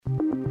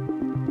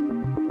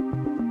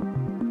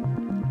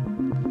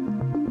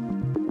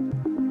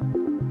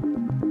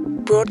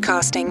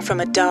Broadcasting from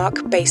a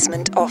dark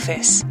basement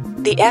office,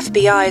 the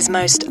FBI's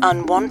most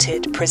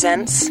unwanted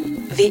presents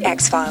the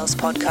X-Files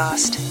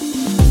podcast.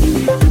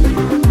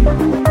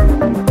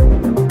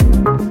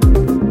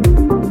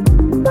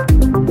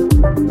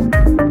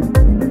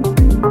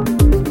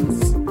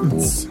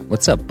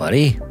 What's up,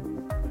 buddy?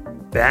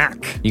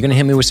 Back. You gonna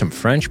hit me with some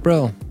French,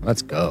 bro?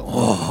 Let's go.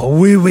 Oh,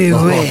 oui.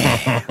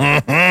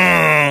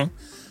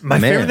 My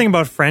favorite thing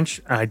about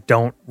French, I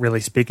don't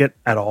really speak it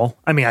at all.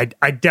 I mean,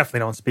 I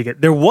definitely don't speak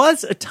it. There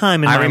was a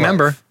time in my life. I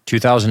remember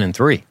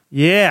 2003.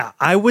 Yeah,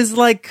 I was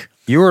like...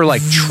 You were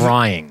like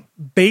trying.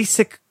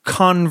 Basic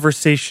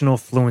conversational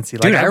fluency.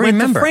 Like, Dude, I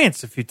remember. Went to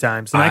France a few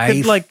times. And I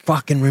could like...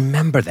 fucking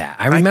remember that.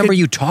 I remember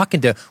you talking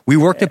to... We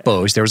worked at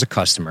Bose. There was a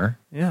customer.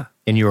 Yeah.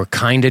 And you were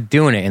kind of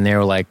doing it. And they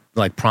were like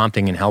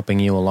prompting and helping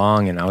you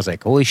along. And I was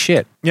like, holy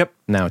shit. Yep.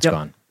 Now it's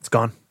gone. It's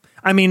gone.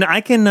 I mean,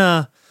 I can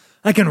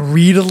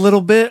read a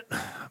little bit,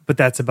 but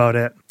that's about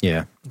it.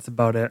 Yeah. That's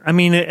about it. I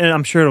mean,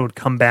 I'm sure it would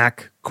come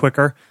back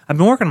quicker. I've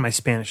been working on my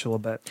Spanish a little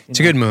bit. It's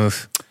a good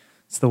move.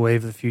 It's the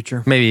wave of the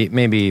future. Maybe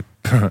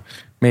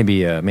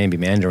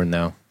Mandarin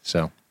though.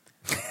 So,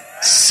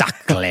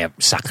 sacre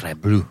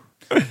bleu.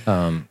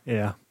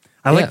 Yeah.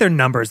 I like their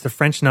numbers, the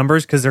French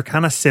numbers, because they're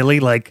kind of silly.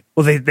 Like,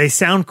 well, they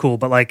sound cool,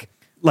 but like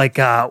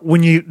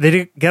when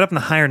they get up in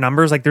the higher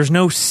numbers, like there's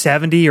no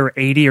 70 or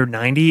 80 or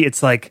 90.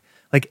 It's like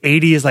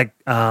 80 is like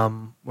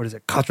what is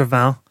it,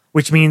 80,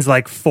 which means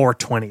like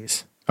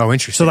 420s. Oh,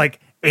 interesting. So like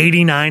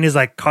 89 is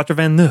like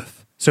 89.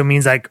 So it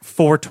means like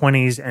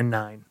 420s and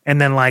 9.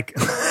 And then like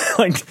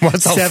what the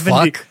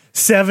 70, fuck?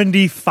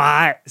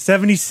 75,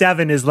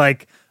 77 is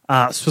like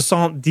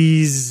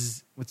 70,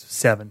 what's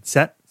 7?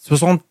 77.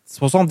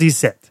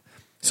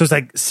 So it's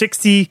like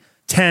 60,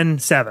 10,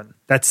 7.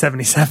 That's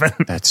 77.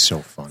 That's so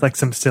fun. It's like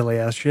some silly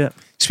ass shit.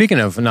 Speaking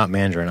of not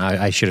Mandarin,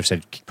 I should have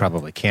said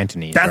probably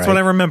Cantonese. That's right? what I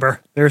remember.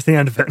 There's the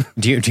end of it.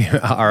 Do you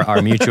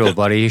our mutual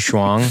buddy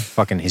Shuang,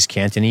 fucking his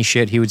Cantonese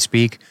shit he would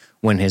speak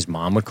when his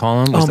mom would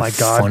call him was my the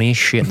God. funniest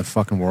shit in the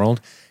fucking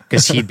world.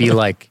 Because he'd be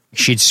like,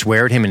 she'd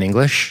swear at him in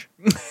English.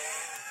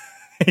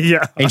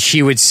 Yeah. And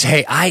she would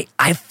say, I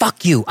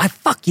fuck you,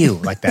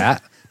 like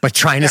that. But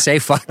trying to say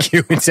fuck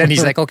you. And then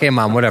he's like, okay,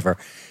 mom, whatever.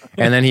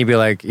 And then he'd be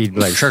like,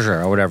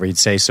 sure, or whatever. He'd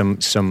say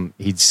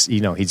he'd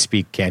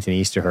speak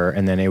Cantonese to her.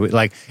 And then it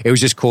was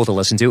just cool to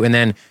listen to. And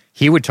then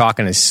he would talk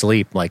in his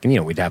sleep, like,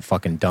 and we'd have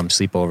fucking dumb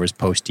sleepovers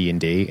post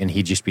D&D. And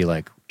he'd just be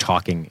like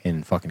talking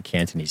in fucking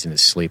Cantonese in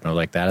his sleep. And I was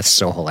like, that is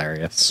so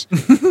hilarious.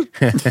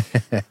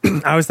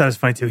 I always thought it was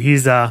funny too.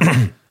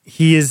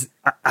 He is,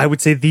 I would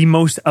say, the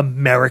most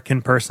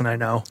American person I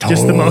know. Totally.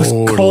 Just the most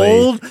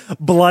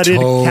cold-blooded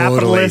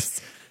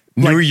capitalist.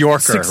 New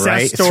Yorker,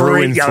 right?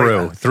 Story.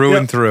 Through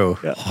and through.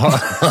 Yeah.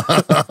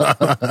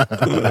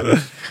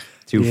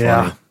 Too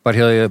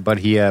funny. But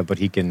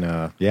he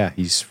can.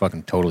 He's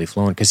fucking totally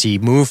fluent because he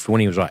moved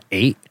when he was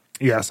 8.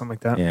 Yeah, something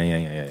like that.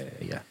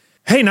 Yeah.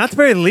 Hey, not to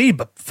bury the lead,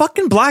 but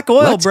fucking Black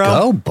Oil, Let's bro.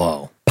 go,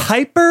 Bo.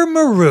 Piper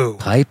Maru.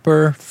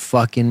 Piper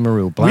fucking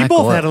Maru. Black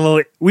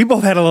Oil. We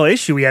both had a little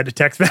issue we had to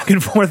text back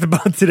and forth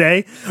about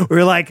today. We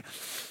were like,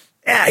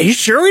 "Yeah, you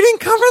sure we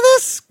didn't cover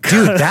this?"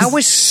 Dude, that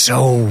was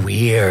so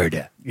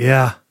weird.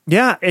 Yeah,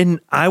 and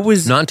I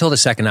was... Not until the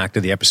second act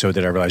of the episode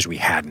that I realized we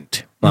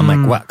hadn't. I'm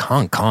like, what?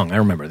 Hong Kong, I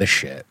remember this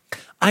shit.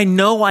 I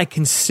know I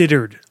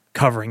considered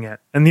covering it,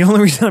 and the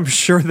only reason I'm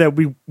sure that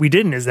we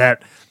didn't is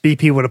that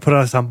BP would have put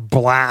us on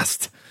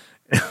blast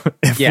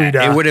if we'd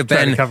it would have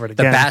been cover it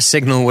the again. bat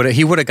signal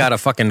he would have got a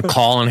fucking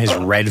call on his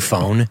red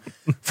phone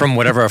from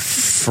whatever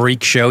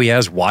freak show he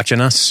has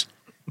watching us.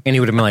 And he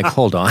would have been like,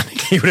 hold on.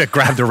 He would have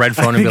grabbed the red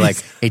phone and be like,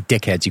 hey,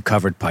 dickheads, you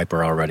covered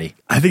Piper already.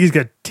 I think he's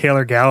got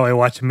Taylor Galloway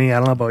watching me. I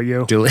don't know about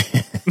you.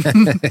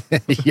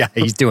 Yeah,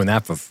 he's doing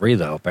that for free,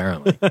 though,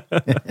 apparently.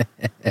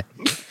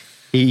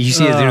 You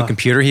see the new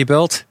computer he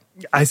built?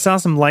 I saw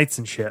some lights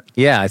and shit.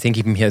 Yeah, I think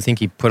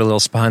he put a little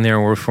spot in there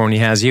where when he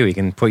has you, he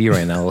can put you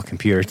in that little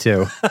computer,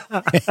 too.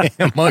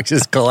 Amongst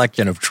his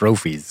collection of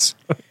trophies.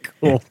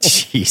 Cool.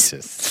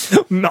 Jesus.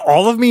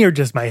 All of me or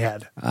just my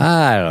head?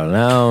 I don't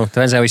know.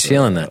 Depends how he's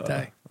feeling that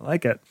day. I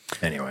like it.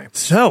 Anyway.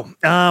 So,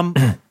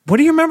 what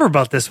do you remember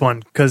about this one?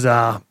 Because,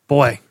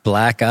 boy.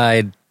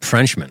 Black-Eyed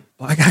Frenchman.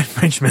 Black-Eyed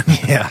Frenchman.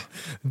 Yeah.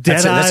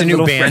 That's a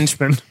new band.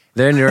 Frenchman.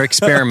 They're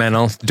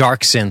experimental.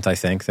 Dark synth, I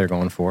think they're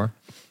going for.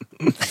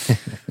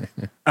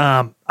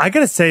 I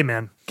gotta say,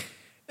 man,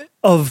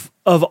 of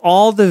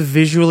all the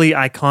visually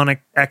iconic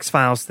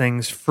X-Files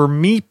things, for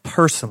me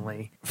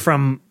personally,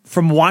 from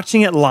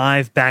watching it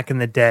live back in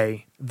the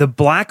day, the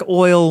Black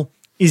Oil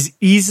is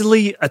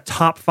easily a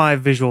top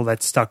 5 visual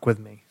that stuck with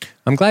me.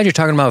 I'm glad you're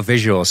talking about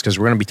visuals because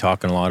we're going to be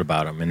talking a lot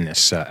about them in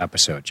this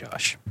episode,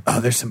 Josh. Oh,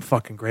 there's some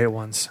fucking great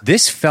ones.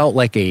 This felt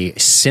like a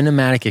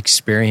cinematic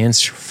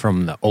experience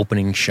from the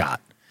opening shot.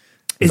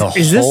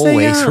 Is this whole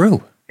way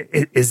through.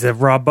 Is a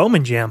Rob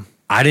Bowman jam.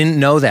 I didn't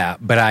know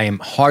that, but I am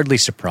hardly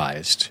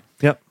surprised.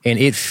 Yep. And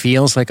it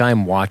feels like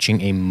I'm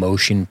watching a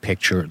motion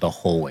picture the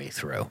whole way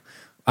through.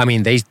 I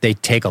mean, they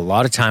take a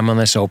lot of time on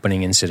this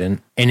opening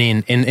incident, and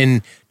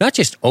in not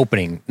just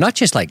opening, not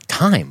just like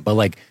time, but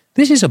like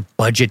this is a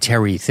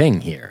budgetary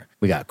thing here.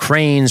 We got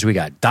cranes, we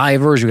got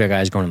divers, we got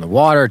guys going in the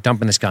water,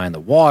 dumping this guy in the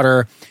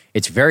water.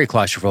 It's very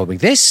claustrophobic.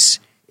 This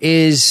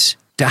is,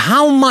 to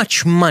how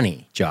much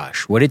money,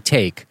 Josh, would it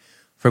take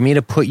for me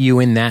to put you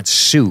in that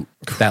suit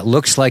that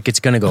looks like it's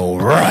going to go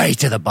right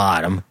to the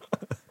bottom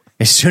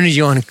as soon as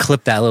you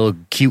unclip that little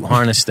cute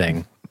harness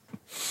thing?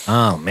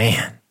 Oh,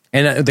 man.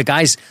 And the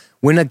guys,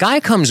 when a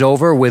guy comes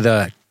over with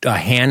a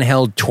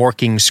handheld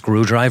torquing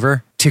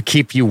screwdriver to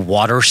keep you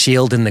water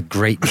sealed in the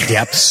great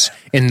depths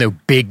in the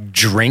big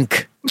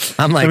drink,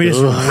 I'm like, let me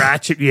just ugh.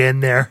 ratchet you in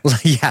there.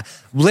 Yeah.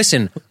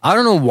 Listen, I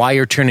don't know why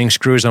you're turning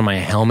screws on my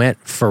helmet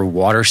for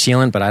water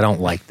sealant, but I don't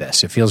like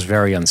this. It feels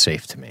very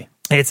unsafe to me.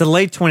 Hey, it's a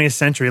late 20th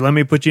century. Let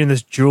me put you in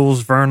this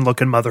Jules Verne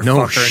looking motherfucker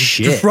No and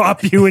shit.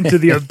 drop you into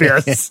the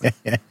abyss.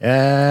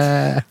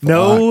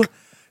 No,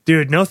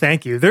 dude, no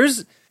thank you.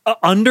 There's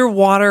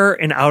underwater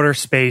and outer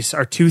space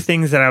are two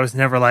things that I was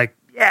never like,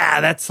 yeah,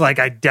 that's like,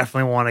 I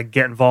definitely want to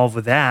get involved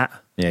with that.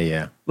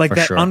 Yeah. Like for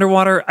that sure.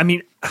 underwater, I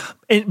mean,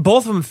 and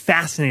both of them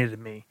fascinated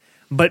me,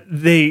 but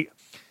I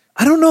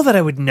don't know that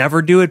I would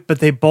never do it, but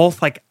they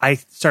both, like, I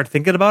start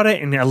thinking about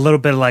it and a little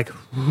bit like,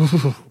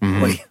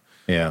 wait.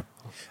 Yeah.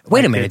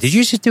 Wait a minute. Did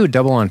you just do a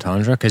double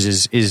entendre?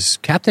 Because is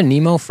Captain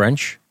Nemo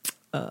French?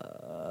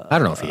 I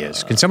don't know if he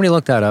is. Can somebody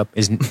look that up?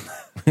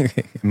 I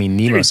mean,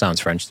 Nemo sounds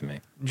French to me.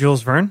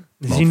 Jules Verne?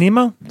 Is he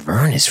Nemo?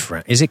 Verne is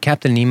French. Is it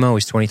Captain Nemo?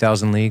 He's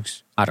 20,000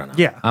 Leagues? I don't know.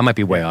 Yeah. I might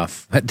be way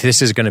off.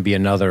 This is going to be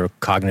another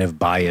cognitive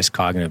bias,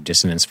 cognitive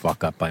dissonance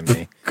fuck up by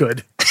me.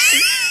 Good.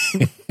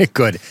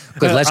 Good.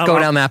 Let's go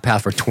down that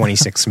path for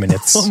 26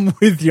 minutes. I'm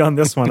with you on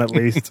this one, at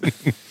least.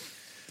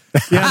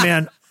 Yeah,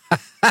 man.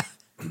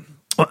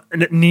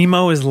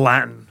 Nemo is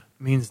Latin.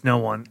 Means no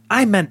one.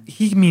 I meant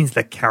he means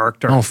the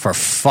character. Oh, for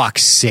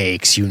fuck's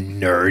sakes, you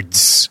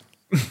nerds.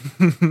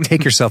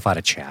 Take yourself out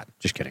of chat.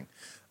 Just kidding.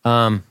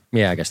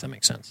 Yeah, I guess that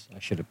makes sense. I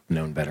should have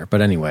known better.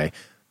 But anyway,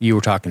 you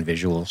were talking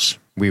visuals.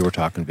 We were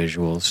talking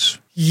visuals.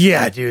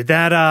 Yeah, dude.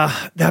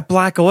 That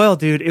black oil,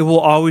 dude, it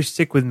will always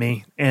stick with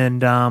me.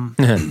 And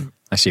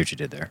I see what you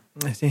did there.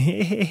 I say,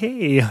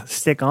 hey,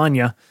 stick on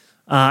ya.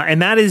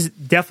 And that is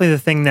definitely the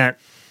thing that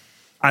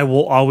I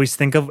will always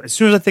think of. As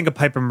soon as I think of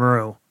Piper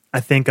Maru, I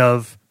think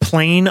of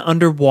plane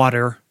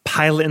underwater,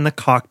 pilot in the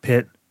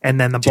cockpit, and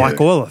then the black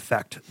oil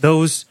effect.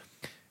 Those,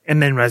 and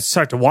then when I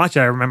start to watch it,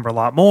 I remember a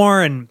lot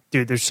more. And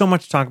dude, there's so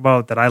much to talk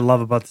about that I love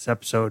about this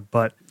episode.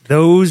 But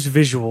those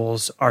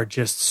visuals are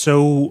just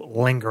so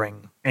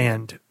lingering.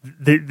 And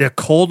the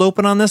cold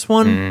open on this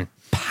one,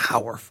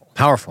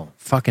 powerful,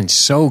 fucking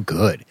so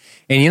good.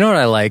 And you know what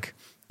I like?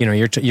 You know,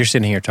 you're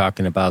sitting here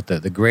talking about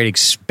the great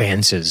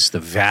expanses, the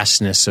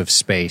vastness of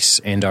space,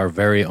 and our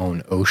very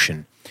own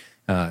ocean.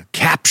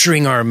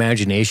 Capturing our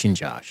imagination,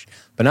 Josh.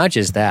 But not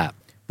just that,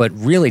 but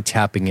really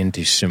tapping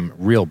into some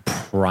real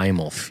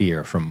primal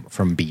fear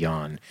from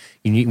beyond.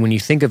 When you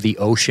think of the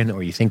ocean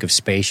or you think of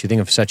space, you think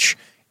of such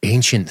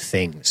ancient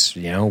things,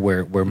 you know,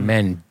 where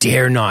men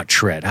dare not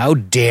tread. How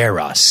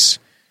dare us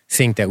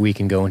think that we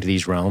can go into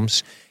these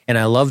realms? And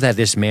I love that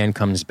this man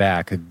comes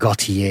back,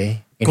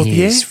 Gautier, and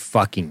he's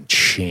fucking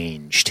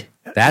changed.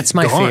 That's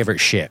my favorite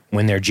shit,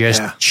 when they're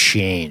just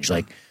changed.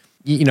 Like,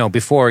 you know,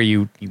 before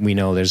we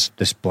know there's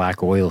this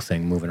black oil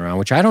thing moving around,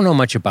 which I don't know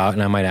much about,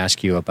 and I might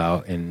ask you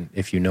about, and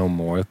if you know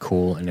more,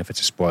 cool, and if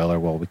it's a spoiler,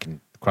 well, we can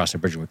cross the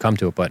bridge when we come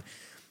to it, but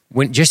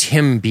when just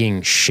him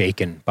being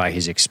shaken by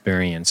his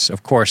experience,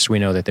 of course, we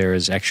know that there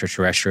is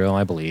extraterrestrial,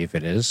 I believe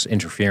it is,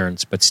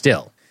 interference, but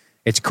still,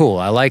 it's cool.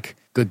 I like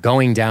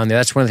going down there.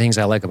 That's one of the things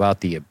I like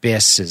about the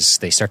Abyss is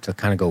they start to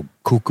kind of go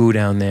cuckoo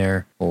down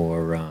there,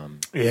 or,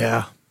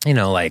 you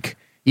know, like,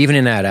 even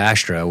in Ad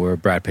Astra, where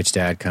Brad Pitt's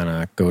dad kind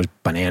of goes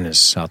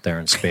bananas out there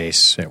in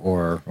space,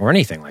 or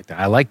anything like that.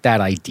 I like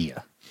that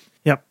idea.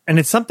 Yep. And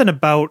it's something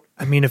about,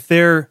 I mean, if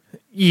they're,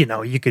 you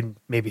know, you could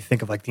maybe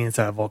think of like the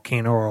inside of a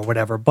volcano or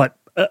whatever, but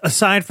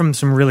aside from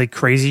some really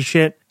crazy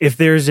shit, if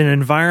there's an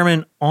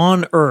environment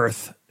on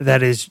Earth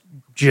that is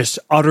just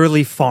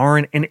utterly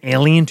foreign and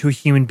alien to a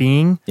human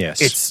being,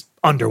 it's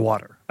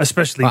underwater,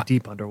 especially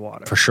deep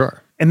underwater. For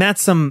sure. And that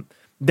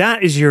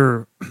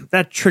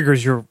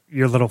triggers your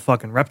little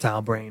fucking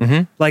reptile brain.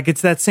 Mm-hmm. Like,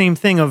 it's that same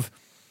thing of,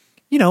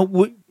 you know,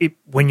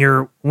 when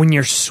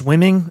you're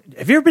swimming.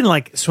 Have you ever been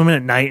like swimming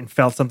at night and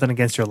felt something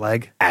against your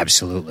leg?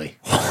 Absolutely.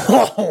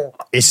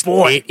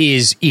 It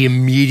is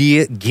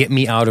immediate. Get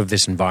me out of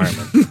this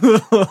environment.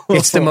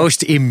 It's the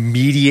most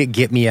immediate.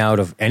 Get me out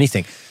of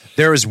anything.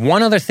 There was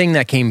one other thing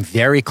that came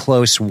very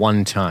close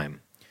one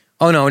time.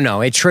 Oh no!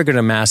 It triggered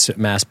a mass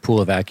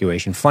pool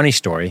evacuation. Funny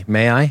story.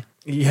 May I?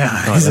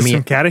 Yeah. Is this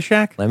from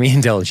Caddyshack? Let me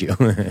indulge you.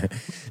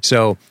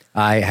 So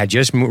I had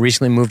just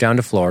recently moved down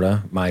to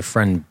Florida. My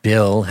friend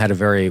Bill had a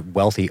very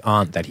wealthy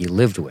aunt that he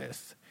lived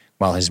with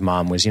while his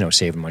mom was, you know,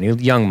 saving money.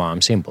 Young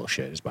mom, same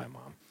bullshit as my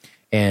mom.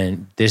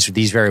 And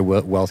these very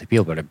wealthy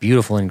people had a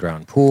beautiful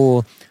in-ground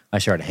pool. I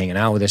started hanging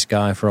out with this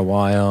guy for a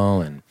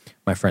while, and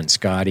my friend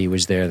Scotty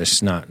was there. This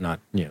is not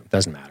you know,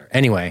 doesn't matter.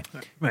 Anyway,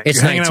 right. It's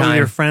You're hanging nighttime. out with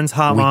your friend's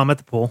hot mom at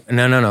the pool.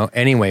 No.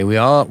 Anyway, we're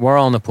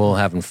all in the pool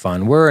having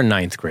fun. We're in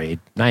ninth grade,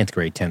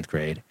 10th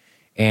grade.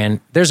 And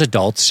there's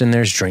adults and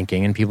there's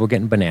drinking and people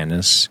getting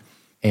bananas.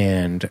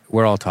 And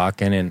we're all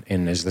talking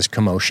and there's this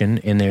commotion.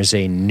 And there's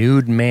a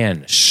nude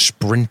man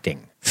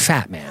sprinting,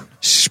 fat man,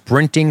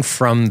 sprinting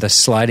from the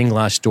sliding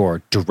glass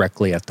door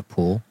directly at the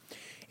pool.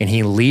 And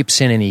he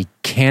leaps in and he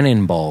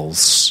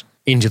cannonballs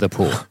into the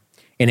pool.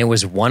 And it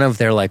was one of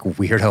their like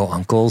weirdo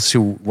uncles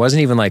who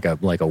wasn't even like a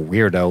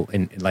weirdo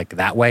in like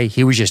that way.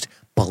 He was just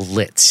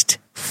blitzed,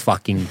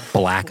 fucking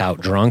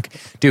blackout drunk.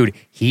 Dude,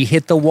 he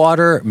hit the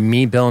water.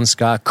 Me, Bill, and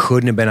Scott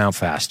couldn't have been out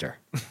faster.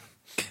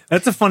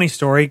 That's a funny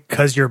story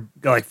because you're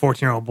like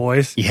 14-year-old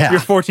boys. Yeah. You're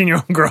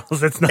 14-year-old girls.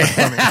 That's not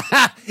funny.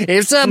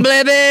 It's a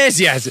blibbies.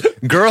 Yes.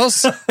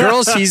 Girls,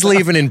 he's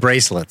leaving in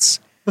bracelets.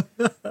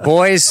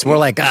 Boys, we're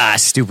like,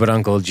 stupid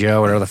Uncle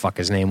Joe, whatever the fuck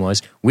his name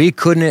was. We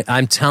couldn't,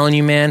 I'm telling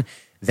you, man,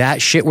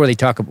 that shit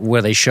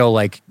where they show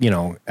like, you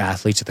know,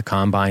 athletes at the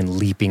combine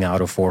leaping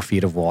out of 4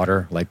 feet of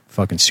water, like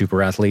fucking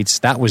super athletes.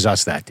 That was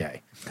us that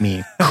day. I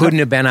mean, couldn't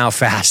have been out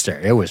faster.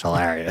 It was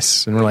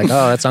hilarious. And we're like,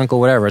 oh, that's Uncle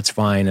whatever, it's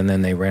fine. And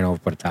then they ran over,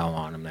 put a towel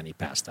on him, then he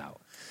passed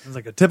out. It was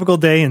like a typical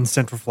day in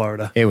Central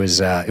Florida. It was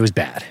bad. It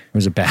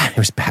was a bad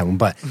one.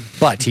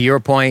 But to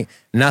your point,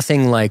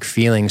 nothing like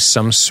feeling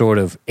some sort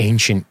of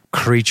ancient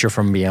creature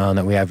from beyond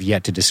that we have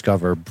yet to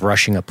discover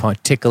brushing upon,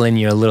 tickling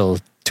your little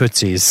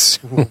tootsies.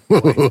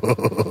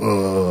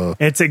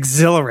 It's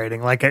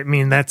exhilarating. Like, I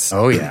mean, that's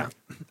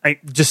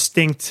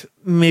distinct,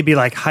 maybe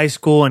like high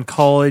school and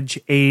college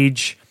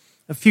age.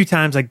 A few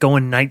times like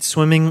going night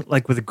swimming,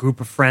 like with a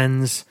group of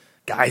friends,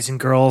 guys and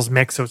girls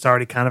mix, so it's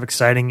already kind of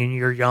exciting and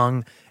you're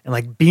young. And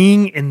like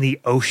being in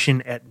the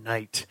ocean at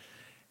night.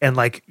 And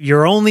like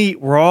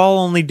we're all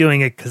only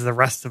doing it because the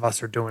rest of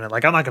us are doing it.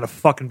 Like I'm not going to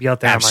fucking be out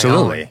there on my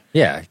own.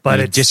 Yeah.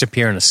 But it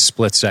disappear in a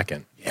split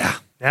second. Yeah.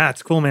 Yeah,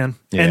 it's cool, man.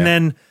 Yeah. And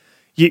then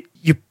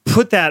you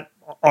put that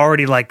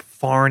already like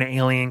foreign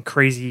alien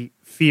crazy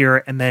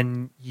fear and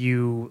then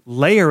you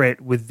layer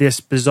it with this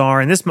bizarre,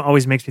 and this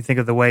always makes me think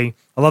of I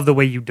love the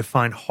way you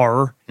define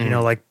horror, you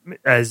know, like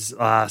as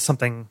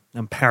something,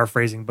 I'm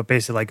paraphrasing, but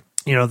basically like,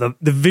 you know, the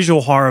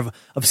visual horror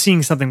of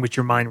seeing something which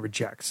your mind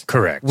rejects.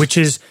 Correct. Which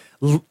is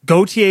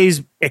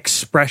Gautier's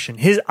expression,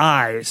 his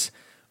eyes,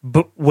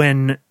 but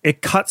when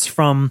it cuts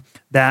from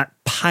that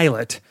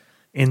pilot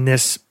in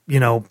this, you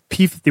know,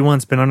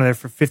 P-51's been under there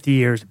for 50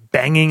 years,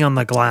 banging on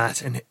the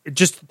glass, and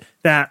just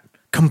that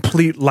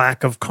complete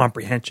lack of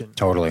comprehension.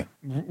 Totally.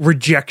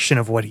 Rejection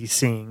of what he's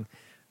seeing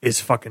is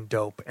fucking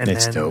dope. And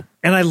it's dope.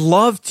 And I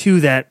love,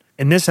 too, that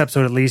in this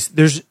episode, at least,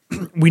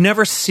 we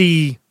never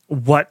see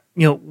what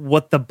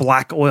the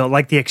black oil,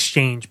 like the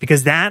exchange,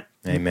 because that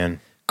Amen.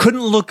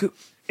 Couldn't look,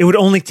 it would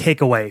only take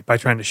away by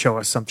trying to show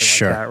us something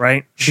like that,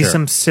 right? Sure. Be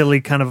some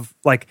silly kind of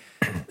like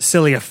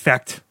silly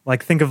effect.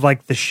 Like think of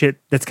like the shit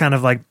that's kind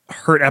of like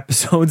hurt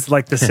episodes,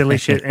 like the silly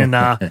shit in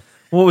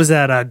what was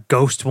that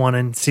Ghost one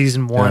in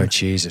season 1? Oh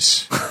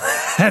Jesus.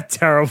 That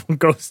terrible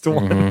Ghost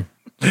one.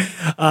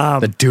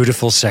 The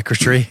dutiful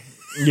secretary.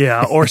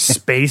 Yeah, or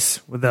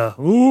Space with a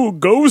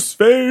ghost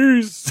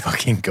face.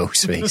 Fucking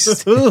ghost face.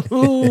 If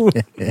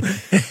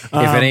it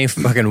ain't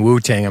fucking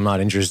Wu-Tang, I'm not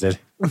interested.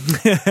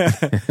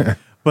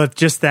 But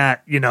just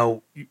that, you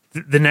know,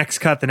 the next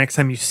cut, the next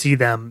time you see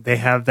them, they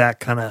have that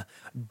kind of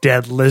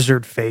dead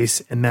lizard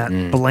face and that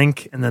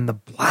blink, and then the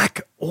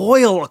black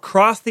oil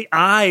across the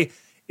eye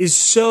is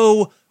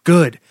so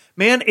good.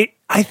 Man,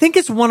 I think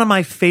it's one of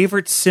my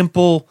favorite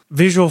simple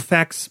visual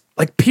effects,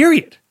 like,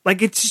 period.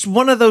 Like, it's just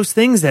one of those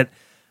things that,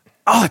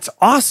 it's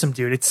awesome,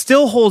 dude. It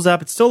still holds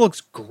up. It still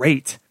looks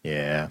great.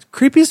 Yeah. It's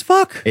creepy as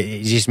fuck.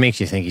 It just makes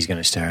you think he's going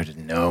to start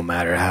no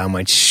matter how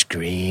much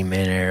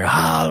screaming or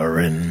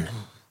hollering,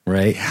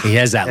 right? Yeah. He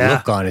has that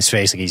look on his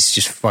face like he's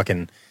just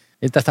fucking,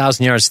 it's the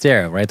 1,000-yard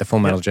stare, right? The Full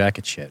Metal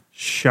Jacket shit.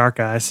 Shark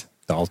eyes.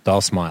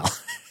 Doll smile.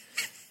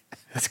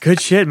 That's good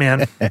shit,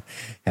 man.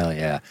 Hell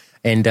yeah.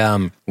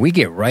 And we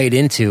get right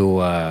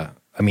into,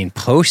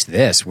 post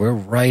this, we're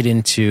right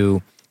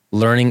into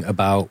learning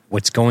about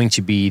what's going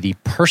to be the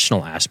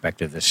personal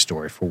aspect of this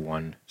story for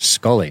one,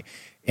 Scully.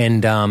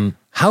 And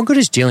how good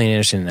is Gillian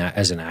Anderson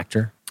as an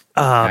actor?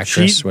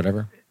 Actress,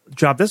 whatever?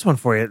 Drop this one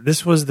for you.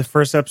 This was the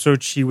first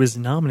episode she was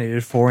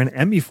nominated for an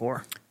Emmy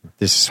for.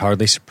 This is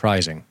hardly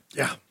surprising.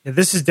 Yeah.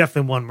 This is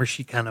definitely one where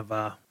she kind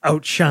of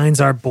outshines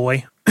our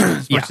boy.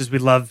 As much as we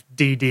love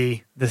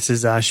DD, this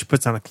is, she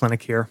puts on a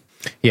clinic here.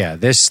 Yeah,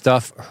 this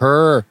stuff,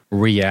 her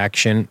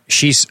reaction,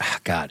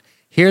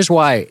 here's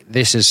why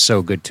this is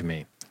so good to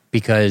me.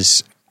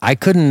 Because I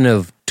couldn't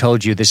have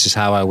told you this is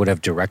how I would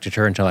have directed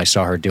her until I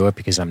saw her do it,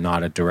 because I'm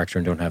not a director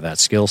and don't have that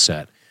skill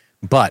set.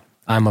 But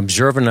I'm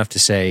observant enough to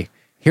say,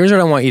 here's what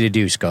I want you to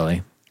do,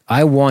 Scully.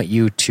 I want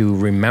you to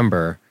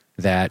remember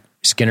that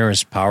Skinner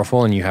is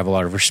powerful and you have a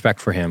lot of respect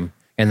for him,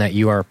 and that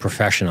you are a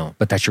professional,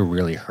 but that you're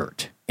really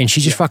hurt. And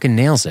she just fucking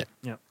nails it.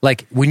 Yeah.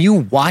 Like, when you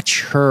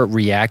watch her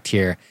react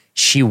here,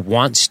 she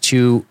wants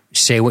to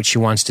say what she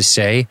wants to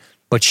say,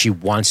 but she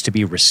wants to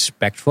be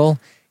respectful.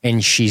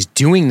 And she's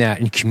doing that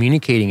and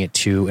communicating it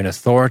to an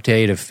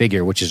authoritative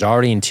figure, which is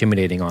already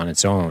intimidating on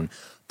its own.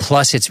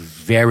 Plus, it's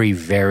very,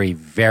 very,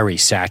 very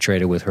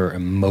saturated with her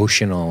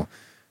emotional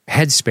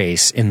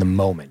headspace in the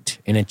moment.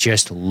 and it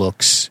just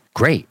looks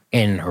great.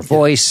 And her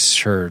voice,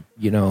 her,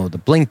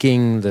 the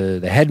blinking,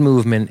 the head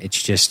movement,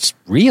 it's just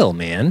real,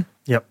 man.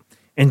 Yep.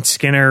 And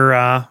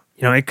Skinner,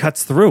 it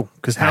cuts through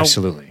because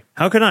Absolutely.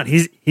 How could not?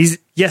 He's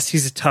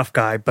a tough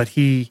guy, but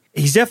he's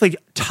definitely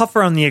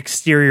tougher on the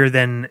exterior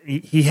than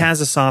he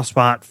has a soft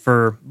spot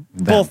for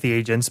both the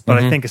agents, but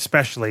I think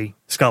especially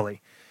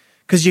Scully.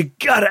 Because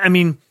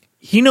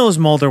he knows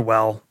Mulder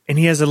well, and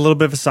he has a little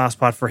bit of a soft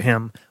spot for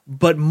him.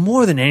 But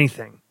more than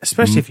anything,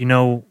 especially if you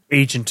know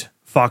Agent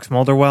Fox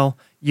Mulder well,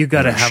 you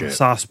got to have a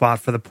soft spot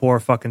for the poor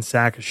fucking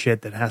sack of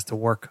shit that has to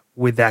work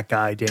with that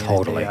guy day in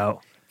and day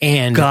out.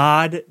 And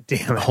God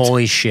damn it.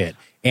 Holy shit.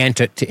 And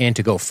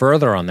to go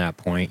further on that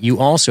point, you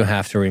also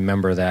have to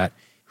remember that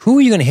who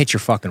are you going to hitch your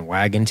fucking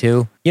wagon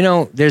to?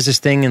 There's this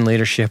thing in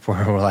leadership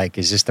where we're like,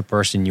 is this the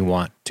person you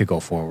want to go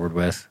forward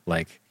with?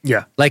 Like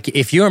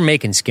if you're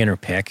making Skinner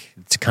pick,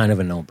 it's kind of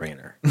a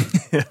no-brainer.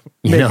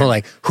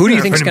 Who do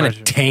you think is going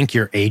to tank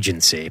your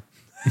agency?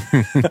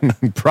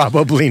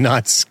 Probably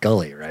not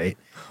Scully, right?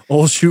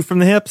 Old shoot from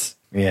the hips.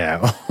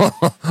 Yeah,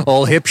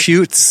 all hip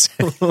shoots.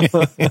 You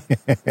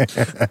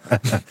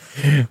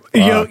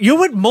know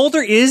what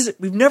Mulder is?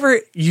 We've never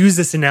used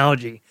this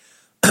analogy,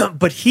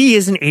 but he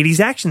is an 80s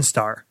action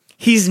star.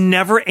 He's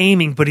never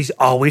aiming, but he's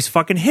always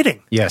fucking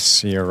hitting.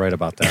 Yes, you're right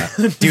about that.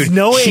 Dude,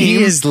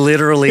 he is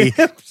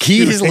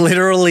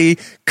literally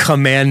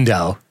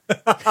Commando.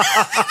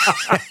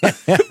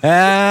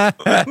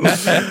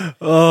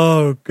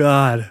 Oh,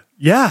 God.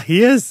 Yeah,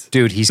 he is.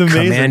 Dude, he's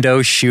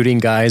Commando shooting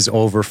guys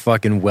over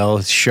fucking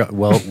well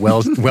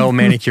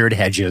manicured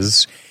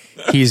hedges.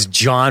 He's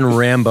John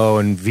Rambo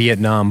in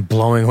Vietnam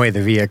blowing away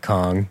the Viet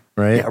Cong,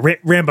 right? Yeah,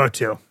 Rambo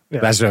 2. Yeah.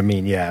 That's what I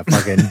mean, yeah.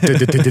 Fucking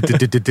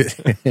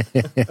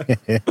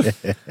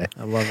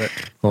I love it.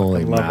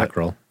 Holy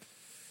mackerel.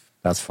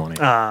 That's funny.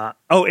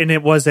 And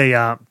it was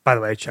by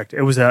the way, I checked.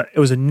 It was a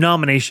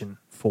nomination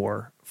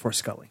for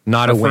Scully.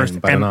 Not a win,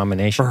 but a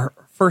nomination. For her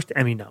first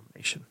Emmy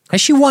nomination. Has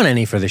she won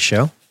any for this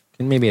show?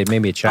 Maybe a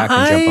chat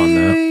can jump on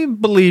that. I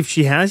believe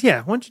she has.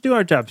 Yeah. Why don't you do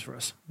our jobs for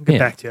us? We'll get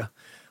back to you.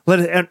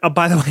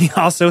 By the way,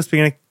 also,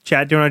 speaking of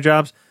chat doing our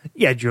jobs,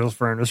 Jules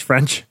Verne was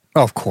French.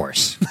 Oh, of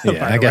course.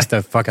 Yeah, I guess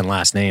the fucking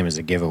last name is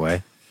a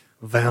giveaway.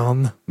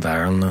 Verne.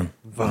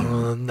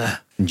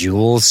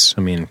 Jules.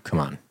 I mean, come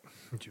on.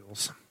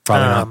 Jules.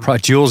 Probably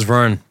not. Jules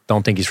Verne.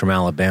 Don't think he's from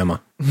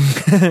Alabama.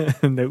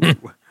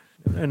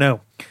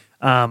 No.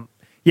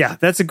 Yeah,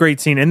 that's a great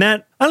scene. And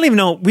that, I don't even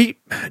know,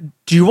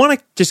 do you want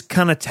to just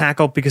kind of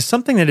tackle, because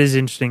something that is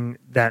interesting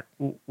that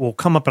will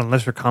come up on a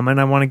listener comment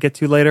I want to get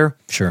to later.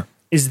 Sure.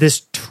 Is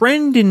this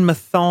trend in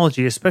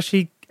mythology,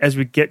 especially as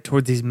we get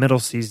towards these middle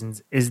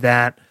seasons, is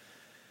that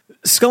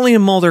Scully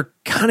and Mulder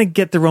kind of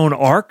get their own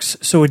arcs.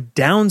 So a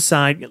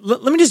downside,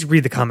 let me just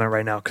read the comment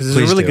right now, because it's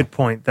a really good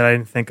point that I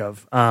didn't think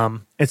of.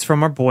 It's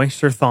from our boy,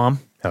 Sir Thom.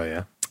 Oh,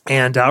 yeah.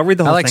 And I'll read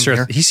the whole thing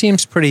here. He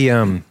seems pretty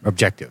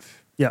objective.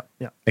 Yeah.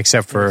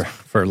 Except for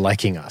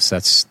liking us.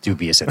 That's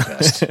dubious at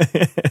best.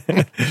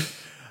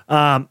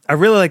 I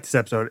really like this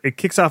episode. It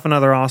kicks off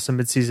another awesome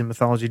mid-season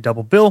mythology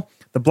double bill.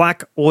 The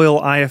black oil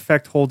eye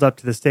effect holds up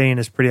to this day and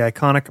is pretty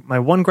iconic. My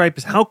one gripe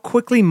is how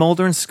quickly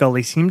Mulder and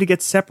Scully seem to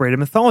get separated in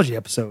mythology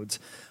episodes.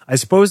 I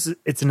suppose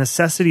it's a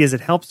necessity as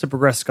it helps to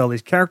progress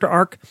Scully's character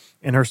arc,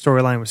 and her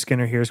storyline with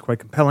Skinner here is quite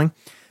compelling.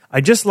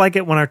 I just like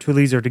it when our two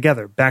leads are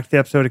together. Back to the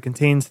episode, it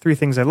contains three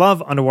things I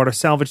love: underwater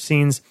salvage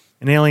scenes,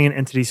 an alien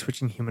entity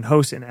switching human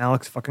hosts, and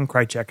Alex fucking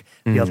Krycek,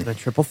 the ultimate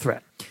triple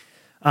threat.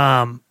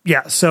 But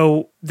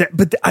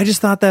I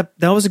just thought that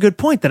was a good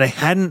point that I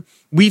hadn't.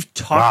 We've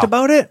talked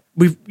about it.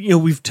 We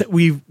kind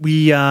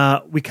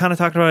of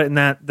talked about it in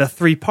the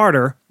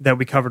 3-parter that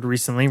we covered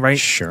recently, right?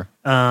 Sure.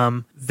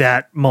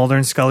 That Mulder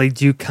and Scully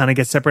do kind of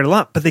get separated a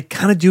lot, but they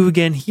kind of do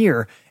again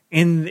here,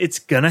 and it's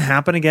gonna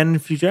happen again in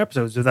future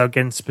episodes without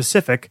getting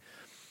specific.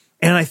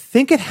 And I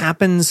think it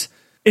happens,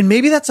 and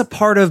maybe that's a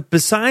part of,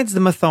 besides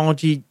the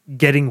mythology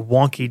getting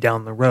wonky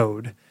down the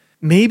road,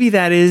 maybe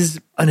that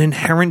is an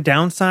inherent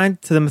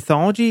downside to the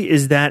mythology,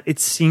 is that it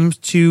seems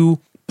to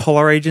pull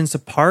our agents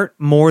apart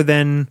more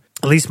than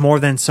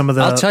some of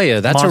the. I'll tell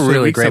you, that's a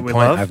really great point.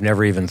 Love. I've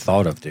never even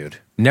thought of, dude.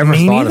 Never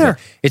thought of it.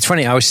 It's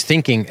funny. I was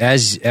thinking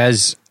as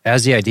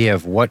the idea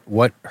of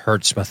what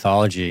hurts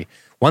mythology.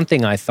 One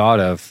thing I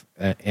thought of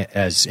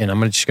and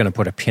I'm just going to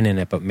put a pin in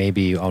it, but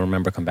maybe I'll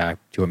remember, come back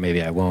to it.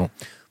 Maybe I won't.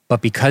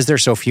 But because they're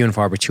so few and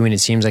far between, it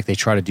seems like they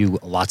try to do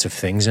lots of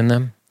things in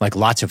them. Like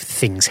lots of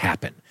things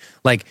happen.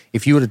 Like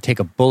if you were to take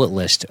a bullet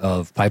list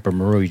of Piper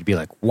Maru, you'd be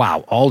like,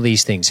 wow, all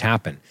these things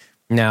happen.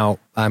 Now,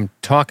 I'm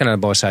talking on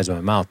both sides of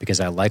my mouth because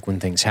I like when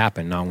things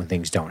happen, not when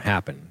things don't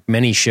happen.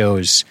 Many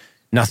shows,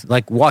 nothing,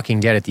 like Walking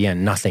Dead at the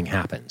end, nothing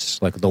happens.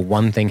 Like the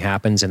one thing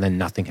happens and then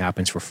nothing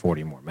happens for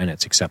 40 more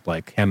minutes except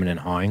like hemming and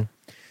hawing.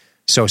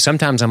 So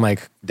sometimes I'm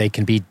like, they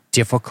can be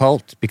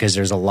difficult because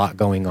there's a lot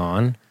going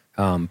on.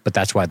 But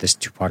that's why this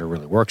 2-parter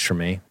really works for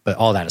me. But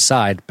all that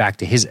aside, back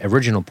to his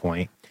original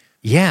point,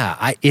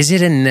 is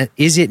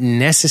it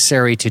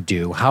necessary to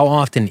do? How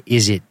often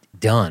is it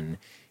done?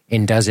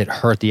 And does it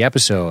hurt the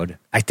episode?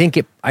 I think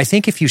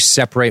if you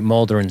separate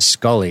Mulder and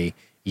Scully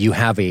you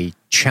have a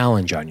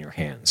challenge on your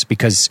hands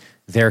because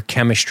their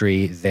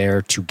chemistry,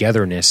 their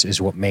togetherness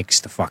is what makes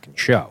the fucking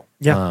show.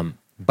 Yeah.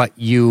 But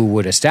you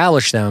would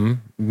establish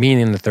them,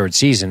 meaning the third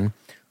season.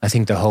 I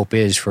think the hope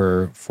is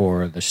for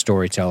the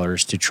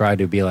storytellers to try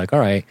to be like, all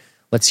right,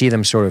 let's see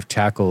them sort of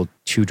tackle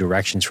two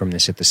directions from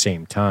this at the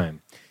same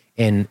time.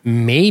 And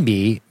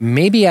maybe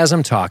as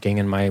I'm talking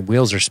and my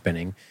wheels are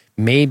spinning,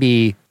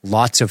 maybe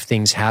lots of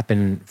things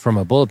happen from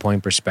a bullet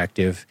point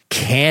perspective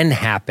can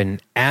happen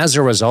as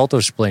a result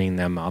of splitting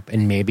them up.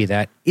 And maybe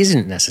that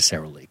isn't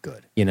necessarily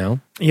good, you know?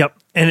 Yep.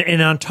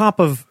 And on top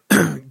of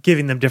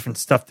giving them different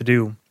stuff to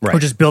do, Right. or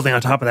just building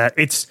on top of that,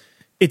 it's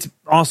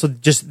also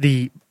just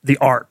the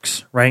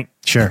arcs, right?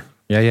 Sure.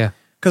 Yeah.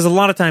 Because a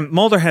lot of time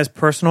Mulder has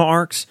personal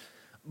arcs,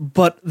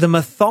 but the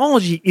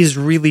mythology is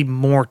really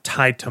more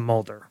tied to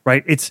Mulder,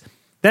 right?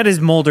 That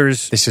is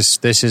Mulder's This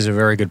is a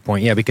very good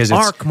point. Yeah, because it's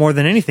arc more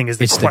than anything is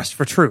the quest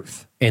for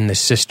truth. in the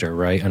sister,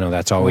 right? I know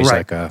that's always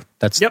Right. like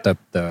that's Yep.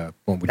 the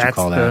what would you That's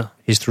call that? the-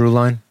 His through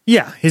line?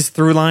 Yeah, his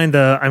through line,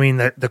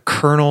 the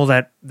kernel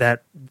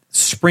that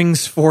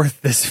springs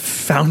forth this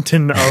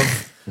fountain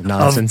of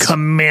Nonsense. of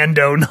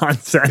commando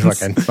nonsense.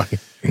 Fucking.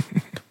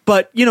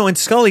 But, and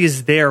Scully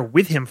is there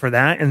with him for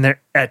that, and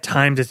at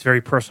times it's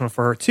very personal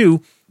for her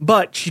too,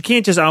 but she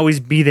can't just always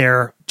be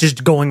there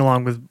just going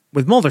along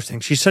with Mulder's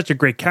thing. She's such a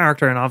great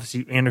character, and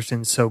obviously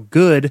Anderson's so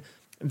good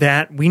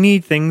that we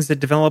need things that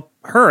develop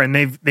her, and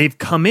they've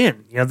come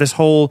in.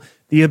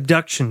 The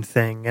abduction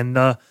thing, and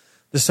the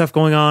stuff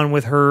going on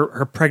with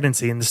her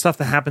pregnancy, and the stuff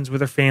that happens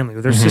with her family,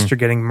 with her sister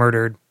getting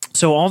murdered.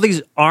 So all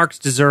these arcs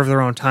deserve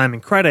their own time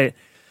and credit.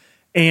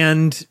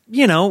 And,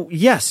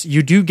 yes,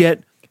 you do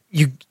get...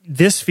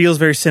 This feels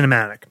very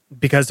cinematic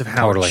because of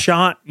how it's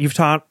shot. You've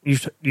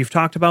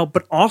talked about,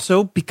 but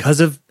also because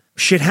of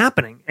shit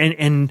happening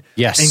and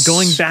Yes. and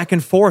going back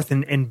and forth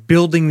and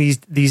building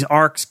these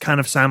arcs kind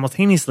of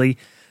simultaneously.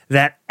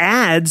 That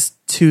adds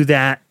to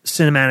that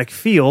cinematic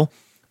feel,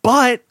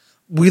 but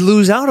we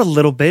lose out a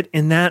little bit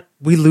in that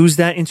we lose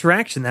that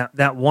interaction,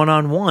 that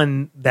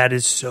one-on-one that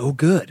is so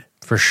good,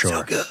 For sure.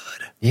 so good.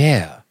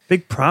 Yeah.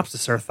 Big props to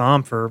Sir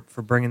Thom for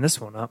bringing this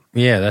one up.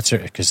 Yeah, that's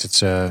it, because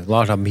it's a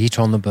lot of meat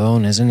on the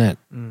bone, isn't it?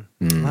 A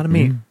lot of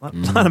meat. A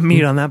lot of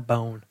meat on that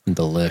bone.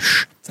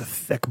 Delish. It's a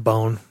thick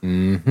bone.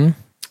 Mm-hmm.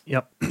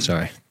 Yep.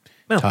 Sorry.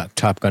 Well.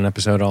 Top Gun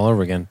episode all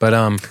over again. But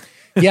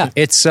yeah,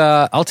 it's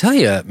I'll tell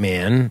you,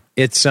 man,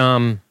 it's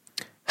there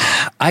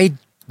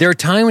are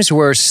times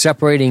where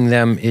separating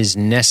them is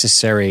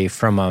necessary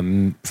from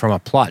a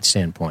plot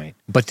standpoint,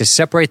 but to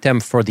separate them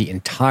for the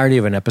entirety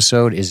of an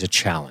episode is a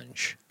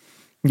challenge.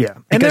 Yeah.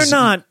 And they're Because-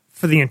 not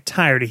for the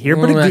entirety here,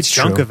 but a good that's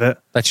chunk true. of it.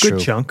 That's good true.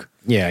 chunk.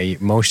 Yeah,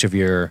 most of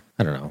your,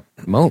 I don't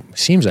know,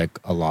 seems like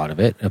a lot of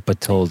it,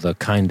 but till the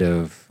kind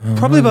of...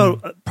 Probably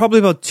about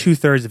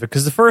 2/3 of it,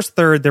 because the first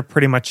third they're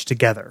pretty much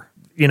together.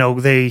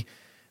 They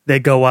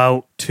go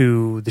out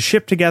to the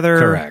ship together.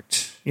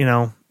 Correct.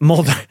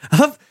 Mulder.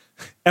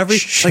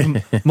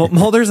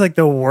 Mulder's like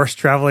the worst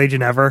travel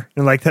agent ever,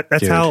 and like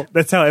that's Dude. how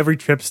every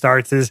trip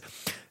starts is,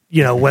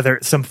 whether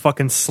it's some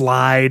fucking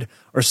slide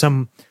or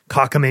some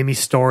cockamamie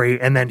story,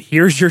 and then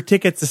here's your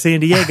tickets to San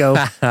Diego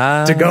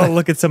to go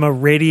look at some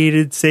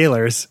irradiated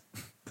sailors.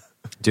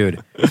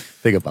 Dude,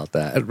 think about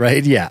that,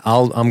 right? Yeah,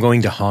 I'm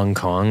going to Hong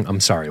Kong. I'm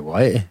sorry,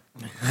 what?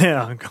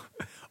 Yeah.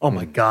 Oh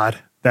my God,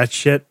 that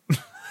shit.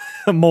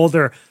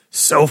 Mulder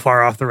so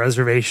far off the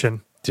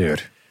reservation.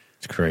 Dude,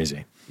 it's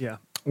crazy. Yeah.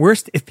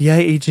 Worst FBI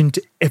agent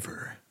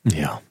ever.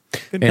 Yeah.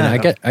 Good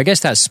And guy, I guess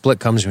that split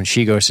comes when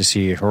she goes to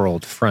see her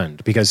old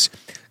friend, because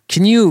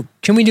can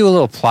we do a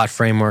little plot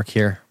framework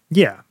here?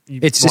 Yeah.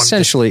 It's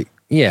essentially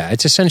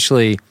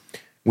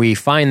we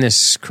find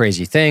this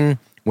crazy thing,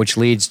 which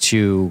leads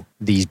to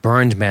these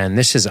burned men.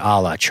 This is a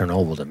la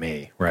Chernobyl to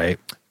me, right?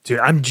 Dude,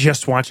 I'm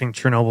just watching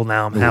Chernobyl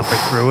now. I'm halfway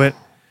through it.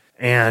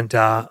 And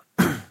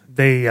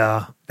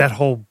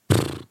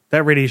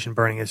that radiation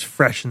burning is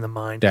fresh in the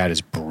mind. That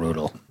is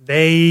brutal.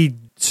 They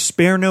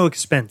spare no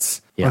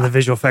expense Yeah. on the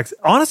visual effects.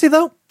 Honestly,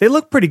 though, they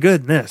look pretty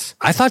good in this.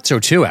 I thought so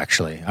too,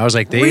 actually. I was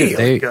like,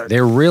 Really good.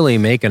 they're really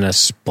making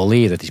us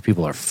believe that these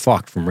people are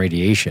fucked from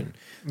radiation.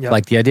 Yep.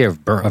 Like the idea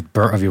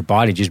of your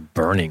body just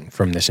burning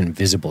from this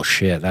invisible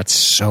shit. That's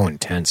so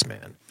intense,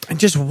 man. And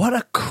just what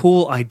a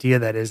cool idea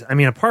that is. I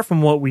mean, apart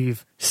from what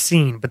we've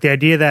seen, but the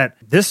idea that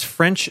this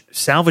French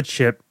salvage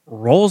ship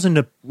rolls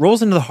into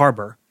the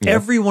harbor. Yeah.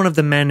 Every one of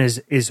the men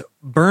is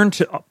burned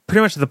to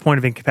pretty much to the point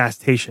of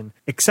incapacitation,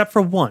 except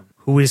for one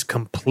who is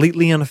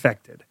completely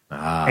unaffected.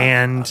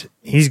 And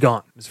he's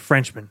gone. He's a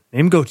Frenchman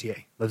named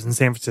Gautier, lives in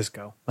San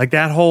Francisco. Like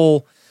that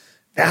whole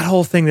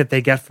thing that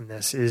they get from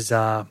this is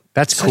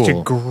That's such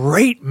cool. a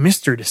great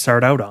mystery to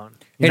start out on.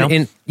 You know?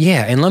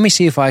 And let me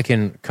see if I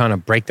can kind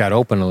of break that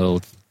open a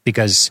little,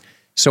 because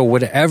so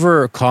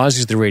whatever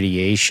causes the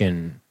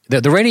radiation,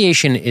 the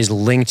radiation is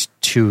linked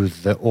to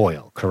the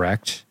oil,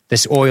 correct?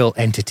 This oil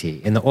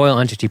entity, and the oil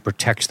entity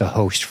protects the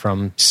host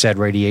from said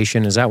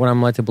radiation. Is that what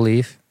I'm led to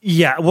believe?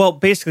 Yeah, well,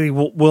 basically,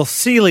 we'll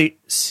seal it.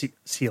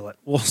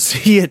 We'll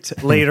see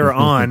it later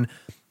on,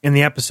 in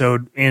the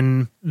episode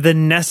in the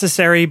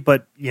necessary,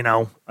 but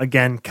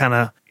again, kind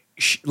of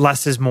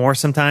less is more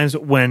sometimes.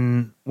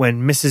 When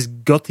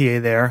Mrs. Gautier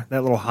there,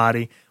 that little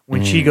hottie,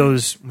 when she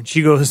goes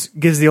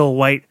gives the old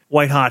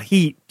white hot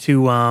heat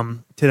to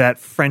that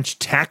French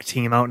tack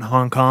team out in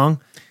Hong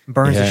Kong.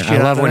 Burns the shit I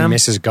love out of when them.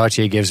 Mrs.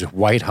 Gautier gives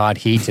white hot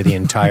heat to the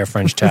entire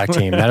French tag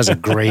team. That is a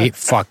great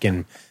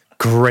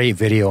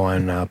video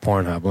on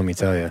Pornhub, let me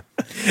tell you.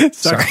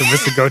 Sucks for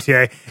Mr.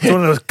 Gautier. It's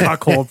one of those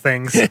cuckold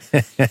things.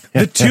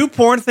 The two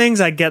porn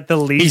things I get the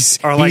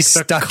least are like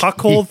the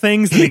cuckold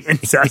things and the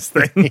incest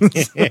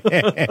things.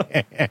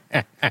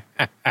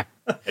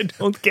 I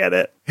don't get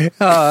it.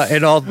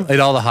 And all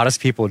the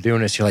hottest people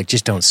doing this, you're like,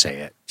 just don't say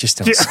it. Just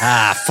don't say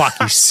it. Fuck,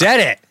 you said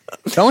it.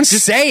 Don't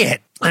say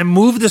it. I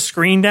moved the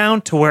screen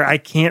down to where I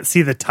can't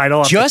see the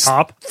title at the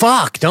top.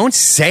 Fuck, don't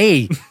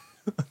say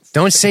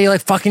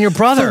like fucking your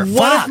brother. So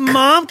what if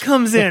mom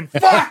comes in?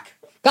 Fuck!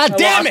 God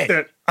damn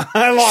it!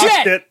 I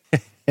lost it.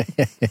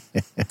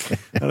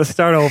 Gotta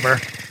start over.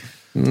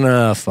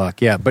 No,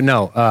 fuck. Yeah, but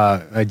no,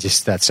 I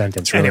just, that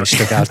sentence really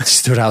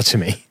stood out to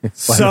me.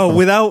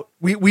 So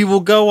we will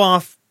go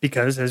off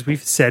because, as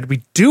we've said,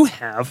 we do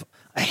have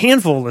a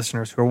handful of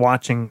listeners who are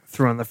watching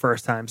through on the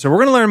first time. So we're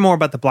going to learn more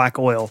about the black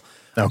oil.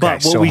 Okay,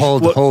 but so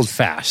hold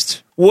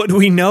fast. What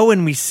we know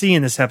and we see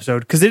in this episode,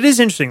 because it is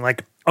interesting,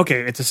 like,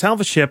 okay, it's a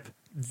salvage ship.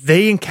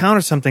 They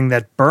encounter something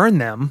that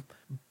burned them,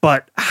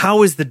 but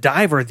how is the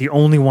diver the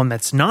only one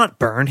that's not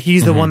burned?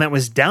 He's the one that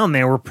was down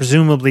there where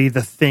presumably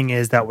the thing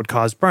is that would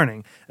cause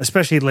burning,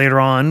 especially later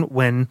on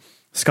when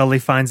Scully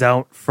finds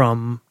out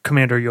from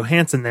Commander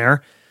Johansson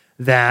there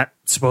that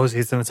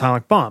supposedly it's an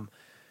atomic bomb.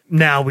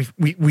 Now, we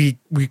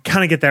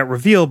kind of get that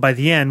reveal by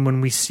the end when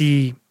we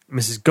see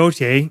Mrs.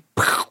 Gautier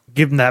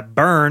give them that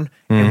burn,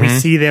 and we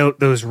see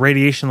those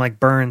radiation-like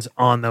burns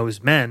on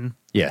those men.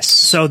 Yes.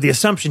 So the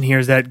assumption here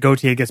is that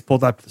Gautier gets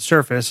pulled up to the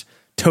surface,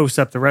 toasts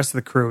up the rest of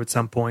the crew at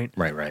some point.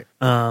 Right.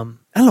 I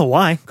don't know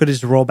why. Could have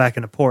just rolled back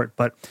into port.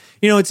 But,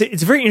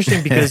 it's very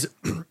interesting because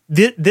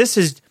this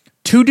is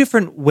two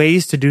different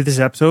ways to do this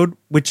episode,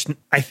 which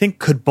I think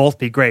could both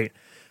be great.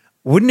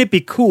 Wouldn't it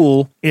be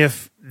cool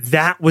if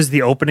that was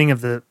the opening of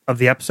the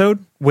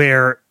episode,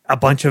 where a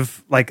bunch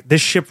of, like,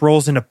 this ship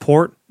rolls into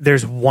port,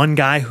 there's one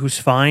guy who's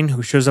fine,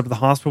 who shows up at the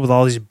hospital with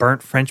all these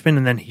burnt Frenchmen,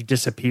 and then he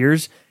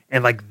disappears,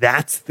 and, like,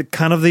 that's the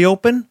kind of the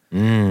open,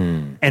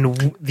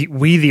 and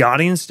we the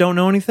audience don't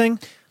know anything.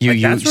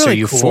 That's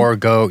really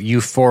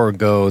cool.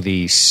 forego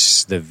the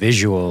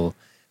visual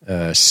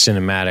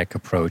cinematic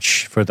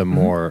approach for the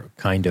more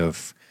kind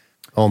of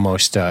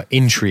almost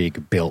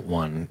intrigue built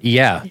one.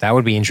 Yeah, that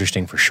would be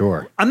interesting for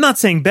sure. I'm not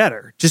saying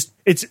better. Just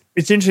it's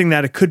interesting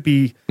that it could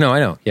be. No, I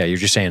know. Yeah, you're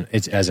just saying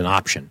it's as an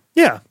option.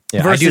 Yeah.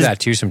 Yeah, I do that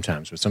too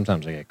sometimes, but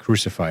sometimes I get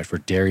crucified for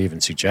dare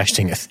even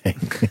suggesting a thing.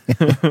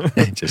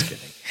 Just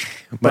kidding.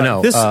 But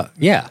no,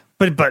 yeah.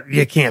 But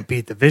you can't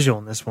beat the visual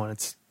in this one.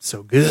 It's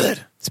so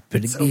good. It's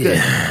pretty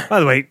good. By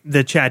the way,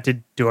 the chat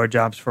did do our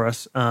jobs for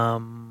us.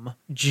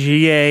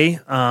 GA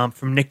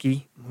from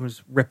Nikki,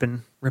 who's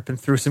ripping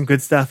through some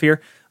good stuff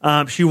here.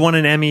 She won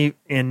an Emmy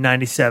in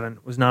 97,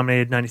 was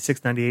nominated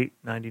 96, 98,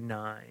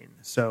 99.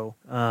 So,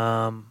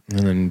 and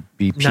then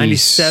BP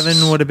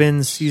 97 would have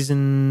been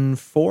season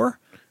 4.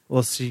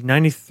 Well, see,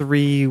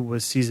 93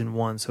 was season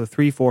 1. So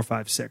 3, 4,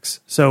 5, 6.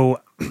 So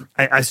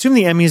I assume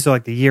the Emmys are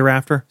like the year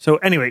after. So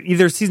anyway,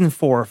 either season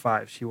 4 or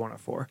 5, she won it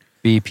for.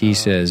 BP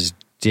says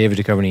David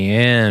Duchovny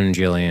and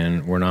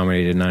Jillian were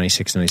nominated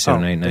 96,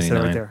 97,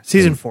 99. Right there.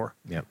 Season 4.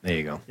 Yep, there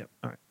you go. Yep.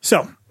 All right.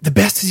 So the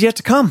best is yet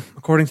to come,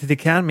 according to the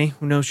Academy,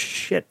 who knows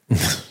shit.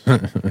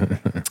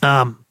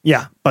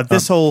 Yeah, but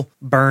this whole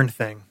burn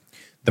thing.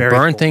 The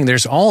burn thing,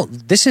 this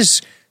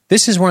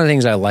is one of the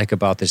things I like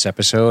about this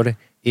episode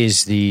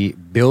is the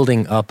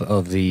building up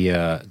of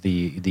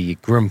the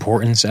grim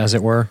importance, as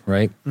it were,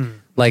 right? Mm-hmm.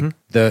 Like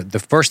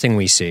the first thing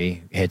we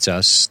see hits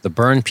us, the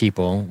burned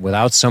people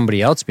without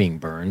somebody else being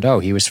burned. Oh,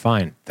 he was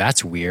fine.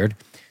 That's weird.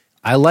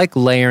 I like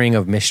layering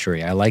of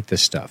mystery. I like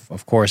this stuff.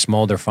 Of course,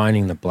 Mulder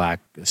finding the black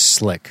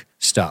slick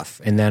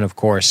stuff. And then, of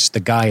course, the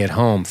guy at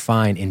home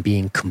fine and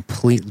being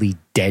completely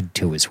dead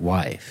to his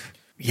wife.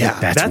 Yeah.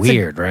 Like, that's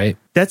weird, right?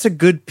 That's a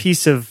good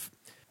piece of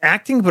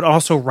acting, but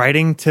also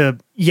writing to,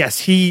 yes,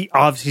 he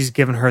obviously has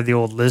given her the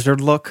old lizard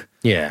look.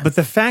 Yeah. But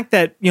the fact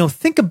that,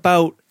 think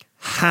about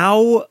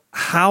how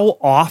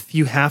off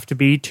you have to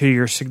be to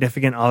your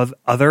significant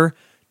other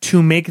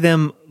to make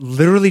them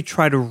literally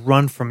try to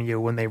run from you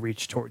when they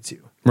reach towards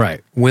you.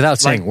 Right. Without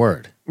saying a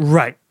word.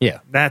 Right. Yeah.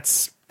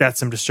 That's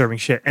some disturbing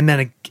shit. And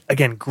then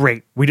again,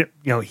 great.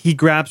 He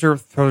grabs her,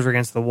 throws her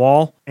against the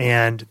wall,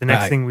 and the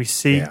next thing we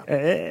see,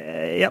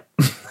 yep.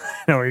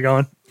 I know where you're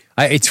going.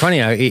 It's funny.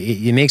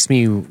 It makes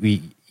me,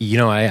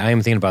 I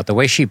am thinking about the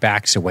way she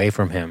backs away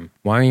from him.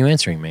 Why are you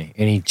answering me?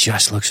 And he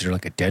just looks at her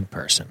like a dead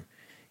person.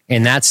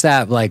 And that's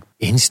that like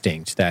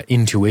instinct, that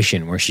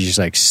intuition where she's just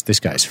like, this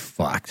guy's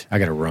fucked. I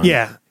got to run.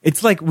 Yeah.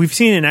 It's like we've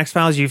seen it in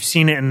X-Files. You've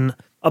seen it in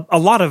a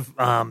lot of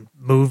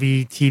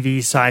movie, TV,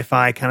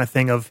 sci-fi kind of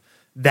thing of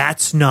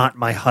that's not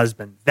my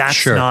husband.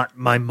 That's not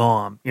my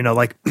mom.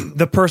 Like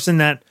the person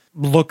that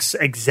looks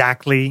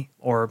exactly,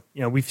 or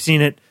we've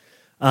seen it.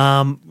 They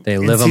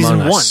in live season among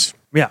 1. us.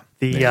 Yeah,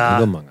 They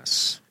live among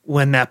us.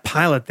 when that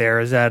pilot there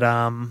is at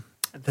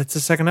that's the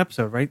second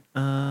episode, right?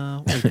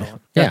 What do you call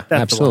it? Yeah,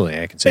 That's absolutely.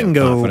 I can say with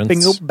bingo,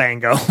 confidence.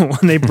 bango.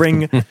 When they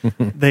bring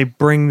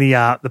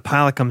the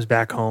pilot comes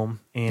back home,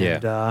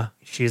 and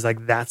she's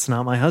like, "That's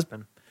not my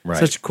husband." Right.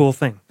 Such a cool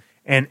thing,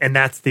 and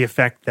that's the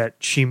effect that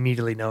she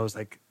immediately knows.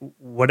 Like,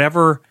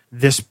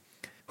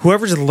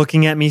 whoever's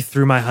looking at me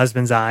through my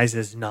husband's eyes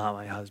is not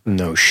my husband.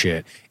 No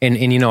shit. And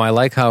I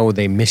like how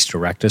they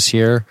misdirect us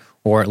here,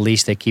 or at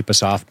least they keep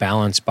us off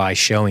balance by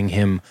showing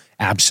him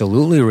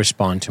absolutely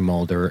respond to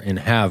Mulder and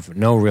have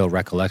no real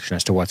recollection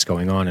as to what's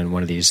going on in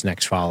one of these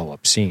next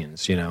follow-up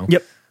scenes,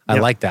 Yep. I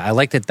like that. I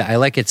like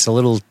it's a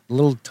little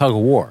tug of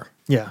war.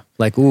 Yeah.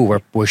 Like, ooh,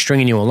 we're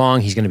stringing you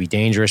along. He's going to be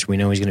dangerous. We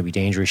know he's going to be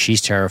dangerous.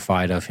 She's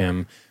terrified of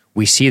him.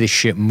 We see the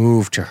ship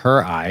move to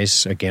her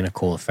eyes. Again, a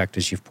cool effect,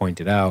 as you've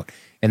pointed out.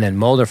 And then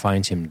Mulder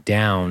finds him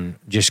down,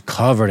 just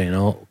covered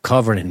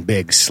in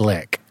big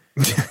slick,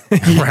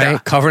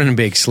 right? Covered in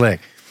big slick.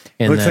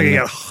 And Looks like he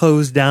got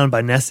hosed down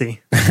by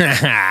Nessie. Looks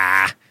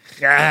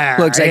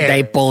like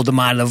they pulled him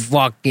out of the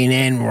fucking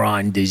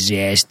Enron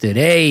disaster.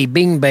 Hey,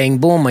 bing, bang,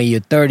 boom, are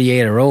you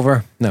 38 or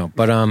over? No,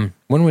 but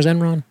when was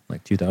Enron?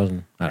 Like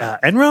 2000?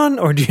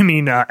 Enron, or do you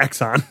mean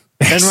Exxon?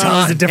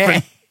 Enron is a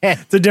different.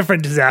 It's a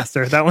different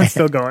disaster. That one's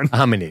still going.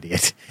 I'm an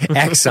idiot.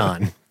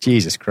 Exxon.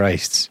 Jesus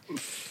Christ.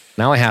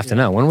 Now I have to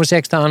know. When was the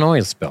Exxon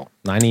oil spill?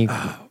 90?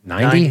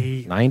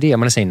 90? 90? I'm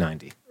going to say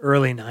 90.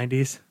 Early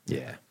 90s.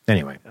 Yeah.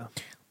 Anyway. Yeah.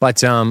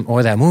 But,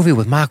 or that movie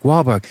with Mark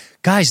Wahlberg.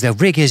 Guys, the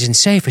rig isn't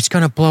safe. It's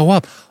going to blow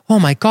up. Oh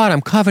my God,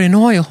 I'm covered in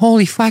oil.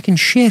 Holy fucking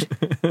shit.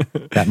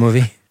 That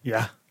movie?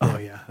 Yeah. Oh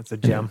yeah. That's a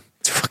gem.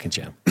 It's a fucking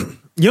gem.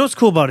 You know what's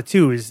cool about it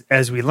too is,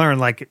 as we learn,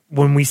 like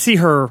when we see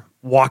her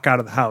walk out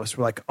of the house,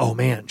 we're like, oh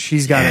man,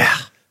 she's got it.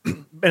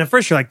 And at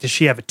first you're like, does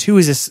she have it too?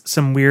 Is this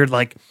some weird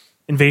like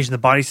invasion of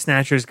the body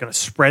snatcher is going to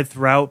spread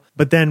throughout?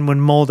 But then when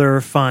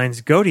Mulder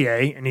finds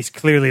Gautier and he's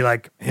clearly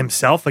like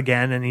himself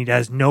again and he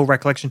has no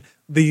recollection,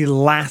 the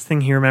last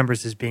thing he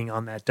remembers is being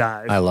on that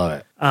dive. I love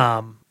it.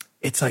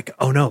 It's like,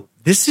 oh no,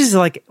 this is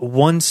like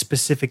one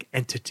specific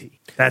entity.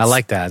 I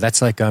like that.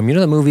 That's like, you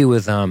know the movie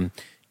with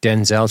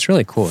Denzel? It's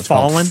really cool. It's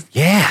Fallen?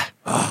 Yeah.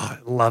 Oh, I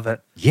love it.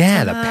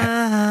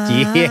 Yeah.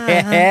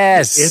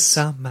 Yes. It's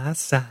on my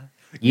side.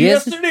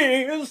 Yes, it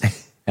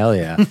is. Hell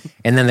yeah.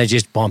 And then they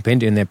just bump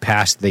into in their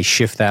past. They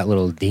shift that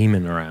little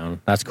demon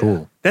around. That's cool.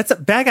 Yeah. That's a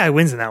bad guy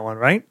wins in that one,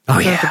 right? Oh,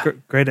 yeah.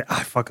 Great.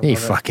 I fucking he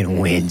love fucking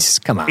wins.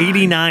 Come on.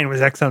 89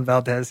 was Exxon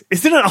Valdez.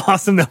 Isn't it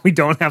awesome that we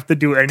don't have to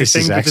do anything? This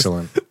is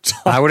excellent.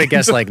 I would have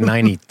guessed like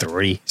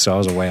 93, so I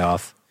was way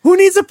off. Who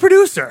needs a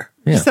producer?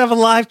 Yeah. Just have a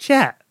live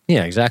chat.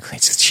 Yeah, exactly.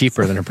 It's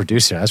cheaper than a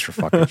producer. That's for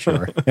fucking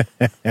sure.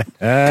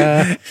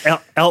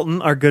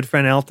 Elton, our good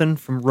friend Elton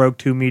from Rogue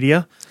 2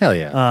 Media. Hell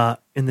yeah.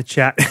 In the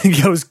chat,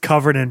 he goes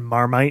covered in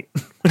Marmite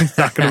when he's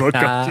talking about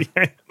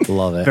Gautier.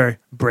 Love it. Very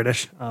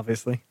British,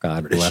 obviously.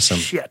 God British bless him.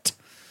 Shit.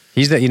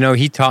 He's that.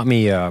 He taught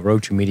me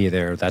Rogue 2 Media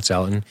there. That's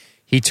Elton.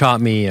 He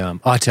taught me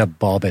utter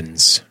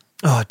bobbins.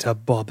 Utter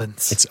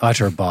bobbins. It's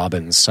utter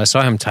bobbins. I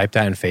saw him type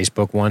that in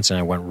Facebook once, and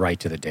I went right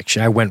to the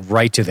dictionary. I went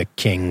right to the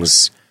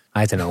King's. I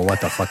had to know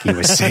what the fuck he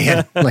was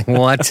saying. Like,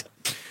 what?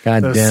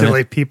 God Those damn it.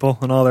 silly people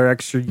and all their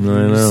extra use.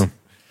 I know.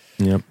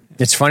 Yep.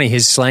 It's funny.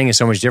 His slang is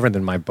so much different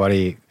than my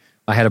buddy.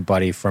 I had a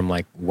buddy from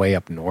like way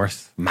up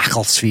north,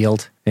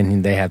 Macclesfield,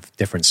 and they have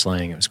different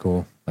slang. It was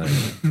cool. But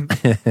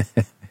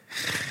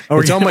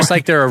it's almost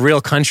like they're a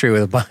real country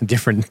with a bunch of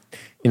different,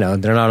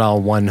 they're not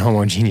all one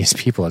homogeneous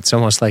people. It's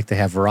almost like they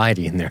have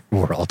variety in their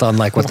world,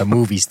 unlike what the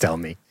movies tell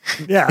me.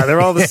 Yeah,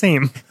 they're all the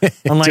same.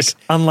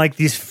 Unlike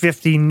these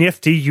 50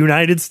 nifty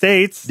United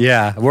States.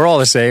 Yeah, we're all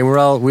the same.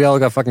 We all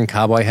got fucking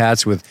cowboy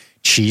hats with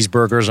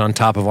cheeseburgers on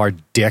top of our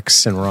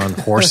dicks, and we're on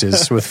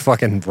horses with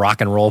fucking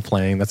rock and roll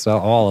playing. That's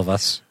all of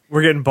us.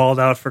 We're getting balled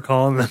out for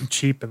calling them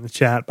cheap in the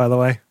chat, by the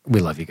way.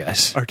 We love you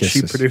guys. Our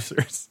cheap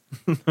producers.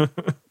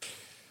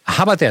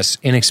 How about this?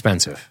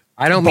 Inexpensive.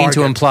 I don't mean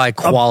to imply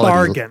quality. A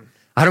bargain.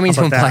 I don't mean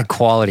to imply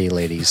quality,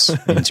 ladies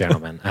and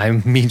gentlemen. I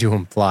mean to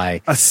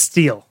imply a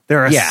steal.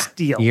 They're a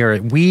steal.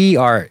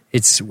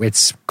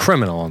 It's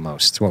criminal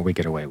almost what we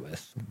get away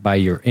with by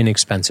your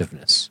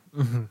inexpensiveness.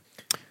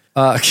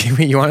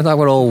 Mm-hmm. You want to talk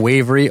about old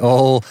Wavery,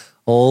 old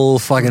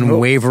fucking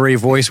Wavery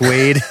voice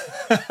Wade,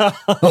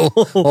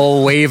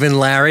 old Wave and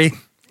Larry.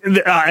 In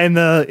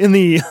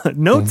the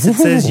notes it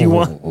says you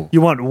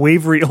want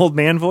Wavery old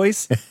man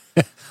voice.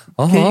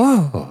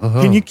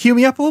 Can you cue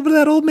me up a little bit of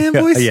that old man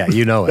voice? Yeah,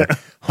 you know it.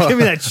 Give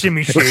me that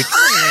shimmy shake.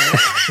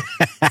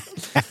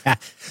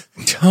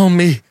 Tell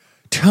me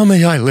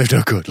I lived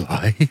a good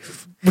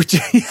life. Would you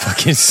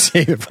fucking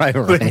say it,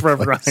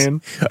 Private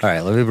Ryan? All right,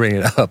 let me bring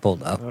it up.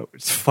 Hold up.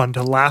 It's fun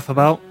to laugh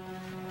about.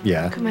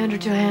 Yeah. Commander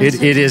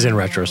Johansson. It is in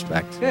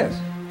retrospect. Yes.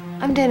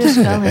 I'm Dana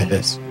Scully. It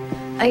is.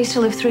 I used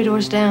to live 3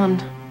 doors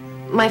down.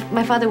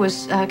 My father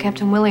was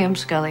Captain William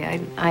Scully.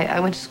 I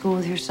went to school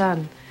with your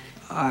son.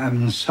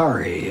 I'm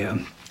sorry.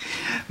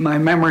 My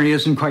memory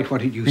isn't quite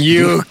what it used to be.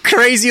 You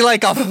crazy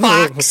like a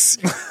fox.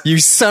 You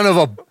son of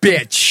a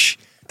bitch.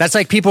 That's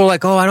like people are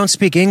like, oh, I don't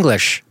speak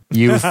English.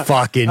 You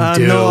fucking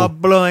do. No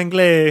hablo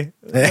inglés.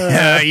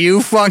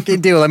 You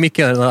fucking do. Let me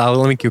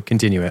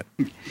continue it.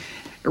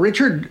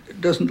 Richard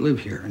doesn't live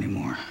here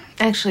anymore.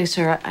 Actually,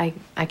 sir,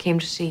 I came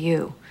to see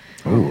you.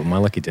 Ooh, my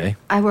lucky day.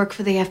 I work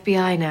for the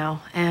FBI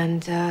now,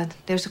 and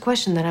there's a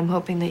question that I'm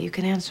hoping that you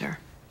can answer.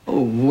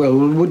 Oh, well,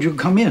 would you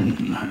come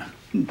in?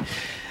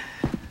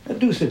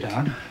 Do sit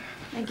down.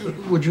 Thank you.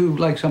 Would you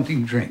like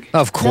something to drink?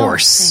 Of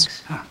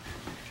course. No, thanks.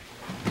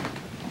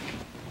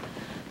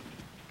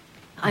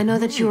 I know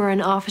that you were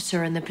an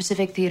officer in the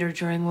Pacific Theater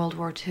during World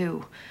War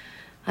II.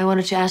 I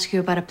wanted to ask you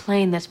about a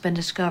plane that's been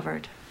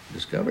discovered.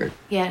 Discovered?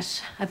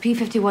 Yes, a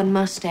P-51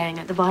 Mustang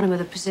at the bottom of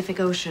the Pacific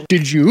Ocean.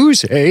 Did you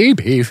say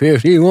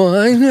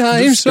P-51?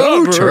 I'm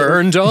so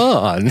turned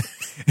on.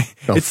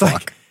 Oh,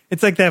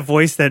 It's like that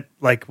voice that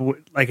like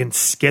in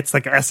skits,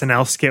 like an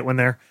SNL skit when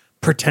they're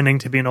pretending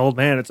to be an old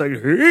man. It's like,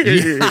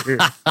 you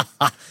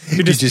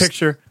just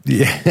picture.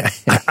 Yeah.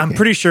 I'm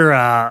pretty sure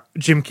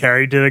Jim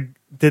Carrey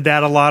did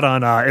that a lot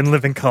on In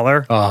Living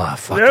Color. Oh,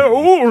 fuck. That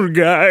old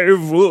guy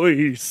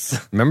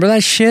voice. Remember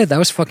that shit? That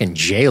was fucking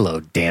J-Lo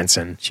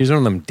dancing. She was one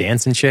of them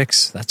dancing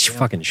chicks. That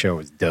fucking show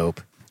was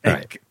dope. All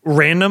right.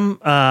 Random,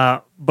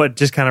 but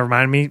just kind of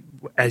reminded me,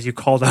 as you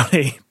called out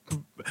a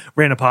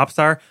random pop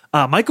star,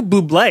 Michael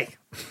Bublé.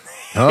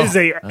 Is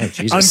a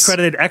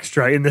uncredited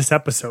extra in this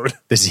episode.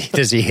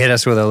 Does he hit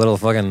us with a little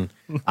fucking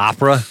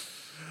opera?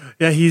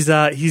 Yeah,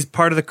 he's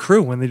part of the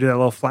crew when they do that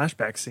little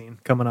flashback scene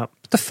coming up.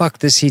 What the fuck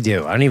does he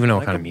do? I don't even know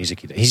what kind of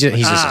music he does.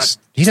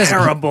 He does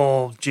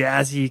terrible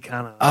jazzy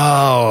kind of.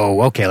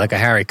 Oh, okay, like a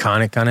Harry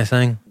Connick kind of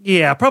thing.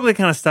 Yeah, probably the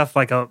kind of stuff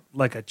like a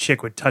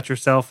chick would touch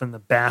herself in the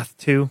bath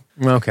too.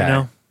 Okay, you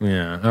know?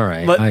 Yeah, all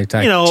right. But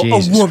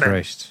Jesus a woman,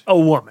 Christ. a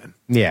woman.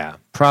 Yeah,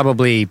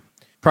 probably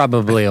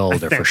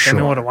older for sure.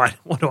 I mean,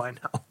 what do I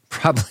know?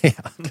 Probably.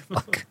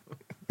 Fuck.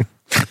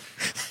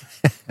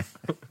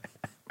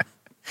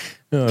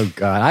 Oh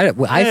God!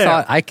 I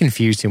thought I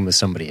confused him with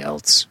somebody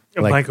else.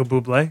 Like, Michael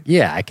Bublé.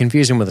 Yeah, I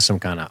confused him with some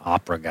kind of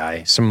opera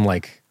guy. Some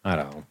like I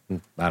don't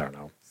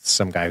know.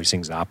 Some guy who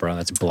sings opera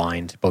that's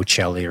blind,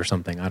 Bocelli or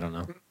something. I don't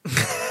know.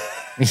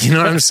 You know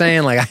what I'm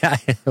saying? Like,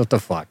 what the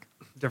fuck?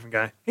 Different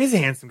guy. He's a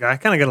handsome guy.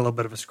 Kind of got a little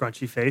bit of a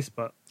scrunchy face,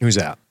 but who's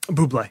that?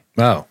 Bublé.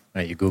 Oh,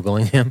 are you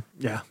googling him?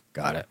 Yeah.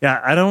 Got it.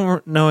 Yeah, I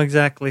don't know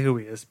exactly who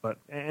he is, but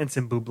it's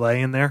in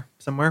Bublé in there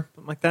somewhere,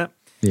 something like that.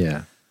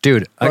 Yeah.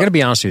 Dude, I got to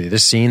be honest with you.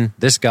 This scene,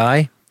 this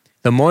guy,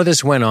 the more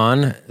this went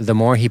on, the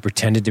more he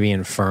pretended to be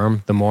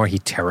infirm, the more he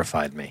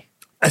terrified me.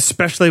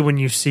 Especially when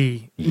you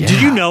see... Yeah.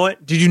 Did you know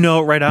it? Did you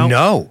know it right out?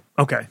 No.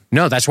 Okay.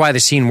 No, that's why the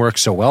scene worked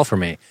so well for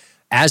me.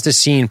 As the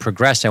scene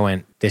progressed, I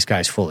went, this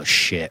guy's full of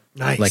shit.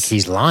 Nice. Like,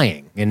 he's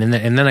lying. And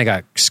then I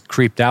got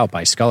creeped out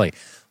by Scully.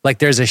 Like,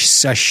 there's a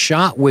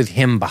shot with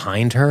him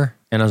behind her,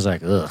 and I was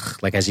like, ugh.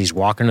 Like, as he's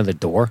walking to the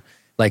door,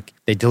 like,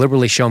 they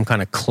deliberately show him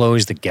kind of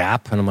close the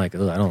gap, and I'm like,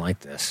 ugh, I don't like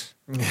this.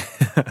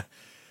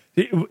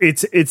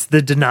 It's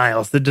the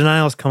denials. The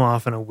denials come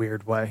off in a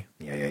weird way.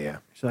 Yeah.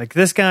 So like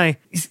this guy,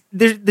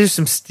 there's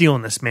some steel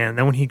in this man. And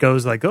then when he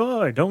goes like,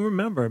 "Oh, I don't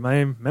remember.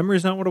 My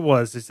memory's not what it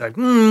was." It's like,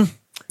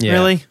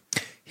 really?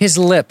 His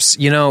lips.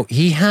 You know,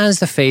 he has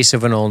the face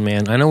of an old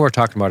man. I know we're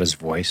talking about his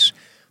voice,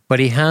 but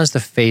he has the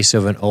face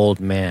of an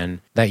old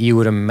man that you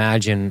would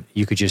imagine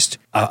you could just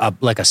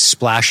like a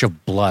splash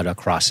of blood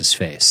across his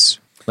face,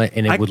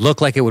 and it would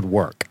look like it would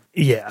work.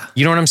 Yeah.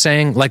 You know what I'm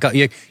saying? Like,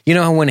 you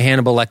know how when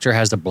Hannibal Lecter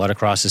has the blood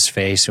across his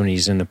face when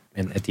he's at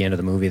the end of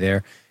the movie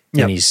there,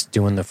 and he's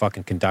doing the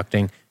fucking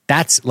conducting?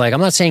 That's like,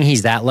 I'm not saying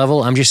he's that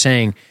level. I'm just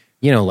saying,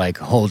 you know, like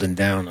holding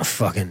down a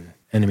fucking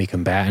enemy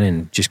combatant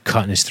and just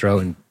cutting his throat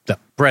and the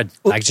bread.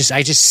 I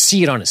just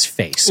see it on his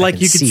face. Like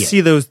you could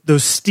see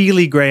those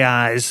steely gray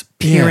eyes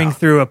peering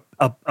through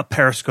a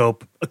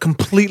periscope,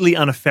 completely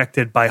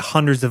unaffected by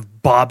hundreds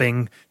of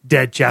bobbing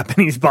dead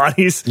Japanese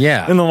bodies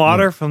in the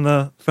water from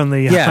the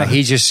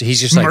he's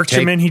just like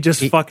merchantman he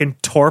fucking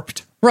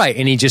torped. Right,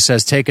 and he just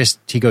says,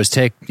 he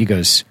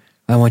goes,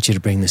 I want you to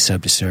bring this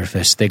sub to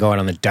surface. They go out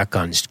on the duck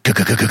guns.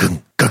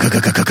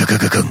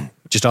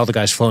 Just all the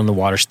guys floating in the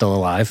water still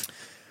alive.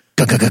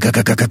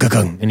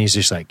 And he's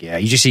just like, yeah.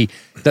 You just see,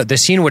 the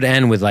scene would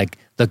end with like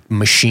the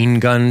machine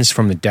guns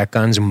from the deck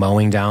guns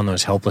mowing down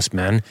those helpless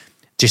men.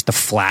 Just the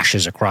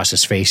flashes across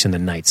his face in the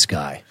night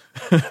sky.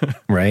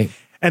 Right?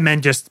 And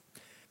then just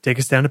take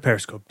us down to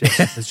Periscope.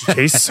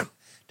 Chase.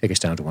 Take us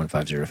down to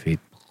 150 feet.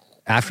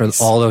 After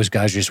all those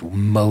guys just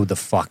mowed the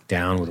fuck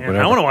down with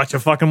whatever. I want to watch a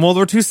fucking World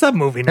War II sub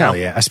movie now. Hell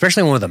yeah.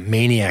 Especially one with a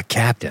maniac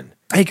captain.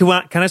 Hey, can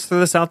I just throw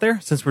this out there?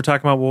 Since we're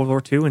talking about World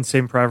War II and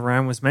Saving Private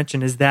Ryan was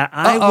mentioned, is that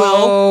I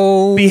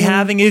will be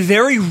having a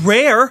very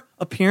rare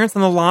appearance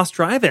on the Lost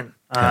Drive-In.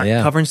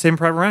 Covering Saving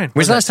Private Ryan.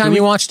 When's the last time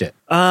you watched it?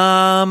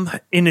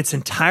 In its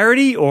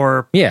entirety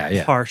or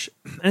harsh?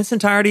 In its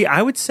entirety,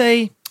 I would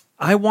say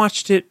I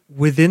watched it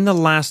within the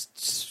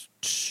last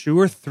 2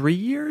 or 3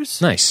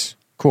 years. Nice.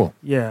 Cool.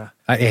 Yeah.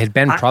 It had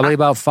been probably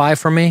about 5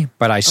 for me,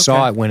 but I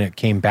saw it when it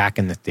came back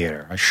in the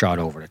theater. I shot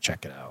over to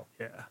check it out.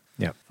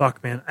 Yeah.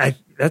 Fuck, man.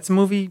 That's a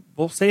movie,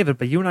 we'll save it,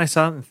 but you and I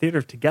saw it in the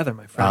theater together,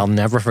 my friend. I'll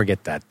never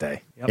forget that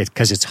day. Yep.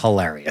 Because it's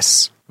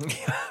hilarious.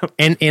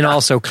 and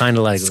also kind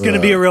of like... It's going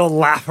to be a real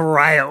laugh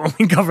riot when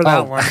we cover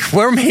that one.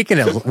 We're making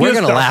it... We're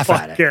going to laugh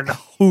at it. Fucking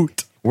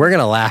hoot. We're going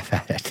to laugh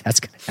at it. That's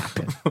going to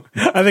happen.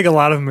 I think a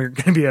lot of them are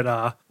going to be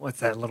at,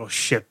 what's that little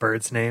shit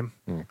bird's name?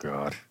 Oh,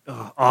 God.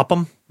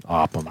 Oppum?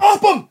 Oppum.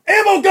 Oppum!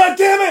 Ammo,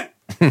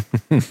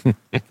 goddammit!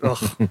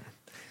 Ugh.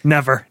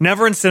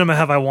 Never in cinema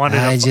have I wanted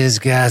I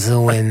just got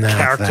the wind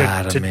knocked out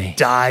character of me. to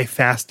die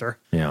faster.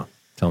 Yeah.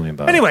 Tell me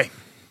about it. Anyway,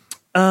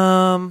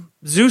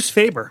 Zeus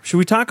Faber. Should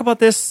we talk about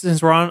this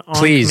since we're on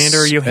Please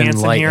Commander Johansson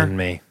enlighten here?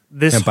 me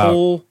This about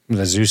whole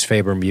the Zeus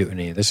Faber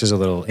mutiny. This is a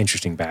little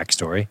interesting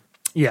backstory.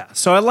 Yeah,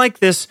 so I like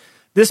this.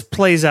 This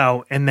plays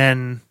out, and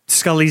then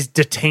Scully's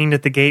detained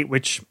at the gate,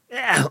 which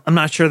I'm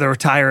not sure the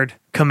retired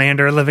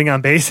commander living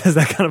on base has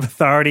that kind of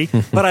authority,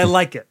 but I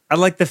like it. I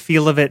like the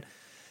feel of it,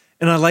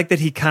 and I like that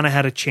he kind of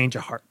had a change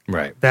of heart.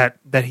 Right. That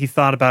he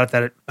thought about it,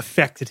 that it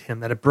affected him,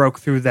 that it broke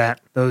through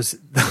that. Those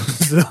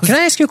Can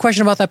I ask you a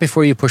question about that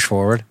before you push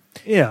forward?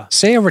 Yeah.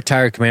 Say a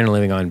retired commander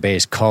living on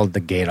base called the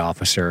gate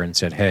officer and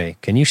said, "Hey,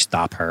 can you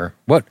stop her?"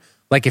 What?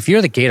 Like, if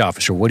you're the gate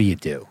officer, what do you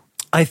do?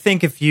 I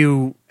think if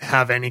you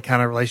have any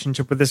kind of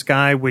relationship with this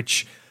guy,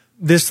 which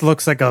this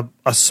looks like a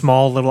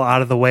small little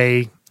out of the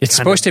way. It's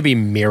supposed to be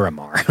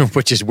Miramar,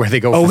 which is where they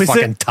go for is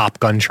fucking it?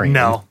 Top Gun training.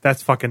 No,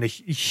 that's fucking a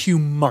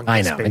humongous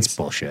I know, base. it's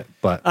bullshit.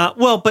 But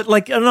but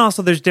like, and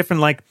also there's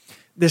different, like,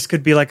 this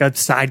could be like a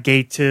side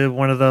gate to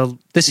one of the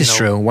This is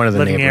true, one of the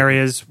living neighbor-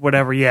 areas,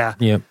 whatever. Yeah.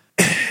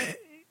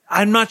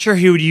 I'm not sure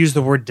he would use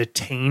the word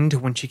detained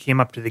when she came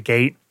up to the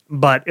gate,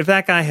 but if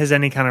that guy has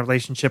any kind of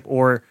relationship,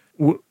 or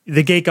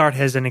the gate guard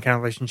has any kind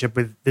of relationship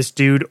with this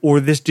dude,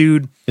 or this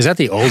dude is that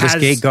the oldest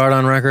gate guard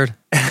on record?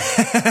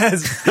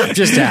 I'm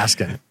just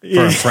asking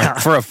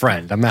for a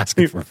friend. I'm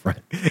asking for a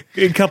friend.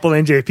 A couple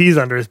NJPs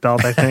under his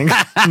belt, I think.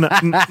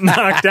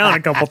 Knocked down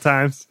a couple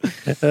times.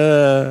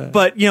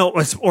 But, you know,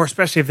 or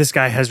especially if this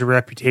guy has a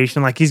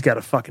reputation, like he's got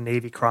a fucking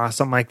Navy Cross,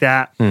 something like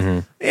that.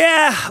 Mm-hmm.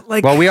 Yeah.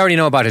 Like, well, we already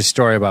know about his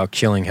story about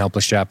killing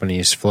helpless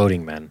Japanese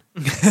floating men.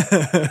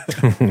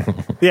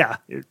 Yeah.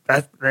 If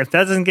that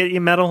doesn't get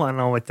you medal, I don't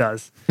know what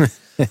does.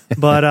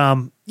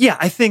 But, yeah,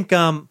 I think,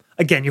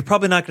 again, you're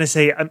probably not going to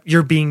say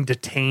you're being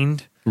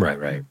detained.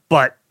 Right.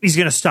 But he's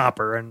going to stop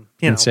her and,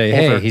 And say,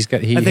 hey, he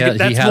I think has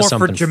that's more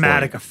something for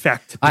dramatic for you.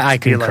 effect. I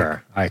to be concur.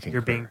 like, I concur.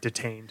 You're being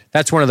detained.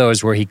 That's one of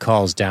those where he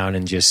calls down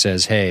and just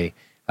says, hey,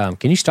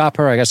 can you stop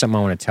her? I got something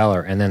I want to tell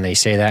her. And then they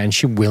say that, and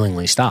she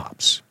willingly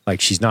stops.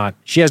 Like, she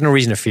has no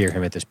reason to fear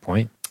him at this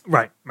point.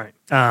 Right.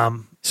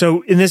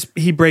 So in this,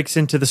 he breaks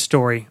into the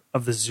story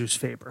of the Zeus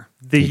Faber,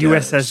 the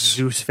USS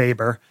Zeus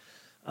Faber.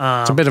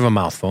 It's a bit of a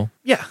mouthful.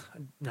 Yeah,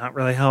 not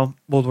really how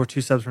World War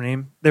II subs were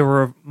named. They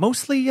were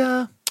mostly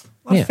a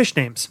lot of fish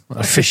names. A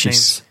lot of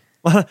fishies.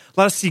 A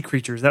lot of sea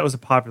creatures. That was a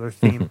popular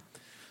theme.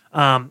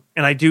 And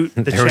I do.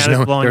 The chat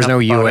is blowing There's up no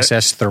about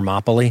USS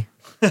Thermopylae.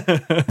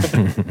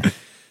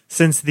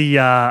 Since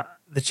the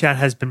chat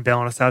has been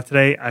bailing us out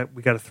today,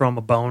 we got to throw them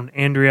a bone.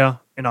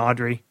 Andrea and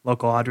Audrey,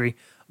 local Audrey,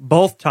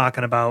 both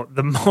talking about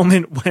the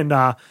moment when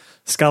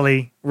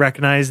Scully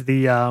recognized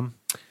the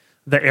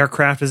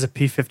aircraft as a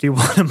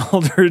P-51, and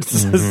Mulder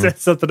said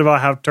something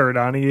about how turned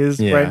on he is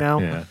right now.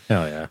 Yeah,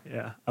 hell yeah.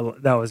 Yeah,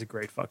 that was a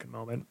great fucking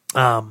moment.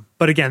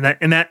 But again,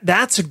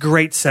 that's a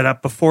great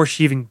setup before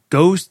she even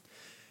goes.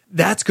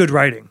 That's good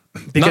writing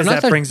because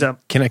that brings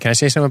up. Can I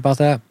say something about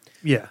that?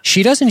 Yeah.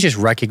 She doesn't just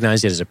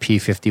recognize it as a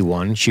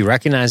P-51. She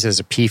recognizes it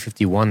as a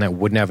P-51 that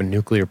wouldn't have a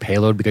nuclear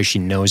payload because she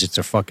knows it's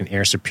a fucking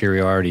air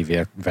superiority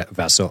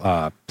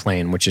vessel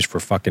plane, which is for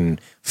fucking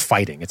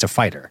fighting. It's a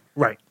fighter.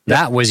 Right.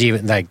 That was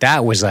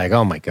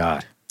oh my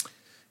God.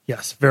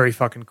 Yes, very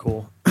fucking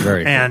cool.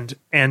 Very cool.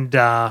 And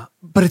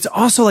but it's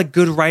also like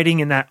good writing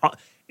in that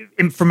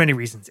for many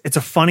reasons. It's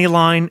a funny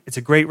line. It's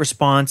a great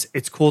response.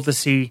 It's cool to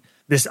see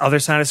this other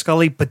side of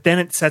Scully, but then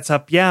it sets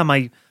up,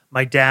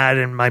 my dad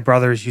and my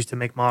brothers used to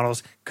make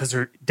models because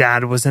her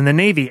dad was in the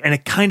Navy. And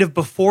it kind of,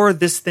 before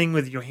this thing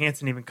with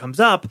Johansson even comes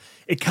up,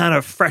 it kind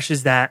of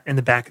freshes that in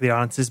the back of the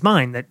audience's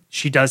mind that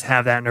she does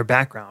have that in her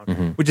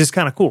background, which is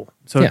kind of cool.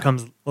 So it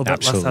comes a little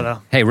bit less out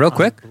of... Hey, real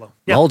quick,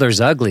 Yeah.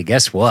 Mulder's ugly.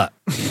 Guess what?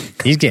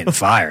 He's getting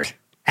fired.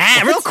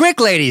 Real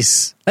quick,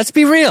 ladies. Let's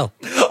be real.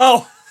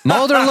 Oh,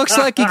 Mulder looks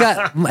like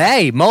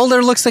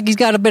Mulder looks like he's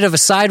got a bit of a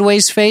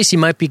sideways face. He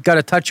might be got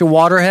a touch of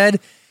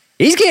waterhead.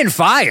 He's getting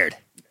fired.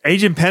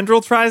 Agent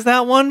Pendrell tries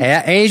that one.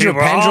 Yeah, Agent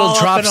We're all Pendrell up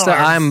drops in the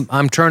arms.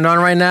 I'm turned on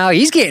right now.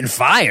 He's getting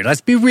fired. Let's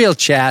be real,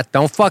 chat.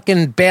 Don't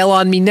fucking bail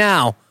on me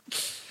now.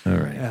 All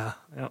right.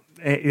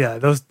 Yeah.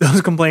 Those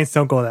complaints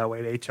don't go that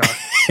way to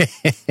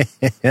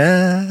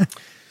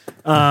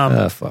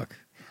HR. Fuck.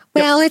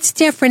 Well, it's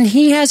different.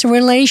 He has a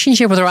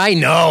relationship with her. I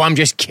know. I'm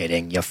just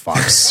kidding. You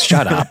fucks.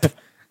 Shut up.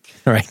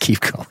 All right,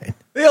 keep going.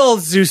 The old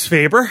Zeus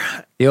Faber.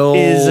 The old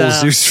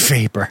Zeus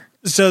Faber.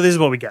 So this is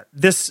what we get.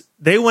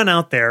 They went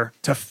out there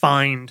to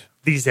find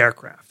these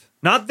aircraft.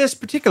 Not this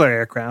particular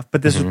aircraft,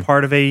 but this was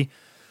part of I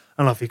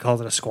don't know if he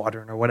called it a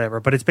squadron or whatever,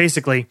 but it's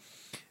basically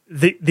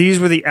these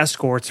were the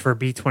escorts for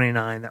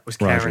B-29 that was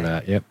Roger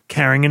that, yep.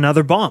 carrying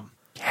another bomb.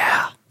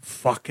 Yeah.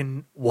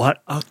 Fucking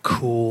what a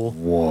cool.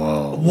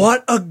 Whoa.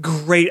 What a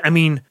great. I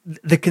mean,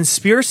 the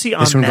conspiracy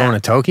on This one that. going to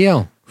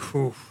Tokyo?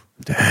 Oof.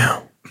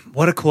 Damn.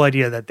 What a cool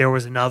idea that there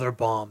was another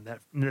bomb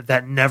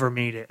that never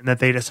made it and that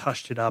they just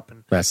hushed it up.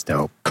 And That's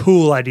dope.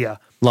 cool idea.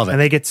 Love it. And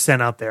they get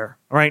sent out there.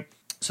 All right.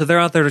 So they're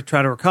out there to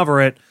try to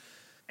recover it.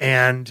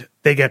 And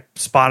they get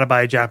spotted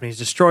by a Japanese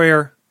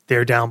destroyer.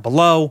 They're down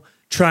below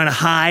trying to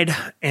hide.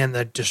 And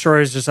the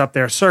destroyer's just up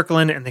there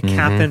circling. And the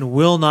captain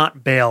will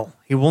not bail.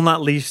 He will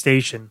not leave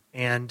station.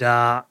 And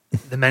the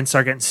men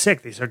start getting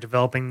sick. They start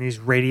developing these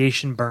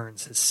radiation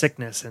burns, this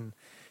sickness. And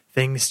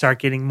things start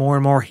getting more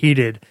and more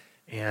heated.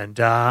 And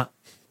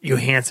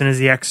Johansson is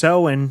the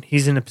XO. And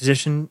he's in a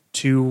position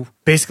to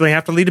basically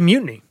have to lead a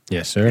mutiny.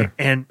 Yes, sir.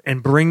 And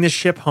bring the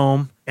ship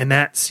home. And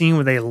that scene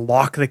where they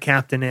lock the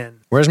captain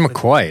in. Where's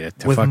McCoy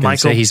to with fucking Michael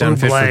say he's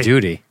unfit for Bublé.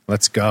 duty?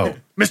 Let's go.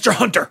 Mr.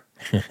 Hunter.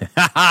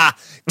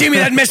 Give me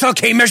that missile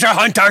key, Mr.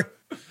 Hunter.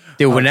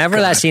 Dude,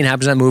 whenever that scene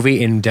happens in that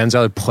movie and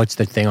Denzel puts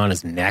the thing on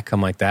his neck,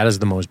 I'm like, that is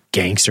the most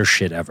gangster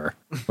shit ever.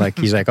 Like,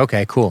 he's like,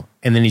 okay, cool.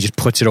 And then he just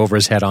puts it over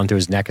his head onto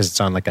his neck as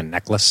it's on like a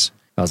necklace.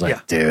 I was like,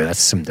 Yeah. dude, that's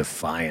some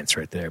defiance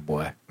right there,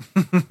 boy.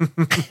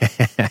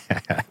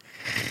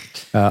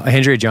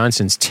 Andrea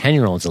Johnson's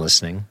 10-year-olds are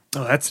listening.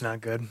 Oh, that's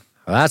not good.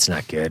 Well, that's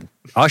not good.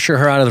 Usher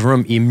her out of the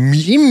room,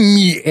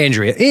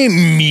 Andrea,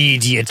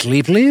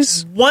 immediately,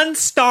 please. 1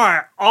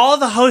 star. All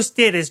the host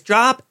did is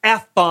drop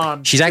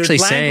F-bombs. She's actually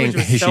Their saying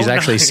language was so she's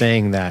actually nice.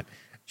 saying that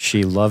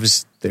she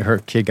loves her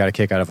kid got a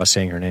kick out of us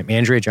saying her name.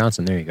 Andrea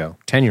Johnson, there you go.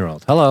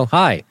 10-year-old. Hello.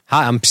 Hi.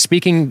 I'm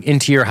speaking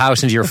into your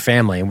house, into your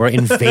family, and we're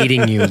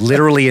invading you,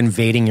 literally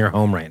invading your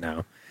home right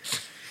now.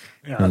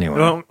 Yeah. Anyway.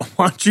 Well,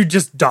 why don't you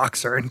just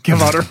dox her and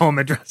give out her home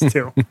address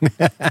too?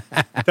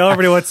 Tell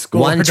everybody what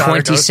school her daughter goes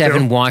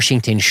 127 to.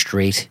 Washington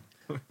Street.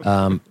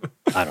 I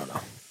don't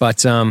know.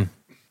 But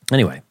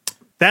anyway.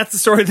 That's the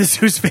story of the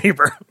Zoo's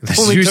favor. The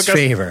Zoo's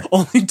favor.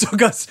 Only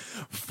took us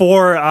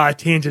 4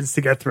 tangents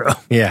to get through.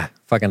 Yeah.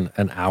 Fucking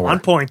an hour. On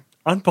point.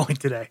 On point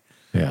today.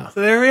 Yeah.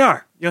 So there we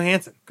are.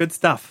 Johansson. Good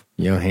stuff.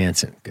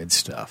 Johansson. Good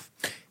stuff.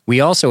 We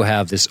also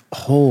have this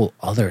whole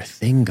other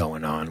thing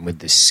going on with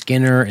the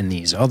Skinner and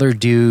these other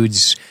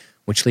dudes,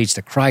 which leads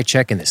to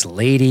Krychek and this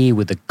lady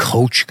with the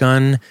coach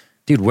gun.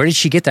 Dude, where did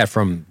she get that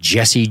from?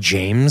 Jesse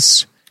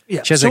James?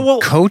 Yeah. She has a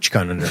coach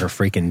gun under her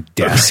freaking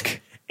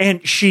desk.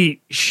 And she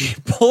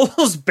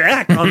pulls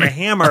back on the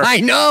hammer. I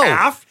know.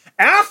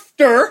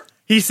 After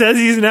he says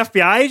he's an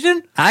FBI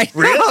agent? I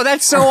know.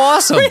 That's so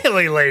awesome.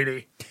 Really,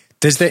 lady?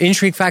 Does the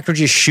intrigue factor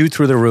just shoot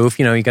through the roof?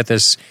 You know, you got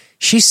this.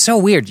 She's so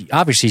weird.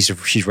 Obviously,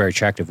 she's a very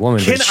attractive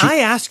woman. Can but I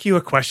ask you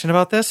a question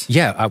about this?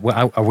 Yeah.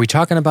 Are we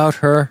talking about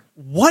her?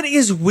 What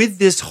is with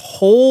this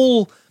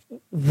whole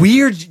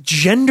weird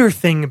gender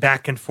thing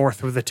back and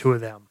forth with the two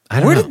of them? I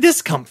don't Where know. did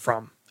this come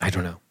from? I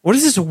don't know. What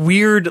is this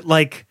weird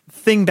like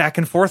thing back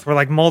and forth where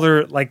like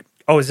Mulder like,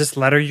 oh, is this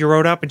letter you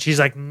wrote up? And she's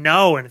like,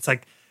 no. And it's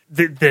like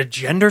the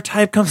gender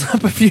type comes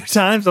up a few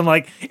times. I'm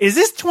like, is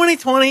this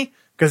 2020?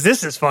 Because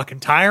this is fucking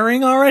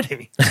tiring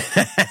already.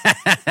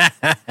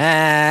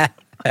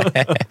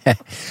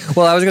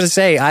 Well, I was going to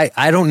say,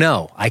 I don't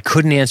know. I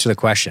couldn't answer the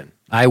question.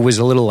 I was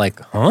a little like,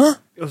 huh?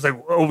 It was like,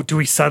 oh,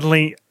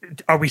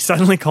 are we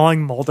suddenly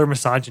calling Mulder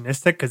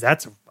misogynistic? Because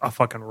that's a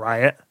fucking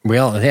riot.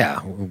 Well,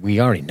 yeah, we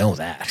already know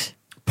that.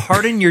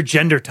 Pardon your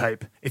gender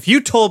type. If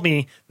you told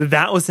me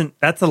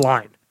that's a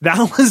line.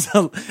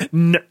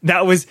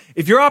 That was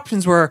if your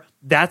options were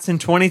that's in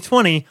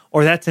 2020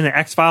 or that's in an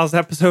X-Files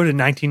episode in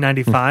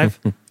 1995.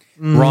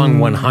 Wrong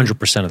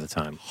 100% of the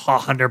time.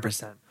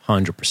 100%.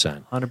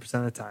 100%. 100%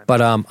 of the time.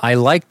 But I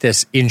like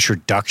this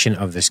introduction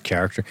of this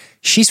character.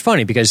 She's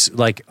funny because,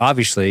 like,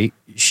 obviously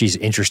she's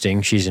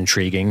interesting. She's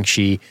intriguing.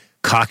 She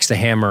cocks the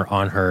hammer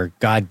on her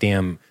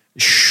goddamn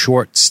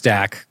short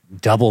stack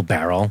double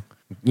barrel,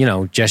 you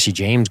know, Jesse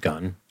James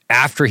gun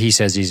after he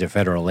says he's a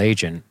federal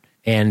agent.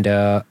 And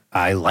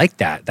I like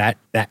that. That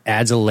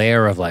adds a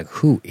layer of like,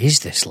 who is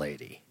this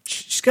lady?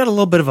 She's got a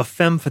little bit of a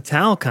femme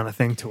fatale kind of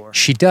thing to her.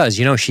 She does.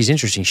 You know, she's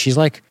interesting. She's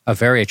like a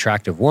very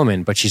attractive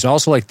woman, but she's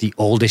also like the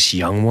oldest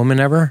young woman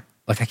ever.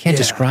 Like, I can't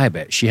describe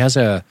it. She has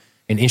an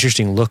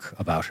interesting look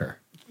about her.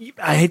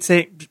 I hate to say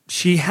it,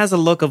 she has a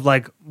look of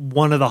like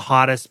one of the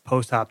hottest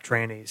post-op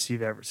trainees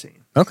you've ever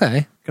seen.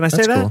 Okay. Can I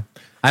say that? Cool.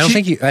 I don't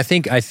think you. I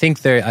think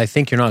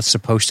you're not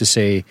supposed to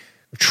say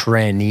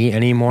trainee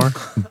anymore.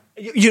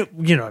 You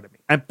know what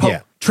I mean.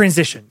 Yeah.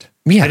 Transitioned.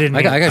 Yeah, I didn't I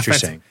mean got what you're offensive.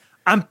 saying.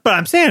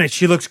 I'm saying it.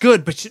 She looks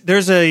good, but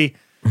there's a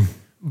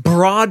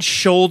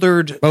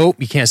broad-shouldered. Oh,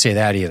 you can't say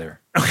that either.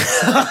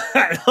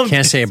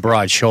 Can't say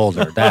broad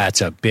shoulder.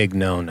 That's a big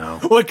no-no.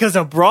 What? Because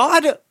a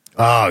broad?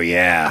 Oh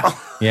yeah,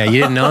 yeah.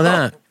 You didn't know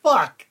that?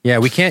 Fuck. Yeah,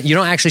 we can't. You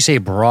don't actually say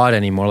broad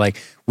anymore.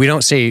 Like, we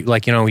don't say,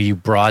 like, you know, you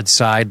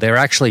broadside. They're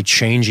actually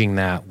changing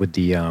that with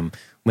the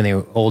when they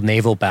old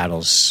naval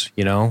battles.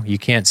 You know, you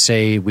can't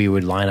say we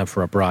would line up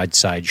for a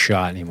broadside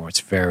shot anymore. It's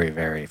very,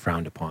 very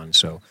frowned upon.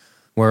 So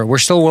we're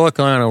still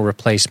working on a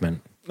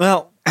replacement.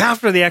 Well,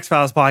 after the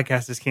X-Files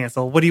podcast is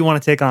canceled, what do you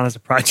want to take on as a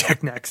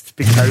project next?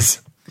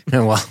 Because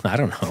Well, I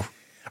don't know.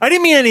 I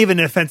didn't mean it even in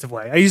an offensive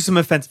way. I used some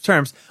offensive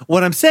terms.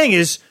 What I'm saying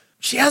is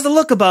she has a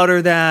look about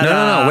her that...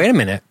 No. Wait a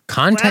minute.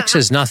 Context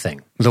is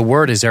nothing. The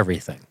word is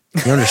everything.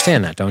 You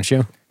understand that, don't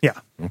you? Yeah.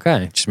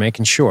 Okay, just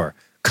making sure.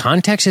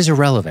 Context is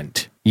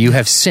irrelevant. You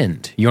have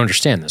sinned. You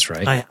understand this,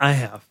 right? I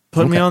have.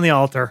 Put me on the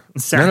altar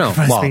and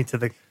sacrifice Well, me to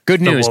the...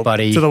 good news, woke,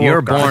 buddy. to the You're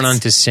woke born gods.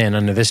 unto sin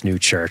under this new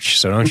church,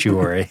 so don't you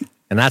worry.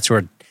 And that's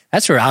where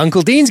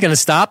Uncle Dean's going to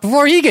stop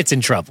before he gets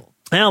in trouble.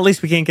 Well, at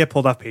least we can't get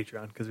pulled off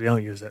Patreon because we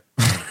don't use it.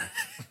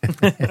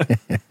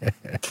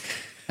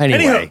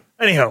 Anyway,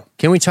 Anyhow.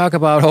 can we talk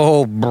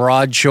about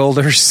broad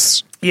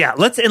shoulders? Yeah,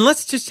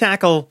 let's just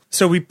tackle.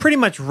 So we pretty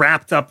much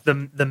wrapped up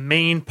the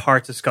main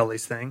parts of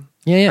Scully's thing.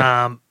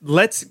 Yeah.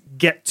 Let's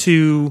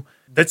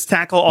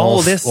tackle all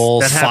of this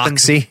Old that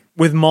happens Foxy.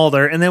 with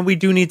Mulder, and then we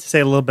do need to say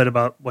a little bit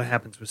about what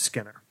happens with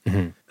Skinner.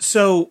 Mm-hmm.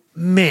 So,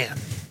 man,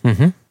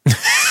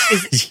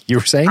 You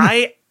were saying?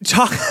 I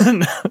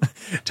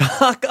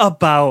talk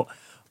about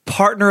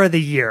partner of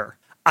the year.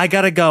 I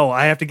gotta go.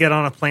 I have to get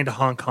on a plane to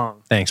Hong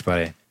Kong. Thanks,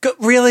 buddy.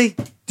 Really,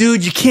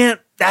 dude? You can't.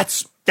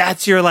 That's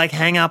your like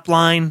hang up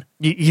line.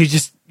 You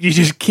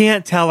just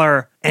can't tell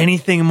her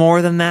anything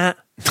more than that.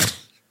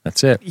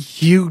 That's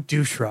it. You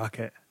douche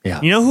rocket. Yeah.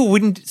 You know who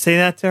wouldn't say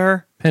that to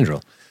her?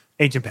 Pendrell.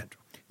 Agent Pendrell.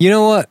 You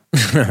know what?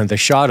 The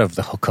shot of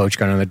the coach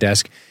gun on the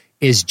desk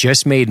is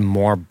just made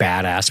more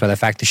badass by the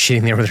fact that she's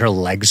sitting there with her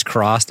legs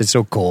crossed. It's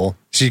so cool.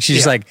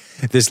 She's like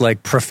this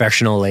like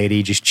professional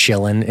lady just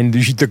chilling, and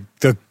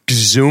the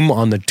zoom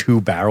on the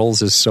two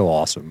barrels is so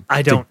awesome.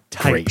 It's a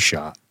great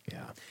shot.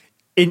 Yeah.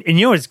 And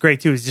you know what's great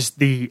too is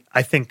just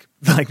I think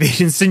like the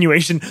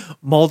insinuation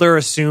Mulder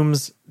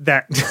assumes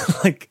that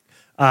like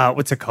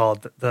what's it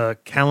called? The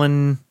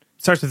Callan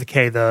starts with a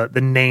K, the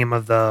name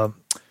of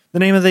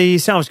the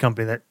salvage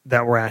company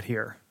that we're at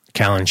here.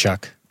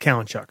 Callanchuck.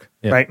 Callanchuck.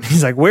 Yep. Right?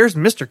 He's like, where's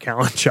Mr.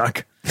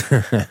 Callanchuck?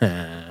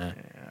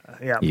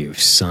 Yeah. You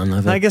son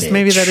of a I guess bitch.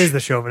 maybe that is the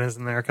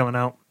chauvinism there coming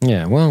out.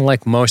 Yeah, well,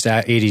 like most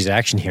 80s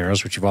action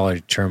heroes, which you've already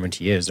determined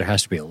he is, there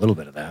has to be a little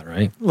bit of that,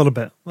 right? A little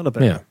bit.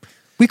 Yeah.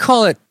 We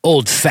call it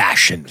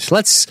old-fashioned.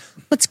 Let's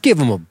give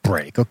him a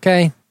break,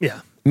 okay? Yeah.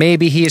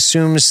 Maybe he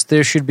assumes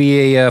there should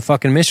be a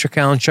fucking Mr.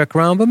 Callanchuck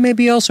around, but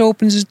maybe he also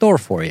opens his door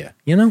for you,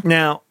 you know?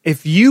 Now,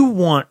 if you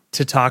want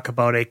to talk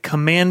about a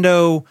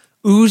commando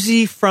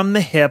Uzi from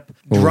the hip,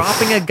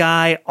 dropping a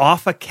guy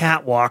off a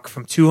catwalk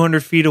from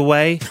 200 feet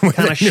away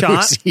kind of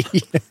shot.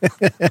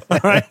 All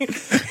right?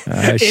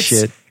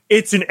 Shit.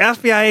 It's an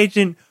FBI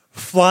agent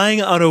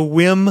flying on a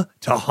whim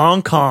to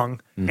Hong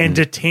Kong and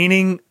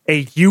detaining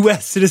a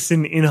U.S.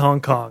 citizen in Hong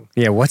Kong.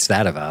 Yeah, what's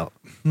that about?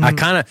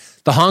 The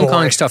Hong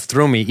Kong stuff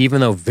threw me, even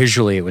though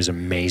visually it was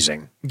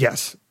amazing.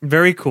 Yes,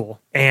 very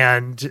cool.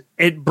 And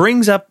it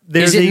brings up...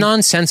 Is it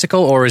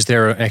nonsensical, or is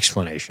there an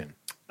explanation?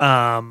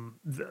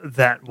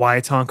 That why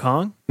it's Hong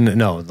Kong?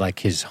 No, like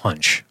his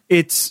hunch.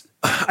 It's,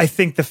 I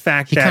think the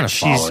fact that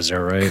she's follows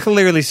her, right?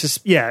 Clearly,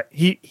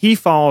 he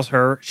follows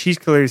her. She's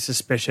clearly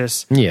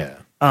suspicious. Yeah.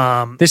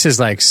 This is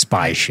like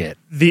spy shit.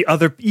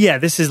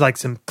 This is like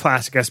some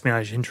classic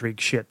espionage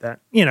intrigue shit that,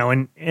 you know,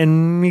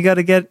 and you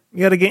gotta get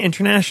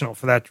international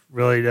for that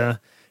really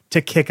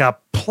to kick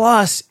up.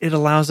 Plus, it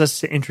allows us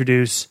to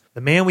introduce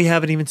the man we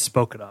haven't even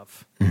spoken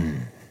of.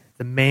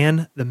 The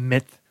man, the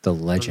myth, the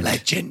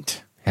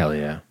legend. Hell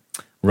yeah.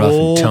 Rough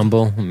Old- and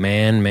tumble,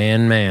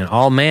 man.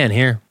 All man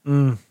here.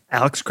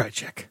 Alex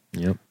Krycek.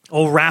 Yep.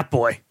 Old rat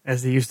boy,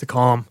 as they used to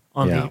call him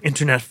on the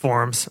internet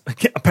forums.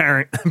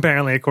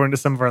 Apparently, according to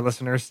some of our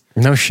listeners.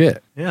 No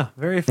shit. Yeah,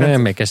 very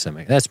offensive. I guess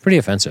that's pretty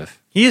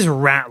offensive. He is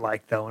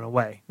rat-like, though, in a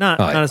way.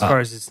 Not as far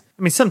as his...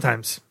 I mean,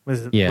 sometimes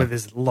with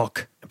his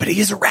look. But he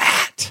is a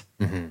rat.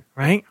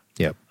 Right?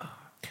 Yep.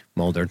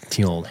 Mulder,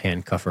 the old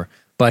handcuffer.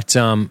 But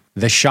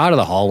the shot of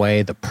the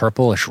hallway, the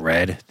purplish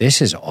red,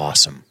 this is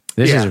awesome.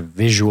 This is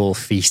visual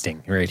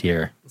feasting right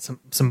here.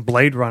 Some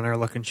Blade Runner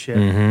looking shit.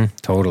 Mm-hmm,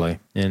 totally.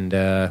 And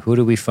who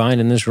do we find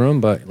in this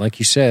room? But like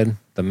you said,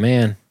 the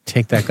man.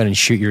 Take that gun and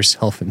shoot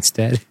yourself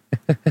instead.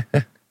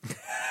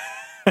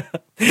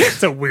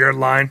 It's a weird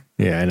line.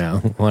 Yeah, I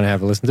know. Want to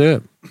have a listen to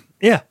it?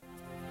 Yeah.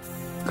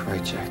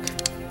 Krycek.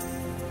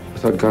 I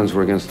thought guns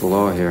were against the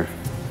law here.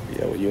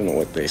 Yeah, well, you know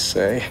what they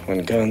say.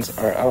 When guns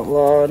are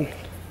outlawed. Why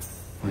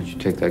don't you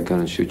take that gun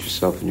and shoot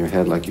yourself in your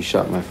head like you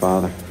shot my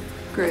father?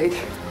 Great.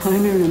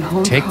 I'm here in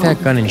Hong Take Kong.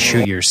 that gun and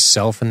shoot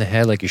yourself in the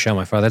head like you shot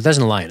my father. That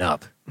doesn't line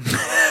up.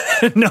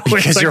 No,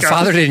 Because your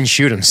father didn't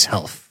shoot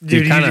himself.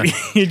 Dude,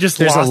 you just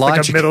lost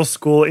like a middle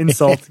school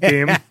insult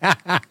game.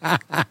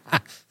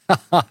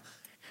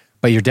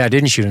 But your dad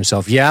didn't shoot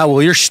himself. Yeah,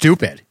 well, you're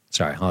stupid.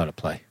 Sorry, I'll let it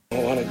play.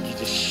 Why don't you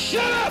just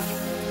shut up?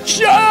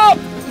 Shut up!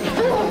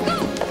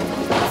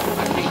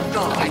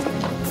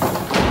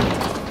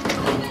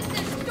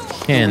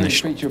 And You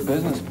treat your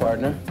business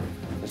partner,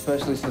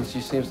 especially since she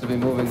seems to be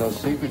moving those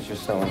secrets you're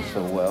selling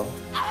so well.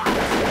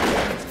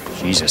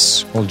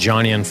 Jesus. Old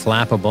Johnny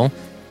Unflappable.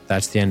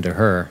 That's the end of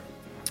her.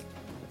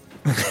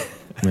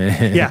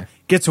 Yeah.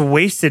 gets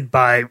wasted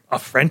by a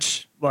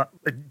French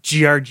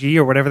GRG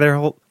or whatever their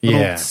whole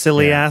little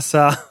silly ass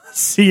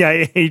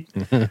CIA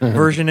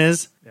version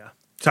is. Yeah.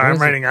 Sorry, I'm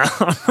writing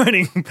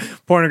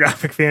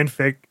pornographic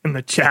fanfic in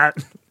the chat.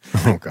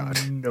 Oh God.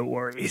 No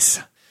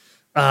worries.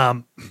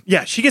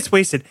 She gets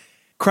wasted.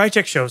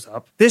 Krychek shows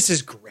up. This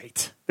is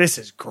great.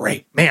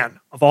 Man,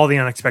 of all the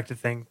unexpected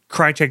thing,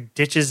 Krychek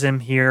ditches him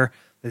here.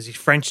 There's these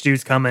French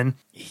dudes coming.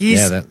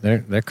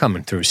 They're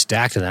coming through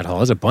stacked in that hall.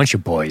 There's a bunch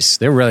of boys.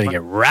 They're ready to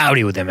get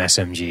rowdy with them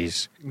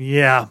SMGs.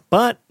 Yeah,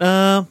 but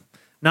not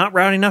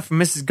rowdy enough for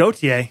Mrs.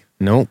 Gautier.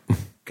 Nope.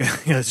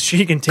 Because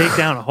she can take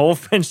down a whole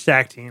French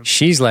tag team.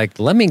 She's like,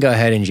 let me go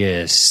ahead and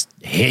just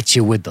hit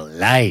you with the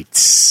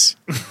lights.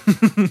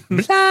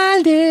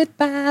 Blinded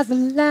by the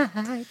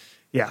light.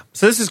 Yeah,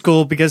 so this is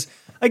cool because,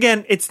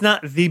 again, it's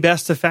not the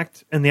best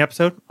effect in the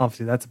episode.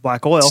 Obviously, that's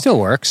black oil. Still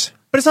works.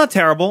 But it's not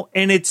terrible,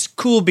 and it's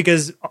cool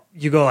because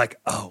you go like,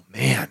 oh,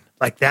 man,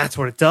 like that's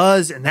what it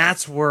does, and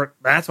that's what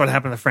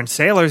happened to the French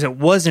sailors. It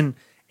wasn't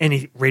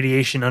any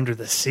radiation under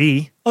the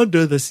sea.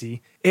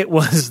 It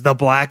was the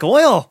black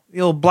oil, the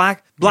old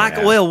black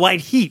oil,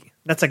 white heat.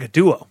 That's like a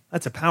duo.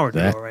 That's a power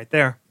duo right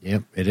there.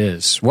 Yep, it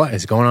is. What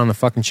is going on in the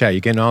fucking chat? You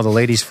getting all the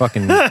ladies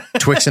fucking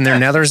twixing their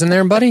nethers in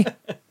there, buddy?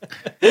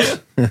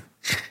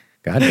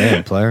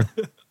 Goddamn, player.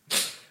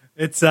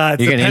 It's you're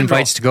getting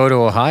invites to go to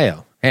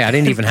Ohio. Hey, I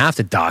didn't even have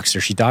to dox her.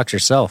 She doxed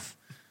herself.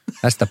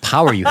 That's the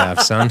power you have,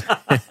 son.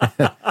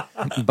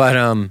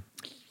 But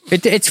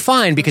it's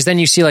fine because then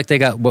you see like they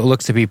got what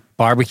looks to be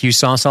barbecue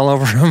sauce all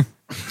over them.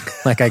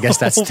 Like I guess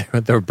that's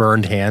their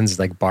burned hands,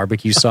 like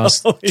barbecue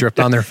sauce dripped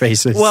on their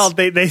faces. Well,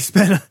 they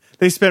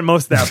spent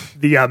most of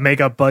the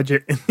makeup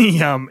budget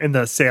in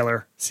the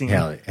sailor scene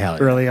hell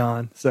early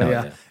on.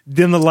 So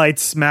dim the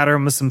lights, smatter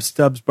them with some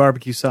Stubbs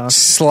barbecue sauce.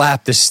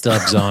 Slap the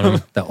Stubbs on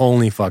them. The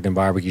only fucking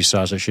barbecue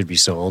sauce that should be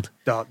sold.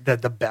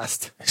 The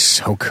best.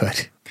 So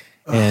good.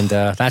 And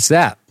that's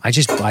that. I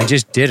just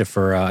did it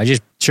for I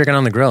just chicken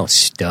on the grill.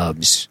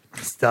 Stubbs.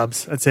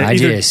 That's it. I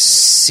just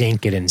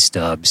sink it in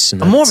Stubbs.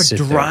 I'm more of a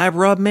dry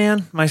rub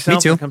man myself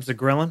Me too. when it comes to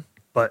grilling.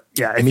 But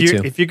yeah,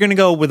 if you're gonna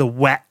go with a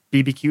wet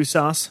BBQ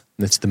sauce,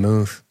 that's the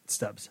move.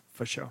 Stubbs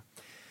for sure.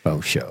 Oh,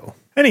 show.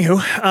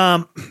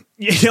 Anywho,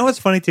 you know what's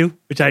funny too,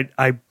 which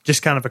I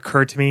just kind of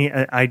occurred to me.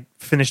 I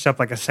finished up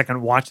like a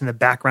second watch in the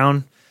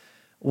background.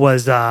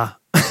 Was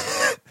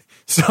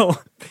so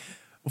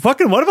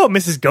fucking. What about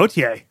Mrs.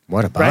 Gautier?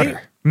 What about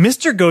her?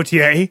 Mr.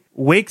 Gautier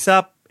wakes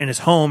up in his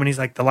home and he's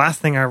like, the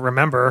last thing I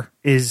remember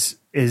is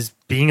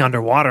being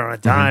underwater on a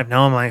dive.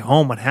 Now I'm at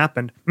home. What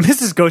happened?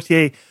 Mrs.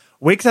 Gautier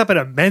wakes up in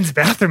a men's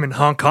bathroom in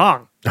Hong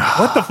Kong.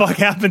 What the fuck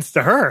happens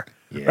to her?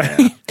 Yeah,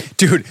 right?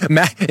 Dude.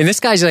 And this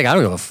guy's like, I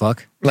don't give a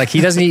fuck. Like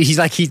he doesn't. He's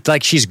like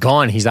she's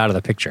gone. He's out of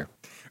the picture.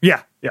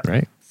 Yeah.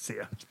 Right. See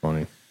ya. It's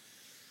funny.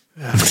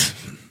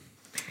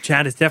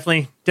 Chad is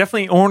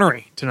definitely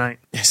ornery tonight.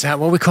 Is that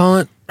what we call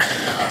it?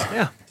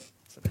 Yeah.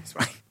 It's a nice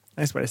way.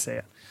 Nice way to say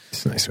it.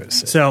 It's a nice way to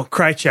say it. So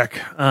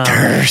Krychek,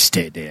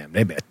 thirsty, damn,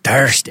 they be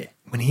thirsty.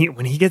 When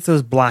he gets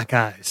those black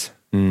eyes,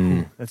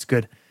 that's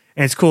good.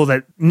 And it's cool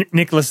that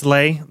Nicholas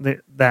Lay,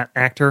 that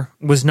actor,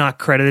 was not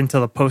credited until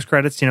the post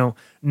credits. You know,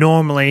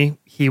 normally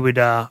he would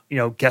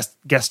guest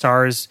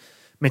stars,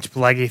 Mitch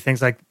Pileggi,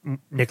 things like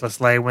Nicholas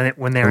Lay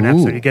when they're in an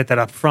episode. You get that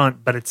up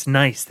front, but it's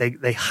nice.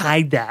 They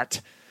hide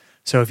that.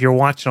 So if you're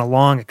watching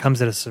along, it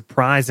comes as a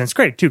surprise, and it's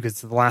great too because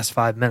it's the last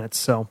 5 minutes.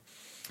 So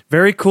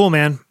very cool,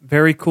 man.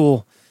 Very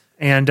cool.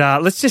 And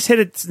let's just hit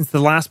it since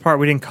the last part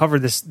we didn't cover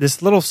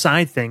this little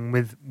side thing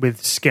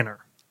with Skinner.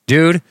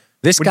 Dude,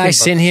 this guy's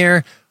sitting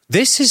here.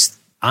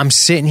 I'm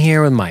sitting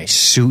here with my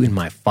suit and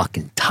my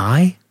fucking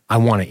tie. I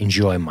want to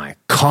enjoy my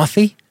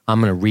coffee. I'm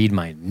going to read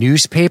my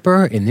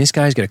newspaper, and this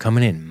guy's going to come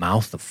in and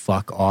mouth the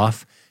fuck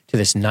off to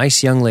this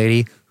nice young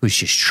lady who's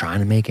just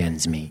trying to make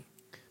ends meet.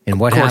 And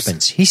what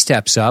happens? He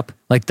steps up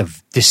like the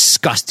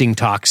disgusting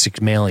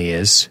toxic male he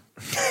is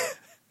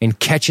and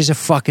catches a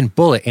fucking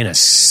bullet in a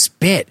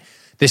spit.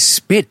 The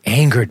spit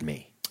angered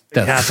me.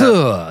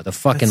 The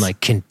fucking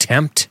like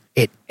contempt,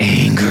 it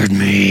angered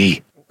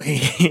me.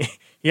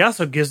 He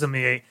also gives them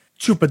a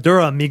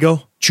chupadura,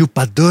 amigo.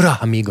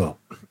 Chupadura, amigo.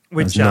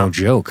 Which, that's no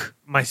joke.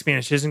 My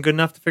Spanish isn't good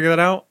enough to figure that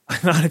out. I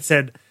thought it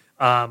said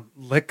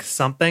lick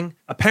something.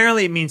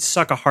 Apparently it means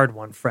suck a hard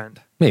one,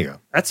 friend. There you go.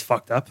 That's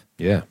fucked up.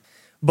 Yeah.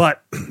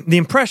 But the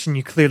impression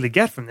you clearly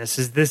get from this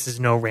is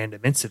no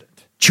random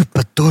incident.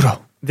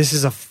 Chupadura. This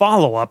is a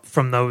follow-up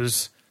from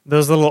those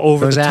little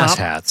over-the-top. Those ass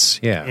hats,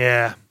 yeah.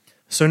 Yeah.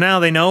 So now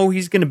they know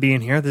he's going to be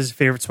in here. This is his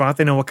favorite spot.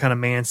 They know what kind of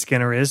man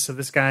Skinner is. So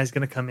this guy's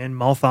going to come in,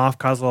 mouth off,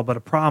 cause a little bit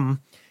of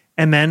problem,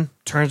 and then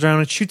turns around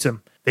and shoots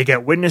him. They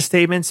get witness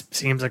statements.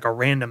 Seems like a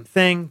random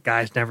thing.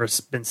 Guy's never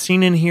been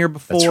seen in here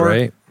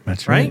before.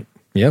 That's right.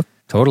 Yep,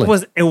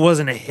 totally. It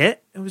wasn't a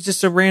hit. It was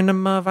just a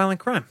random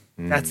violent crime.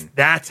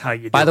 That's how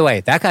you do it. By the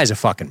way, that guy's a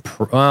fucking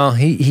pro. Well,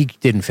 he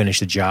didn't finish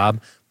the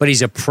job, but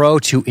he's a pro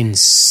to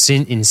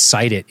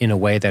incite it in a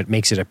way that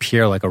makes it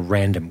appear like a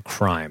random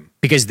crime.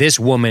 Because this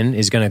woman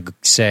is going to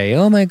say,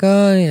 oh my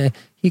God,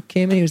 he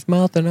came in, he was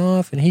mouthing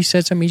off, and he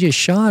said something, he just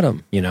shot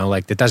him. You know,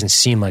 like, that doesn't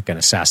seem like an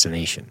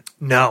assassination.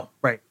 No,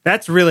 right.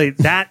 That's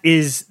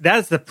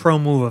the pro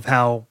move of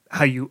how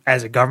you,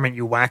 as a government,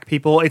 you whack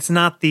people. It's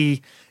not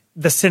the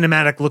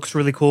cinematic looks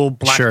really cool,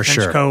 black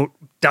trench coat,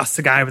 dust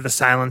the guy with a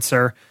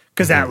silencer.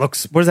 Because that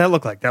looks, what does that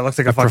look like? That looks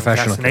like a fucking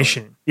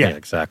assassination. Yeah,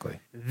 exactly.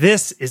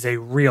 This is a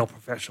real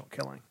professional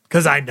killing.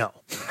 Because I know.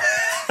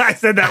 I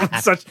said that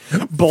with such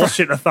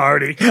bullshit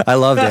authority. I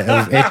loved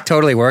it. It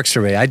totally works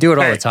for me. I do it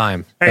all the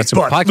time. That's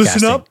bud, podcasting.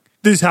 listen up.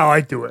 This is how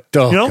I do it.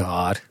 Oh, you know?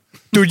 God.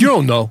 Dude, you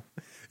don't know.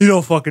 You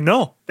don't fucking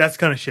know. That's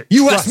kind of shit.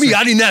 You asked me.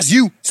 I didn't ask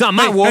you. It's not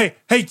my war.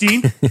 Hey,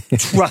 Dean.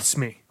 Trust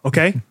me.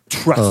 Okay?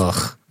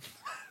 Trust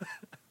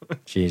me.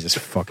 Jesus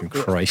fucking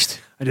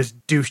Christ. I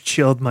just douche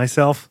chilled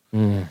myself.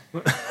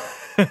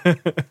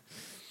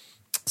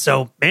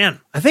 So,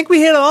 man, I think we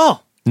hit it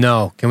all.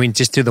 No, can we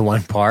just do the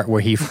one part where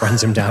he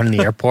runs him down in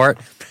the airport?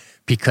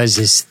 Because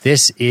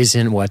this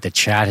isn't what the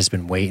chat has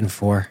been waiting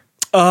for.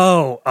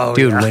 Oh,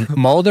 dude, yeah. when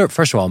Mulder,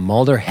 first of all,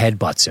 Mulder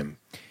headbutts him,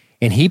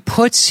 and he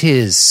puts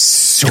his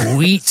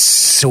sweet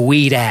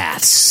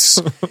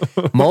ass.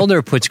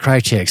 Mulder puts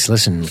Krychek's,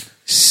 listen,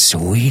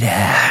 sweet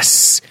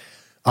ass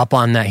up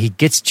on that. He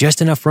gets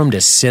just enough room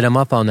to sit him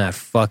up on that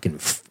fucking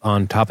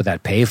on top of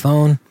that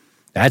payphone.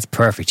 That's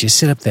perfect. Just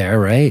sit up there,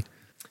 right?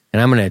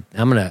 And I'm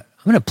gonna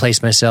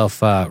place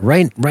myself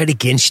right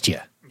against you.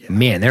 Yeah.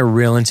 Man, they're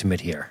real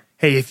intimate here.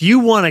 Hey, if you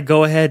want to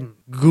go ahead and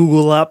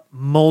Google up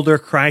Mulder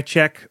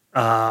Krychek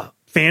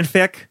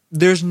fanfic,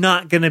 there's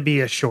not going to be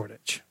a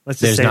shortage.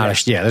 There's not a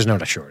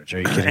shortage. Are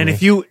you kidding me? And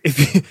if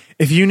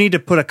you need to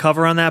put a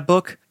cover on that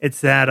book, it's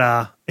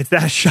that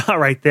shot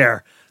right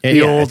there.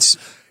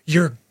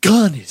 Your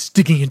gun is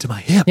sticking into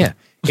my hip. Yeah.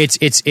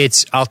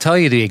 It's I'll tell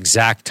you the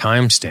exact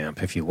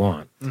timestamp if you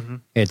want. Mm-hmm.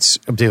 It's,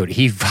 dude,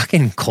 he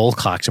fucking cold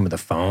cocks him with the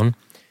phone.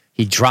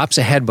 He drops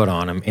a headbutt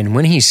on him, and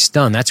when he's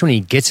stunned, that's when he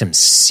gets him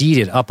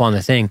seated up on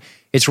the thing.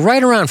 It's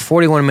right around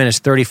 41 minutes,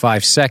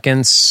 35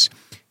 seconds.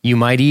 You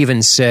might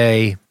even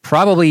say,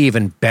 probably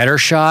even better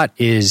shot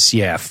is,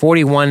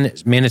 41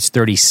 minutes,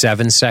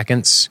 37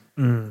 seconds.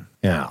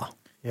 Yeah.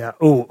 Yeah.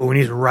 Oh, and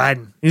he's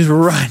riding.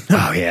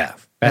 Oh, yeah.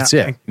 That's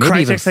it. And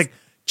Krychek's like,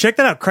 check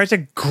that out.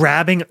 Krychek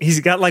grabbing, he's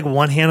got like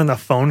one hand on the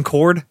phone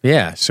cord.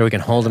 Yeah, so he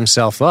can hold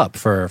himself up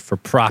for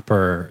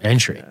proper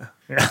entry.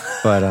 Yeah.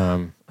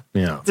 But,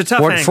 it's a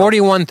tough angle.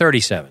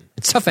 41-37.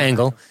 It's a tough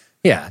angle.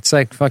 Yeah, it's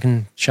like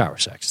fucking shower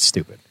sex. It's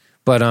stupid.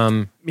 But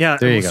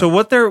there you go. So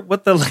what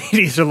the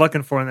ladies are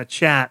looking for in the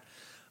chat,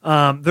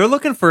 they're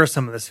looking for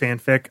some of this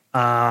fanfic.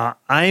 I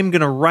am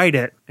going to write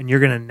it, and you're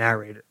going to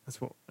narrate it. That's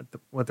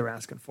what they're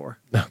asking for.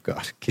 Oh,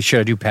 God. Should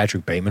I do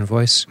Patrick Bateman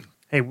voice?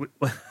 Hey,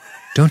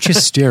 don't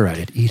just stare at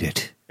it. Eat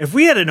it. If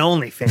we had an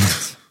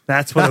OnlyFans,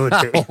 that's what it would be.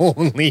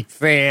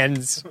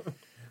 OnlyFans.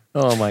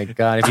 Oh, my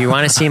God. If you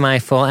want to see my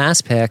full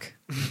ass pic.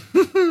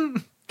 I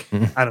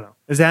don't know.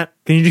 Is that,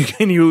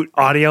 can you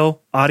audio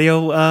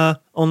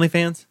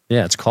OnlyFans?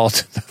 Yeah, it's called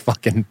the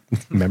fucking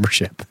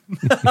membership.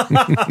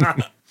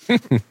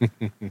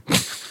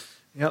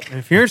 Yep. And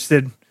if you're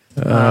interested,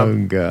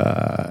 oh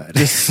God,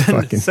 just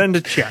send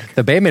a check.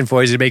 The Bateman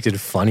voice makes it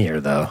funnier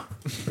though,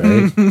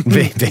 right?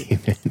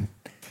 Bateman.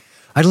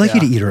 I'd like you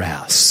to eat her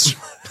ass.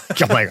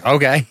 I'm like,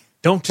 okay.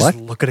 Don't just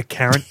look at a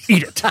Karen.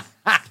 Eat it.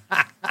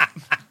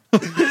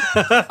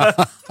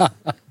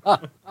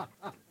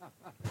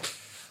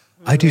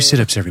 I do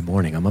sit-ups every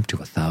morning. I'm up to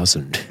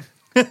 1,000.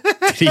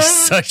 He's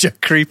such a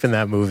creep in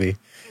that movie.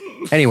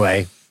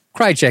 Anyway,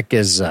 Krychek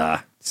is...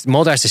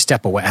 Mulder has to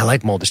step away. I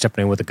like Mulder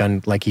stepping in with a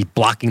gun, like he's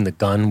blocking the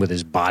gun with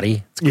his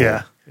body. It's cool.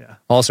 Yeah.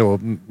 Also,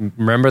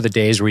 remember the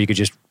days where you could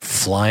just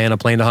fly on a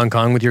plane to Hong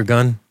Kong with your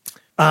gun?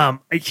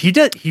 He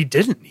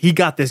didn't. He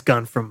got this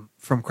gun from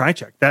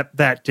Krychek.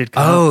 That did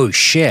come Oh,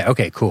 shit.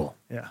 Okay, cool.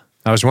 Yeah.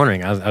 I was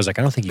wondering. I was like,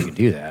 I don't think you can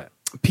do that.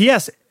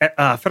 P.S.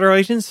 Federal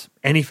agents,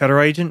 any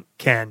federal agent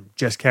can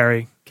just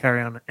carry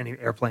on any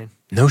airplane.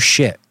 No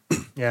shit.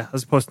 Yeah,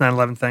 as opposed to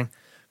 9/11 thing.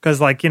 Because,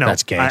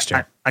 that's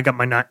gangster. I got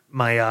my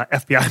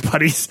FBI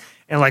buddies,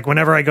 and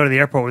whenever I go to the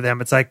airport with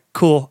them, it's like,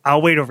 cool,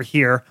 I'll wait over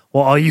here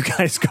while all you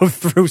guys go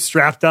through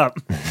strapped up.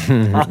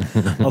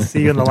 I'll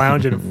see you in the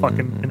lounge in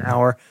fucking an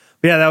hour.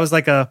 But yeah, that was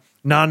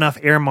not enough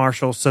air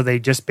marshals, so they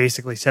just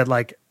basically said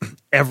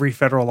every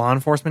federal law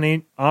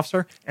enforcement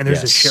officer, and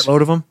there's a shitload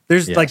of them.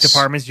 There's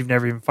departments you've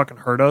never even fucking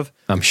heard of.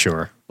 I'm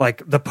sure.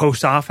 The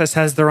post office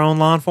has their own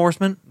law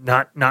enforcement.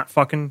 Not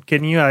fucking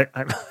kidding you. I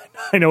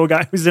know a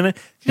guy who's in it.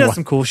 He does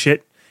some cool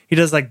shit. He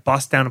does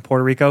busts down in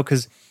Puerto Rico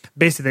because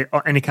basically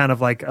any kind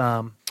of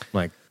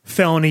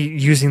felony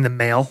using the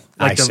mail.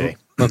 I see.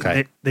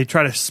 Okay. They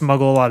try to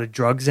smuggle a lot of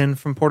drugs in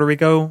from Puerto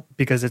Rico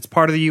because it's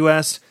part of the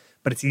U.S.,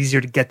 but it's easier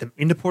to get them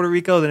into Puerto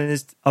Rico than it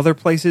is other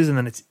places, and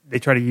then they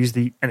try to use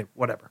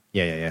whatever.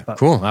 Yeah. But,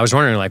 cool. I was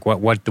wondering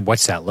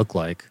what's that look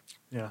like?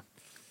 Yeah.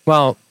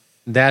 Well,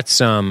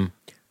 that's I've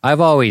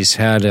always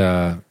had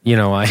my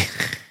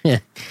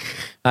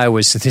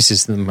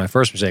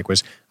first mistake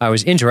was I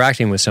was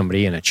interacting with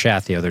somebody in a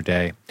chat the other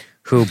day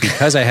who,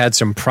 because I had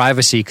some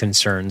privacy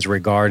concerns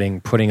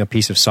regarding putting a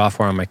piece of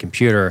software on my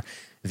computer,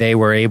 they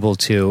were able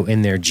to,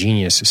 in their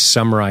genius,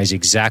 summarize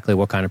exactly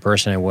what kind of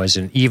person I was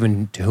and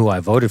even to who I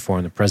voted for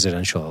in the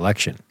presidential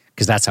election.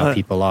 Because that's how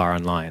people are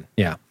online.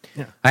 Yeah.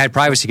 I had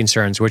privacy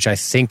concerns, which I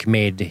think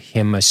made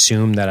him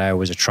assume that I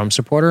was a Trump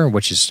supporter,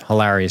 which is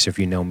hilarious if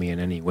you know me in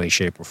any way,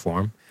 shape, or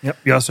form. Yep.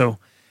 You also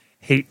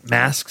hate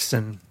masks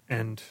and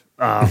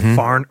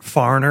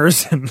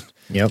foreigners and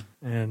women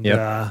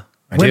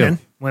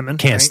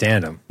can't right?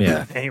 stand them.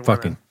 Yeah, Hate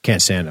fucking women.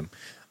 can't stand them.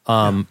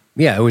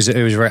 It was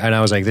very, and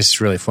I was like, this is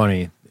really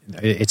funny.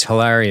 It's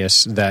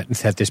hilarious that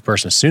this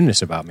person assumed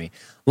this about me.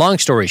 Long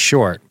story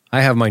short,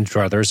 I have my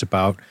druthers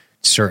about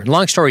certain.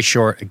 Long story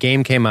short, a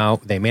game came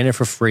out. They made it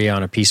for free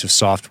on a piece of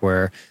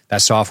software.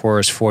 That software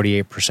is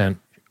 48%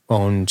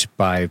 owned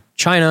by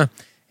China,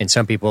 and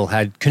some people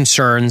had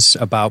concerns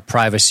about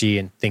privacy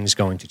and things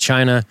going to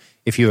China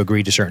if you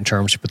agreed to certain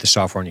terms to put the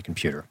software on your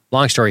computer.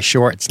 Long story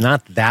short, it's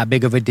not that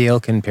big of a deal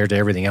compared to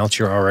everything else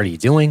you're already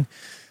doing.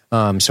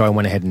 So I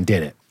went ahead and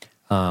did it.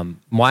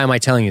 Why am I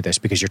telling you this?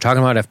 Because you're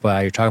talking about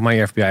FBI, you're talking about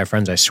your FBI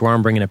friends. I swear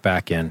I'm bringing it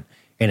back in,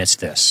 and it's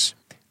this.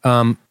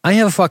 I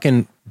have a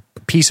fucking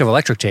piece of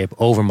electric tape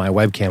over my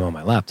webcam on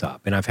my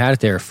laptop, and I've had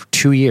it there for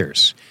 2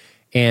 years.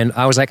 And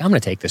I was like, I'm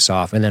going to take this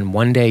off. And then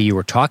one day you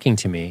were talking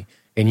to me,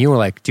 and you were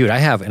like, dude, I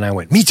have. And I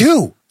went, me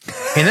too.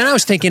 And then I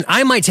was thinking,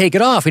 I might take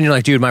it off. And you're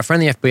like, dude, my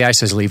friend the FBI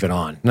says leave it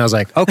on. And I was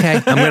like,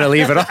 okay, I'm going to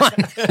leave it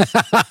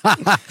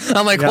on.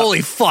 I'm like,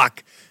 holy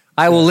fuck.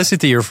 I will listen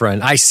to your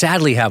friend. I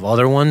sadly have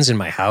other ones in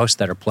my house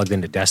that are plugged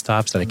into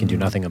desktops that I can do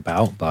nothing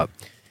about, but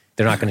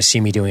they're not going to see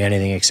me doing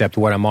anything except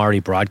what I'm already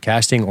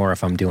broadcasting or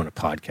if I'm doing a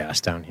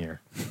podcast down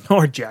here.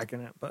 Or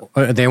jacking it.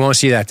 But they won't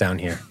see that down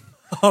here.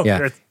 Oh,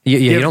 yeah.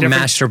 You don't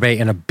masturbate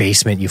in a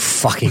basement, you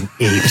fucking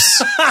apes.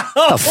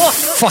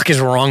 The fuck is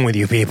wrong with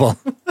you people?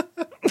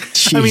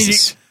 Jesus. I mean,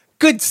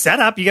 good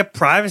setup. You got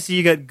privacy.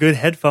 You got good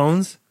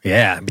headphones.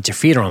 Yeah, but your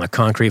feet are on the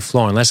concrete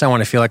floor. Unless I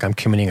want to feel like I'm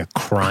committing a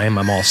crime,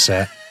 I'm all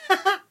set.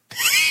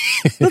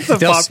 That's a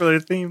popular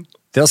theme.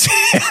 They'll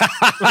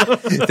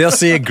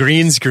see a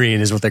green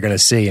screen is what they're going to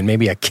see, and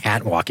maybe a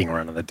cat walking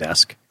around on the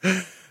desk.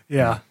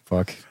 Yeah.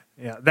 Fuck.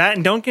 Yeah, that,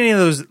 and don't get any of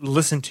those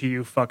listen to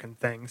you fucking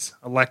things.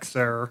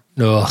 Alexa or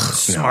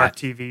smart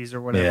TVs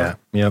or whatever.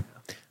 Yeah, yep.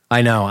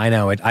 I know.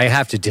 I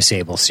have to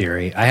disable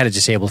Siri. I had it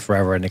disabled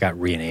forever, and it got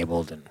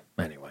re-enabled, and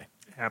anyway.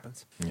 It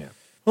happens. Yeah.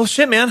 Well,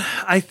 shit, man.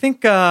 I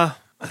think that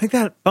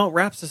about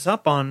wraps us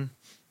up on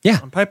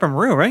Piper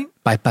Maru, right?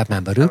 Piper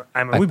Maru.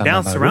 I mean, we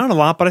bounced around a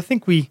lot, but I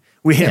think we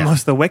hit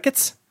most of the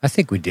wickets. I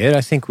think we did.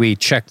 I think we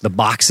checked the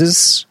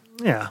boxes.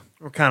 Yeah,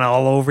 we're kind of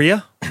all over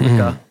you,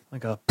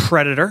 like a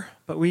predator.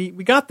 But we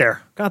got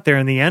there. Got there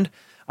in the end.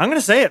 I'm going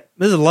to say it.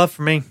 This is love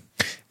for me.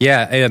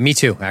 Yeah, me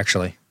too,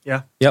 actually.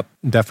 Yeah. Yep,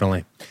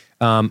 definitely.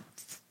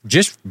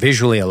 Just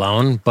visually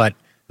alone, but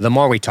the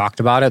more we talked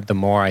about it, the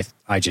more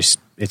I just,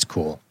 it's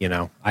cool, you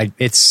know.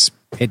 It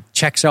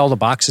checks all the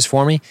boxes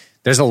for me.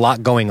 There's a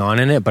lot going on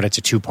in it, but it's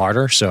a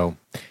two-parter, so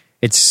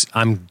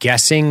I'm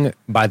guessing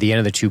by the end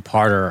of the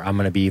two-parter, I'm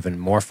going to be even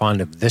more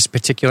fond of this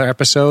particular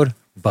episode,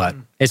 but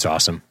it's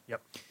awesome.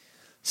 Yep.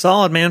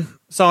 Solid, man.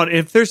 Solid.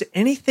 If there's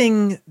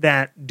anything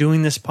that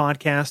doing this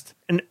podcast,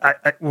 and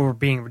we're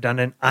being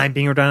redundant, I'm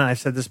being redundant, I've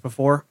said this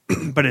before,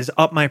 but is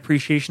up my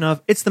appreciation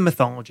of, it's the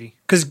mythology.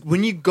 Because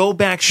when you go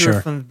back to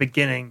it from the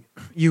beginning,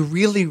 you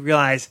really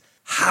realize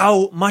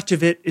how much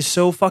of it is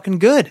so fucking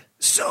good.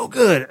 So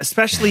good.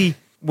 Especially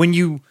when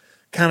you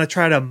kind of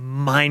try to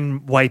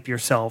mind wipe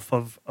yourself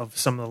of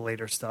some of the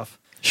later stuff.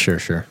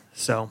 Sure.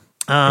 So,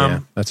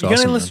 that's you awesome. got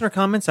any listener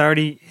comments? I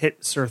already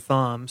hit Sir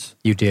Thumbs.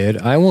 You did.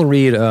 I will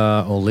read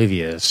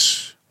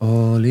Olivia's.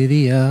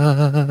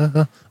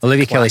 Olivia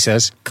Kelly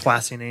says,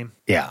 classy name.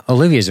 Yeah,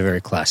 Olivia is a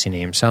very classy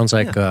name. Sounds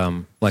like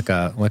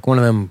like one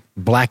of them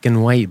black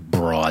and white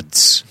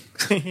broads.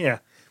 Yeah,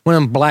 one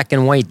of them black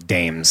and white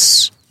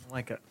dames.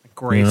 Like a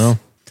Grace. You know?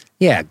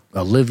 Yeah,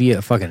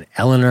 Olivia, fucking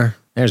Eleanor.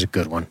 There's a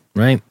good one,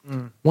 right?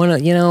 Man,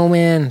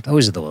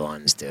 those are the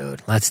ones,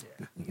 dude.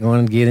 You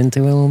want to get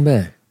into it a little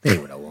bit? They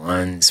were the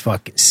ones.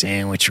 Fucking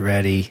sandwich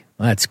ready.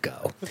 Let's go.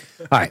 All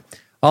right.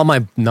 All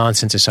my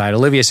nonsense aside,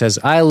 Olivia says,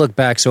 I look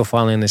back so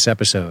fondly on this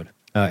episode.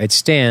 It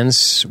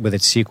stands with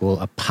its sequel,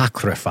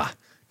 Apocrypha,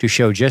 to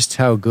show just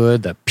how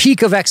good the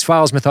peak of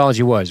X-Files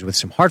mythology was, with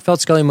some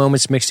heartfelt Scully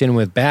moments mixed in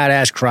with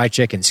badass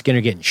Krychek and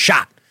Skinner getting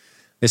shot.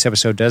 This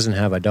episode doesn't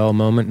have a dull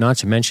moment, not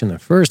to mention the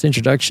first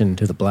introduction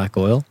to the black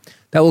oil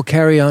that will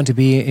carry on to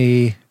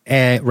be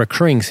a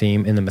recurring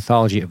theme in the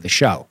mythology of the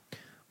show.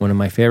 One of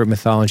my favorite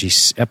mythology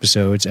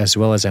episodes, as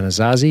well as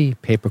Anasazi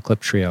Paperclip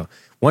Trio.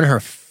 One of her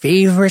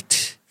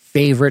favorite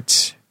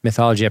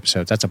mythology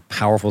episodes. That's a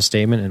powerful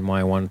statement and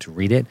why I wanted to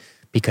read it,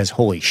 because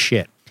holy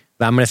shit.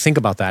 I'm going to think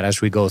about that as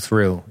we go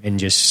through and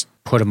just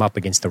put them up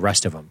against the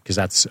rest of them, because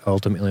that's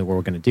ultimately what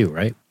we're going to do,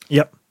 right?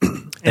 Yep.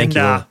 Thank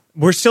you.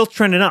 We're still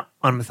trending up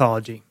on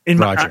mythology.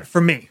 Roger. For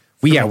me.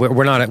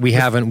 We're not. We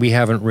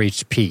haven't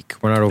reached peak.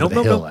 We're not over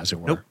the hill, as it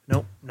were.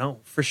 No,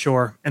 for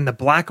sure. And the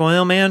black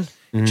oil, man.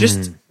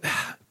 Just,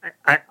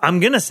 I'm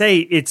gonna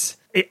say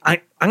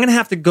I'm gonna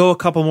have to go a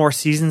couple more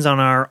seasons on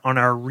our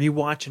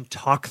rewatch and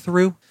talk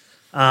through.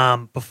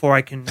 before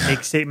I can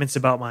make statements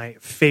about my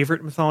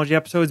favorite mythology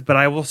episodes. But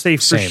I will say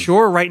for Same.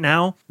 sure right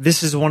now,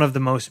 this is one of the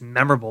most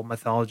memorable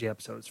mythology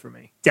episodes for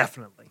me.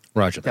 Definitely.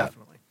 Roger that.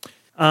 Definitely.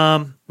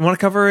 Want to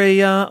cover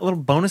a little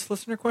bonus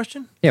listener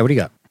question? Yeah, what do you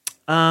got?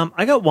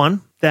 I got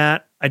one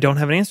that I don't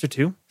have an answer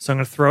to, so I'm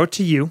going to throw it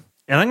to you.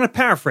 And I'm going to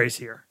paraphrase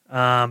here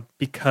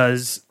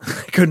because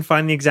I couldn't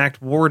find the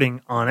exact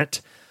wording on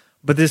it.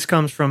 But this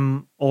comes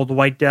from old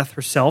White Death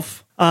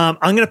herself. I'm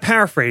going to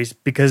paraphrase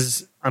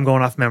because I'm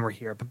going off memory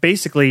here. But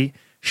basically,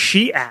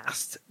 she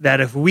asked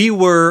that if we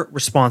were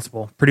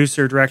responsible,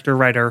 producer, director,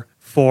 writer,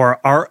 for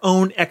our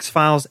own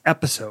X-Files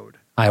episode,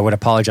 I would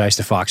apologize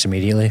to Fox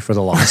immediately for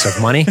the loss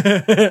of money.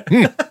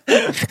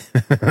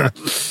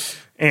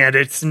 and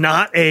it's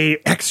not a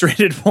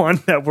X-rated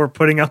one that we're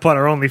putting up on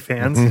our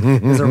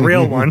OnlyFans. It's a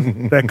real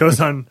one that goes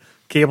on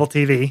cable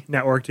TV,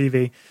 network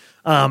TV.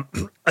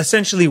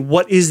 Essentially,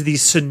 what is the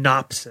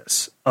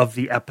synopsis of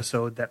the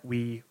episode that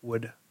we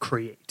would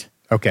create?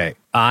 Okay.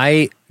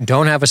 I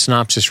don't have a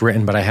synopsis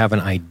written, but I have an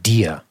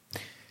idea.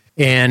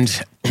 And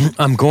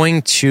I'm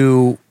going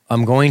to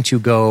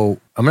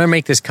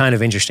make this kind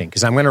of interesting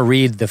because I'm going to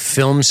read the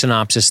film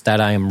synopsis that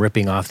I am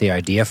ripping off the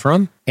idea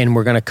from, and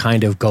we're going to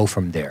kind of go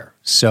from there.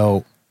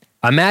 So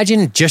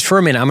imagine just for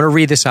a minute, I'm going to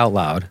read this out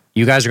loud.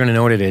 You guys are going to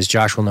know what it is.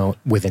 Josh will know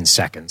within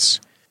seconds.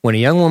 When a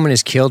young woman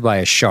is killed by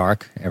a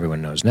shark,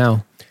 everyone knows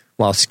now,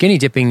 while skinny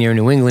dipping near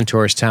New England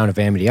tourist town of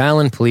Amity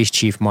Island, police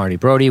chief Marty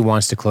Brody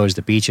wants to close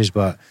the beaches,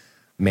 but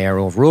mayor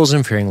overrules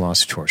him, fearing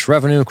loss of tourist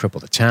revenue,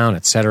 cripple the town,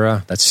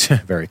 etc. That's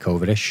very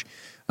COVID-ish.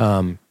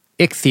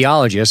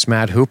 Ichthyologist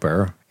Matt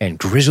Hooper and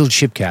grizzled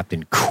ship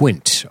captain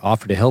Quint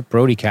offer to help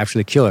Brody capture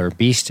the killer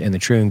beast, and the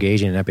trio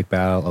engage in an epic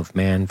battle of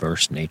man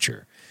versus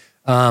nature.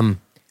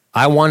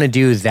 I want to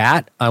do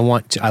that. I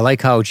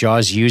like how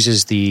Jaws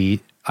uses the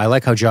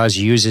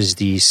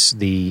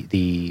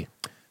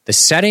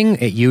setting.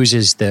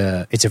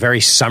 It's a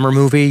very summer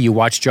movie. You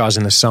watch Jaws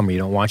in the summer. You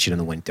don't watch it in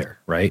the winter,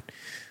 right?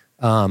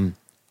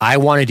 I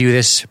want to do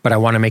this, but I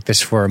want to make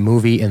this for a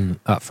movie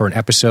for an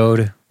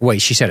episode. Wait,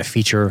 she said a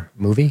feature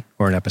movie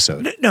or an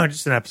episode? No,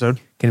 just an episode.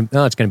 It's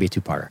going to be a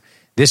two-parter.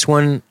 This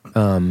one's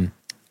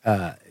going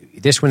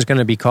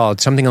to be called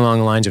something along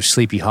the lines of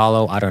Sleepy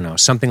Hollow. I don't know,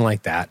 something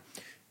like that.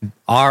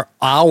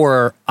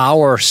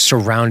 Our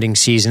surrounding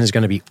season is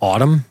going to be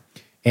autumn,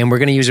 and we're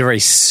going to use a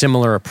very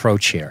similar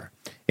approach here,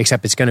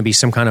 except it's going to be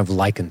some kind of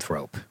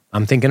lycanthrope.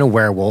 I'm thinking a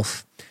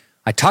werewolf.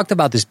 I talked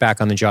about this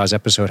back on the Jaws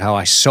episode, how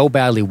I so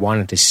badly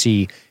wanted to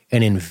see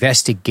an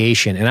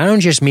investigation. And I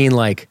don't just mean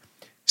like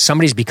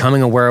somebody's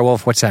becoming a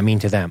werewolf. What's that mean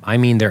to them? I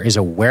mean, there is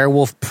a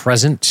werewolf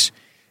present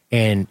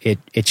and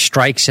it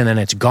strikes and then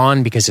it's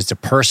gone because it's a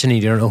person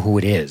and you don't know who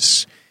it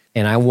is.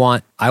 And I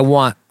want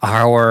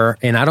our,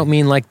 and I don't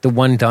mean like the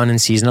one done in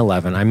season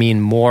 11. I mean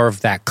more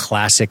of that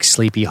classic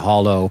Sleepy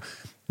Hollow.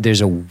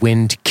 There's a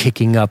wind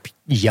kicking up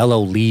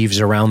yellow leaves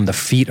around the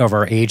feet of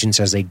our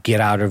agents as they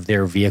get out of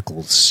their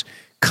vehicles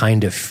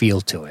kind of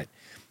feel to it.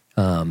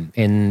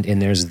 And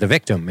there's the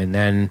victim. And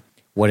then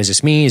what does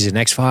this mean? Is it an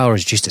X-File or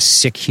is it just a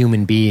sick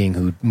human being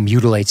who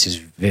mutilates his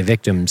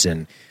victims?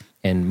 And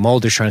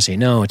Mulder's trying to say,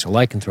 no, it's a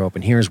lycanthrope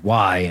and here's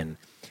why.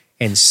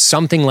 And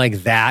something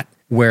like that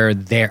where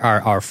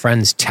our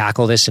friends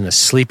tackle this in a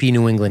sleepy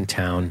New England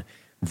town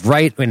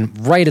right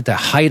at the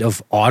height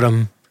of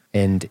autumn.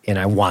 And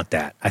I want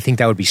that. I think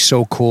that would be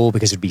so cool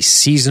because it'd be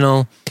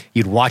seasonal.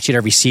 You'd watch it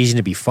every season.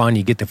 It'd be fun.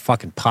 You'd get the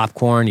fucking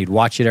popcorn. You'd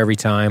watch it every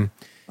time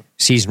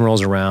season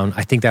rolls around.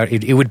 I think that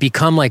it would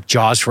become like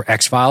Jaws for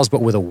X-Files,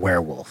 but with a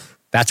werewolf.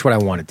 That's what I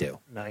want to do.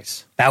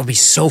 Nice. That would be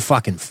so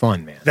fucking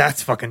fun, man.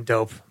 That's fucking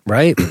dope.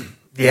 Right?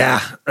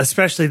 Yeah.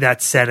 Especially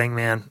that setting,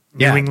 man.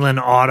 New England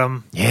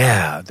autumn.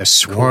 Yeah. The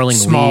swirling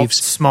leaves.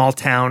 Small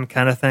town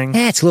kind of thing.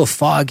 Yeah, it's a little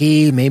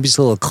foggy. Maybe it's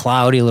a little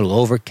cloudy, a little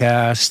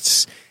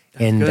overcast.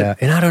 And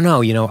I don't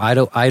know,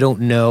 I don't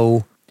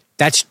know.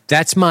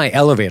 That's my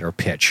elevator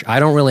pitch.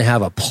 I don't really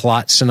have a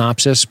plot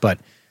synopsis, but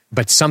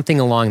something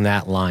along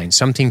that line,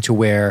 something to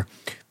where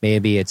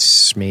maybe it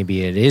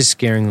is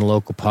scaring the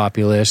local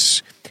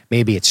populace.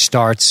 Maybe it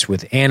starts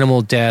with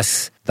animal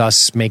death,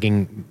 thus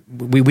making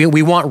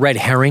we want red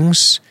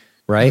herrings,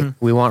 right?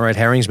 Mm-hmm. We want red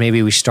herrings.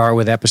 Maybe we start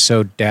with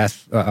episode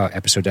death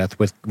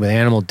with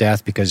animal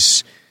death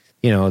because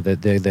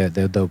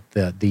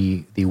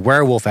the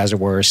werewolf, as it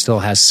were, still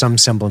has some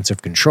semblance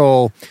of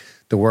control.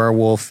 The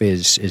werewolf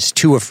is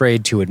too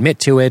afraid to admit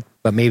to it,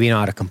 but maybe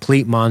not a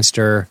complete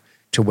monster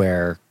to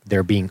where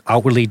they're being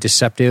outwardly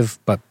deceptive,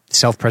 but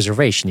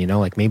self-preservation,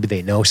 like maybe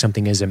they know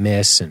something is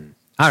amiss. And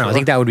I don't know, I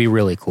think that would be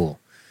really cool.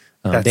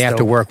 They have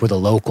to work with a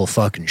local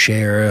fucking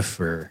sheriff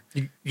or...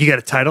 You got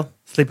a title?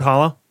 Sleepy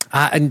Hollow?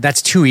 And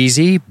that's too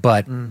easy,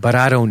 but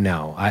I don't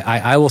know.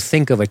 I will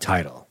think of a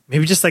title.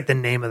 Maybe just like the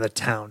name of the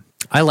town.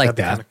 I like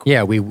that. Cool.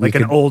 Yeah, we like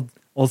could... an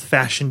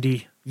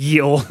old-fashioned-y, ye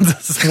old,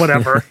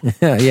 whatever.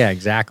 Yeah,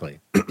 exactly.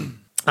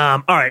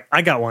 All right,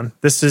 I got one.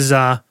 This is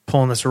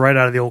pulling this right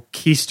out of the old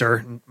keister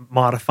and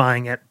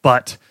modifying it.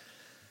 But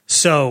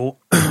so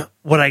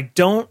What I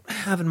don't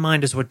have in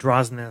mind is what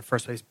draws them in the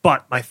first place.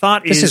 But my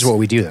thought This is what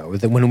we do, though.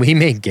 When we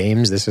make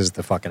games, this is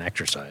the fucking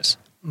exercise.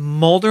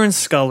 Mulder and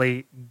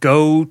Scully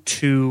go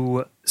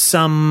to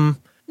some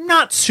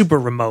not super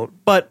remote,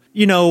 but,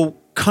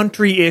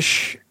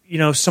 country-ish,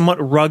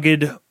 somewhat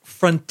rugged,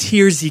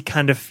 frontiersy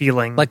kind of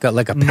feeling. Like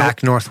a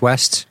Pac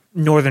Northwest?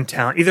 Northern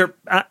town.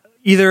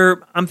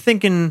 Either I'm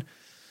thinking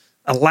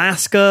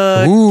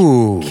Alaska.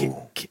 Ooh.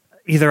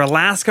 Either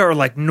Alaska or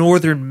like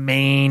northern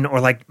Maine or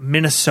like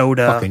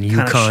Minnesota. Fucking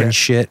Yukon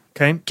shit.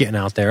 Okay. Getting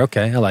out there.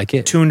 Okay, I like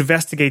it. To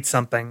investigate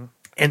something.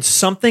 And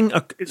something,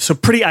 so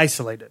pretty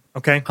isolated,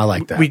 okay? I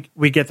like that.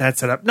 We get that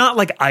set up. Not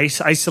like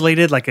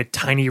isolated, like a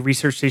tiny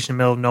research station in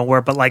the middle of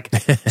nowhere, but like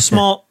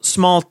small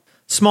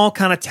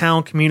kind of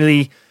town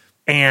community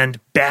and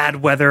bad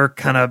weather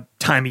kind of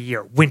time of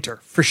year. Winter,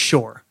 for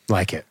sure.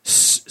 Like it.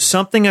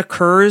 Something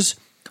occurs,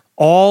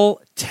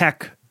 all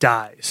tech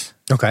dies.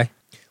 Okay.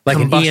 Like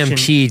Combustion. an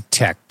EMP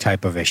tech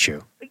type of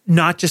issue.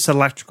 Not just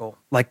electrical,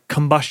 like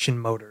combustion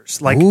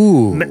motors, like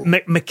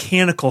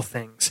mechanical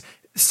things.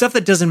 Stuff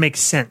that doesn't make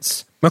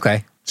sense.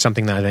 Okay.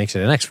 Something that makes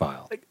it an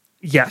X-File.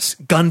 Yes,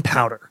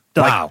 gunpowder.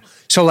 Wow.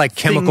 So like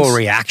chemical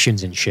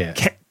reactions and shit.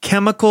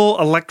 Chemical,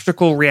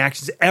 electrical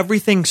reactions.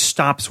 Everything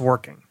stops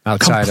working.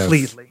 Outside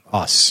completely.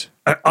 of us.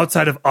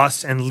 Outside of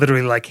us and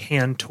literally like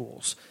hand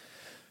tools.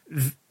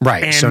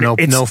 Right. And so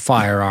no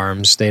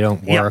firearms. They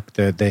don't work.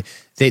 Yeah.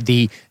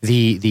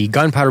 The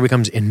gunpowder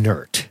becomes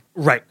inert.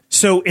 Right.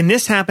 So, and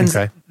this happens,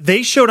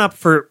 They showed up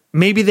for,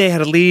 maybe they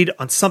had a lead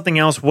on something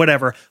else,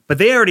 whatever, but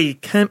they already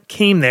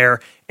came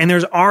there, and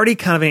there's already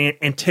kind of an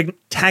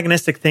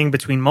antagonistic thing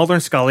between Mulder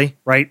and Scully,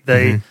 right?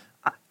 The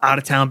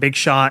out-of-town big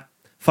shot,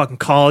 fucking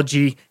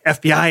college-y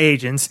FBI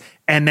agents,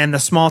 and then the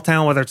small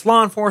town, whether it's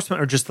law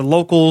enforcement or just the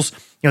locals,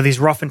 these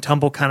rough and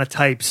tumble kind of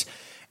types.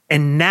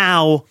 And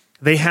now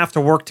they have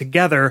to work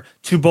together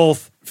to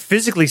both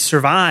physically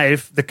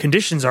survive. The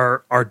conditions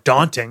are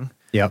daunting.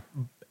 Yep.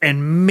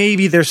 And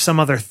maybe there's some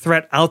other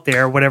threat out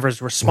there, whatever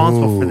is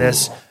responsible for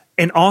this,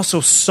 and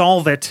also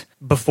solve it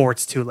before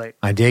it's too late.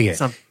 I dig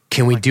it.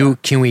 Can we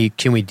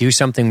do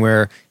something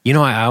where,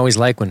 I always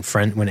like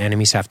when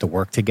enemies have to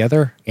work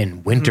together,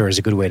 and winter is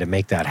a good way to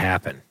make that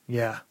happen.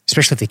 Yeah.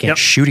 Especially if they can't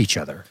shoot each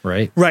other,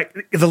 right? Right.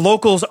 The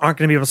locals aren't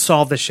going to be able to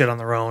solve this shit on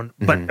their own,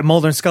 but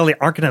Mulder and Scully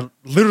aren't going to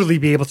literally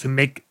be able to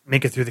make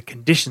it through the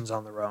conditions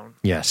on their own.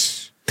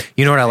 Yes.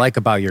 You know what I like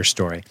about your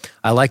story?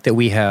 I like that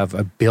we have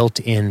a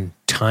built-in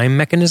time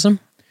mechanism,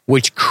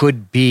 which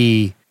could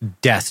be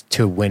death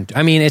to winter.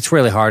 I mean, it's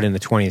really hard in the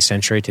 20th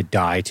century to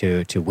die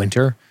to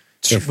winter.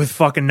 With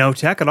fucking no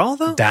tech at all,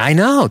 though? I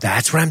know.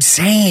 That's what I'm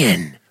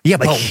saying. Yeah,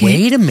 like but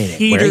wait a minute.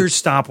 Heaters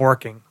stop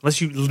working unless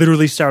you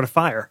literally start a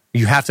fire.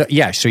 You have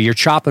to, so you're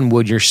chopping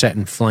wood, you're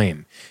setting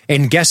flame.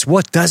 And guess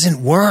what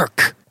doesn't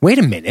work? Wait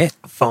a minute.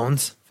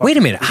 Phones. Wait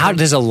a minute. How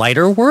does a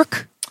lighter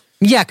work?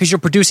 Yeah, because you're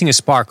producing a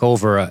spark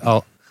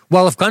over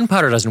well, if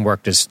gunpowder doesn't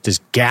work,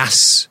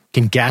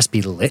 can gas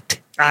be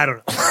lit? I don't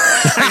know.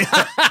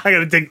 I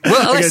gotta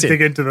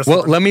dig into this.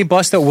 Well, let me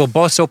we'll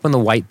bust open the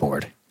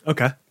whiteboard.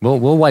 Okay. We'll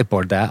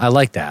whiteboard that. I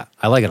like that.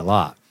 I like it a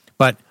lot.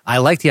 But I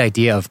like the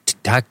idea of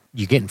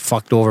you getting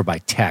fucked over by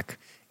tech,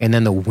 and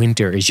then the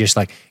winter is just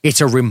like, it's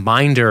a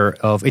reminder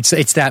of,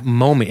 it's that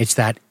moment. It's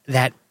that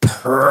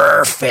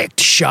perfect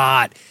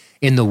shot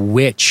in The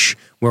Witch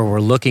where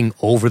we're looking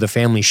over the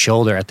family's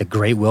shoulder at the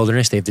great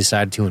wilderness they've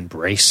decided to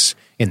embrace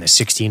in the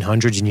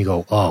 1600s, and you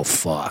go, oh,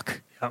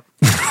 fuck. Yep.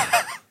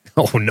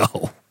 Oh,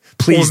 no.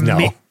 Please,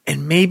 no.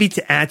 And maybe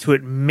to add to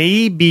it,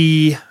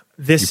 maybe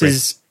this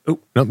is... Oh,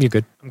 nope, you're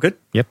good. I'm good?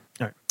 Yep.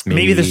 All right.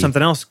 Maybe there's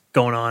something else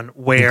going on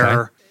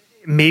where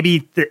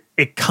maybe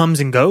it comes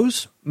and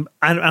goes.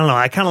 I don't know.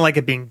 I kind of like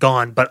it being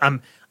gone, but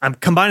I'm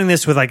combining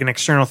this with like an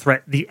external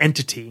threat, the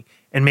entity,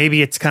 and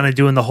maybe it's kind of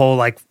doing the whole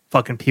like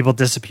fucking people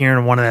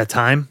disappearing one at a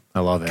time. I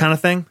love it. Kind of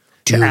thing.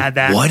 Dude, to add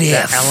that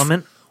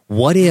element.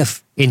 What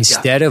if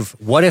instead of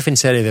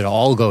it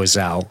all goes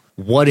out,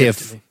 what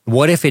if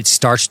it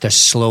starts to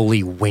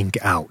slowly wink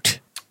out?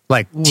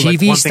 Like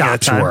TV like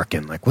stops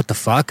working. Like what the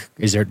fuck?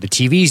 The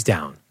TV's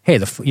down? Hey,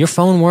 your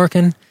phone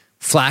working?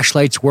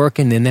 Flashlight's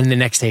working, and then the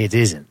next day it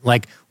isn't.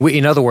 Like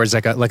in other words,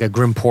 like a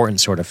Grim Portent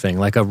sort of thing,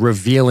 like a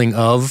revealing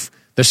of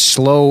the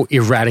slow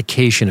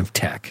eradication of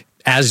tech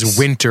as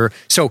winter.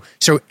 So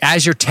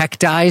as your tech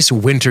dies,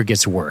 winter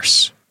gets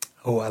worse.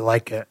 Oh, I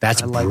like it.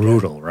 That's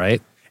brutal,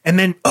 right? And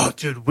then,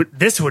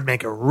 this would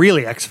make it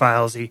really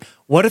X-Filesy.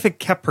 What if it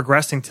kept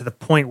progressing to the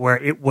point where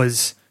it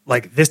was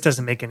like, this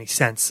doesn't make any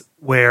sense,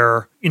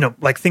 where,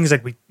 like things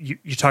like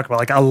you talk about,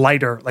 like a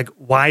lighter, like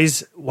why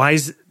is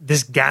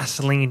this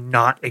gasoline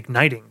not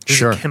igniting?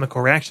 There's a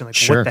chemical reaction. Like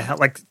what the hell?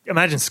 Like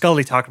imagine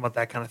Scully talking about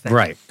that kind of thing.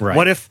 Right.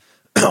 What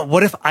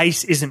if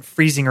ice isn't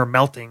freezing or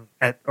melting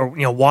or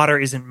water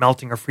isn't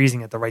melting or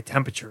freezing at the right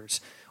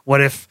temperatures?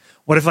 What if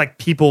like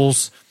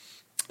people's,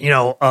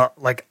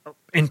 like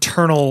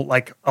internal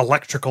like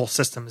electrical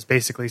systems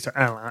basically. So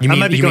I don't know. I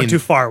might be going too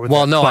far with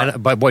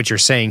but what you're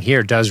saying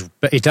here does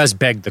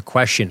beg the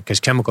question,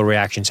 because chemical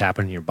reactions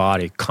happen in your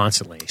body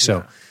constantly.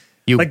 So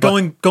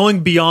going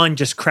beyond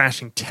just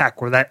crashing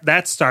tech, where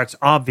that starts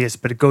obvious,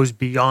 but it goes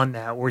beyond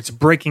that, where it's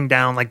breaking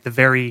down like the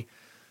very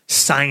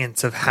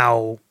science of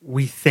how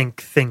we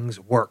think things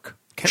work,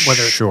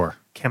 whether it's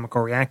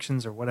chemical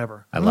reactions or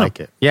whatever. I like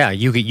it. Yeah,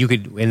 you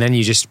could, and then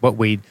what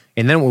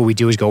we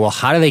do is go, well,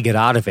 how do they get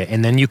out of it?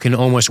 And then you can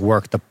almost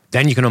work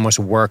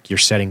your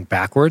setting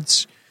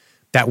backwards.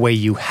 That way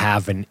you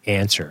have an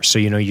answer. So,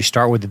 you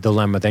start with the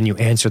dilemma, then you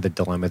answer the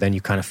dilemma, then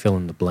you kind of fill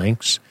in the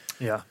blanks.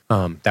 Yeah.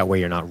 That way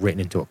you're not written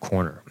into a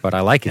corner. But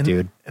I like it,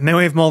 dude. And then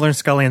we have Mulder and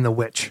Scully and the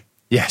witch.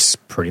 Yes,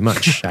 pretty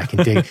much. I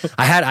can dig.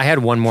 I had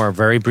one more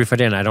very brief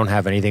idea, and I don't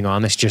have anything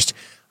on this. Just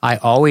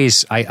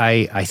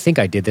I think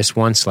I did this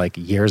once, like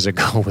years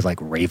ago, with like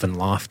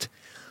Ravenloft.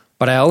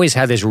 But I always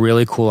had this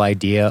really cool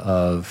idea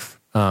of,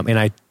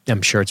 and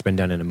I'm sure it's been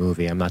done in a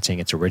movie. I'm not saying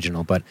it's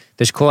original, but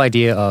this cool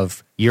idea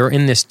of you're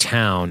in this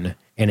town,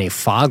 and a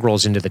fog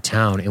rolls into the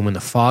town, and when the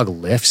fog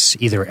lifts,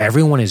 either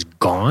everyone is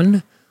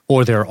gone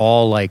or they're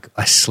all like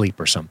asleep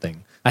or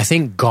something. I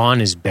think gone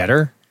is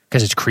better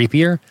because it's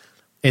creepier.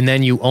 And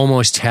then you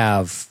almost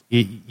have,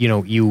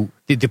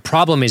 the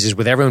problem is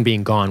with everyone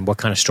being gone, what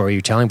kind of story are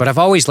you telling? But I've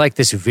always liked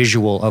this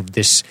visual of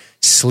this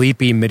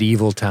sleepy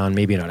medieval town,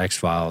 maybe not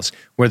X-Files,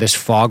 where this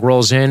fog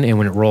rolls in, and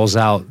when it rolls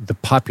out, the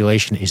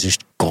population is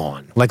just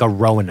gone, like a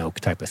Roanoke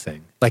type of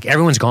thing. Like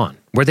everyone's gone.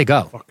 Where'd they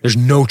go? There's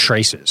no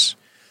traces.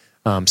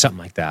 Something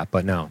like that.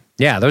 But no.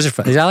 Yeah, those are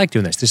fun. I like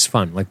doing this. This is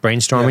fun. Like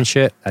brainstorming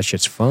shit. That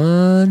shit's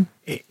fun.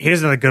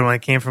 Here's another good one.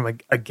 It came from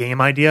a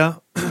game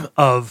idea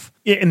of,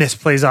 and this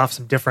plays off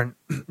some different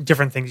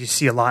things you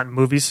see a lot in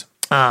movies.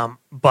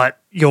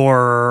 But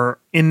you're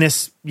in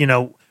this,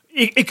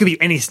 it could be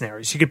any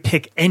scenarios. You could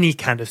pick any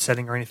kind of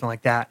setting or anything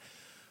like that.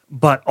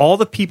 But all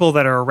the people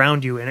that are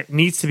around you, and it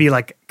needs to be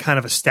like kind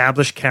of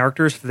established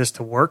characters for this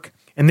to work.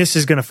 And this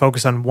is going to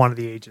focus on one of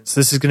the agents.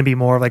 This is going to be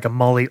more like a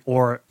Mully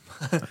or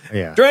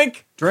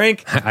drink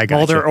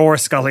Mulder or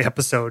Scully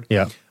episode.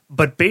 Yeah.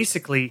 But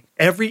basically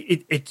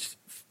it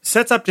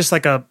sets up just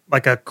like a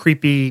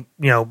creepy,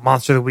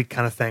 monster of the week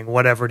kind of thing,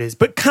 whatever it is,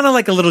 but kind of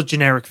like a little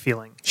generic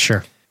feeling.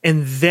 Sure.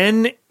 And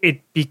then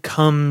it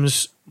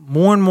becomes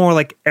more and more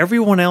like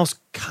everyone else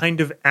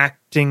kind of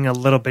acting a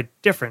little bit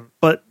different,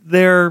 but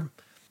they're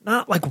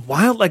not like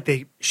wild like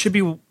they should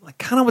be, like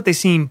kind of what they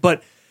seem,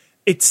 but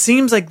it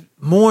seems like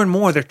more and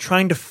more they're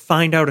trying to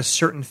find out a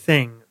certain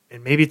thing.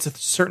 And maybe it's a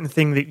certain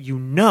thing that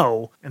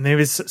and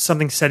maybe it's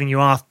something setting you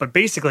off. But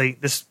basically,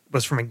 this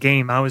was from a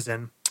game I was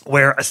in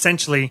where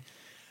essentially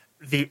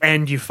the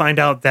end, you find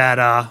out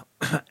that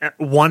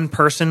one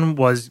person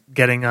was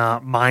getting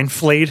mind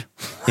flayed.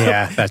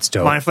 Yeah, that's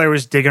dope. Mind flayer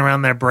was digging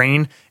around their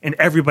brain, and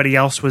everybody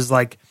else was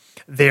like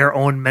their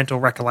own mental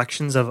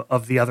recollections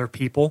of the other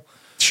people.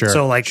 Sure.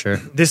 So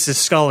this is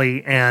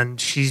Scully,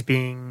 and she's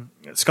being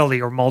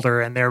Scully or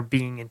Mulder, and they're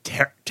being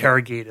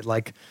interrogated.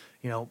 Like,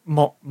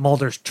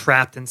 Mulder's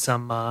trapped in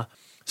some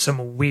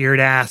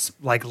weird ass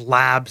like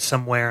lab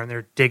somewhere, and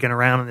they're digging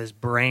around in his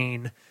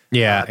brain.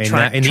 Yeah,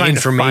 and the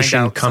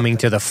information coming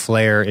to the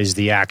flare is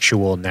the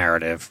actual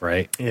narrative,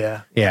 right?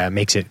 Yeah. Yeah, it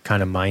makes it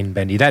kind of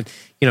mind-bendy. That,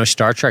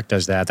 Star Trek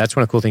does that. That's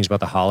one of the cool things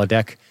about the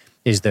holodeck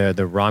is the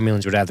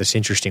Romulans would have this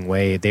interesting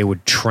way. They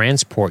would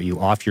transport you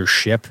off your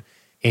ship,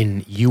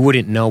 and you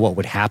wouldn't know what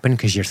would happen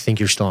because you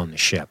think you're still on the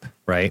ship,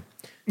 right?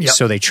 Yep.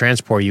 So they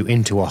transport you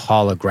into a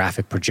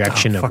holographic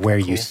projection of where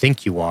you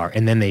think you are,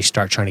 and then they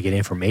start trying to get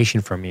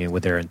information from you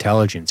with their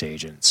intelligence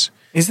agents.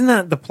 Isn't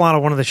that the plot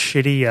of one of the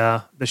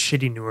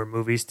shitty newer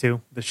movies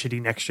too? The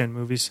shitty next gen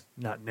movies,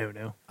 not new.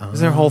 Isn't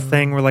there a whole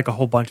thing where like a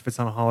whole bunch of it's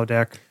on a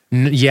holodeck?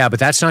 Yeah, but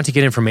that's not to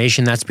get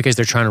information. That's because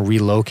they're trying to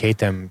relocate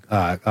them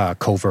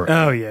covert.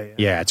 Oh yeah.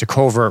 Yeah, it's a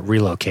covert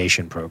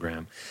relocation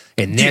program.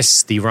 In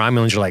this, the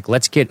Romulans are like,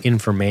 let's get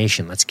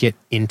information. Let's get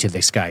into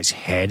this guy's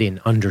head and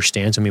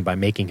understand something by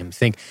making him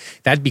think.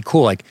 That'd be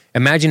cool. Like,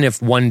 imagine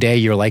if one day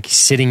you're like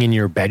sitting in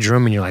your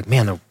bedroom and you're like,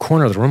 man, the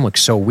corner of the room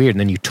looks so weird. And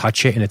then you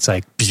touch it and it's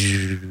like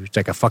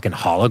a fucking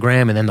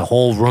hologram. And then the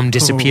whole room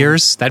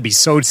disappears. Ooh. That'd be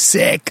so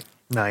sick.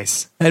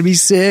 Nice. That'd be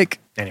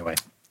sick. Anyway.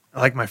 I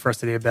like my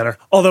first idea better.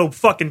 Although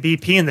fucking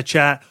BP in the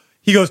chat,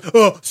 he goes,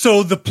 oh,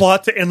 so the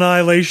plot to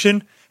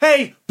Annihilation?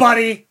 Hey,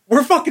 buddy,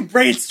 we're fucking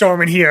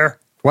brainstorming here.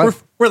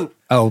 What? We're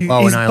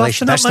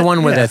Annihilation. That's the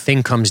one where the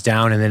thing comes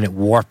down and then it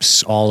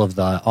warps all of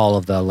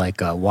the like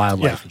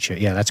wildlife and shit.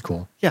 Yeah, that's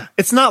cool. Yeah,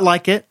 it's not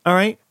like it, all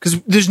right?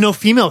 Because there's no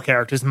female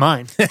characters in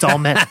mine. It's all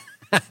men.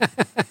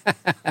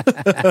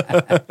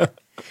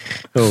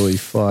 Holy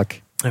fuck!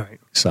 All right,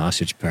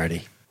 sausage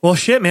party. Well,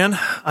 shit, man.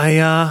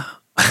 I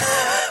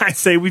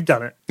say we've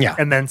done it. Yeah,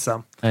 and then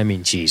some. I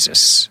mean,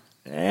 Jesus,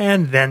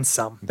 and then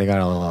some. They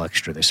got a little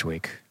extra this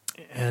week.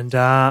 And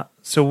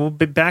so we'll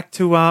be back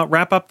to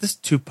wrap up this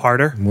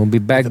two-parter. We'll be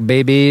back,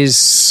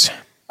 babies.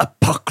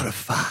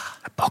 Apocrypha.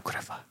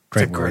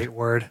 Great word. Great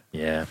word.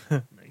 Yeah.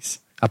 Nice.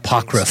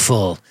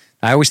 Apocryphal.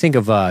 I always think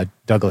of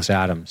Douglas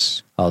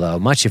Adams, although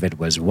much of it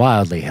was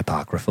wildly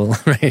apocryphal,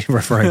 right?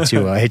 Referring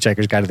to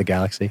Hitchhiker's Guide to the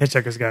Galaxy.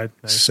 Hitchhiker's Guide.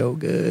 Nice. So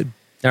good.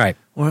 All right.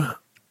 Well,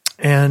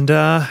 and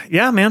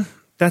yeah, man,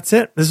 that's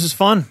it. This was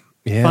fun.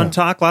 Yeah. Fun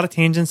talk, a lot of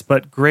tangents,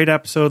 but great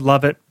episode.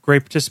 Love it.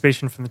 Great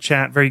participation from the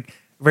chat. Very,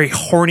 very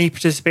horny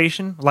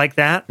participation. Like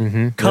that.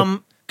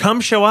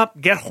 Come show up.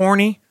 Get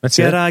horny. That's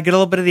get, it. Get a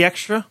little bit of the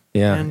extra.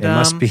 Yeah, and,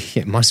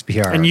 it must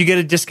be our. And you get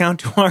a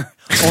discount to our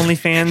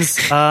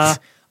OnlyFans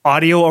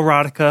audio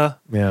erotica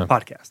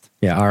podcast.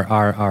 Yeah,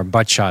 our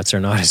butt shots are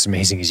not as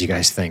amazing as you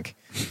guys think.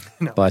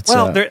 No. But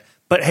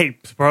but hey,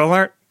 spoiler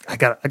alert! I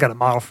got a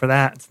model for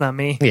that. It's not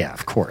me. Yeah,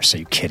 of course. Are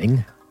you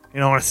kidding? You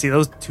don't want to see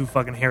those two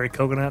fucking hairy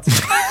coconuts.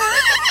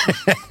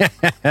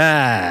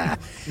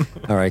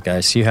 All right,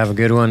 guys. You have a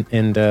good one,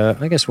 and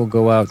I guess we'll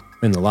go out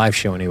in the live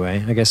show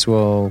anyway. I guess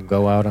we'll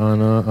go out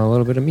on a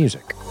little bit of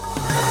music.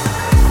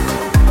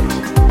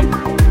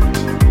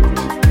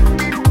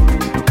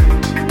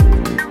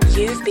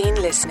 You've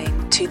been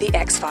listening to the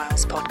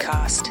X-Files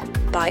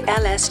podcast by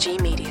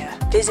LSG Media.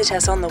 Visit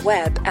us on the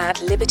web at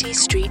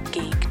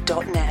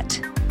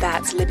libertystreetgeek.net.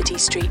 That's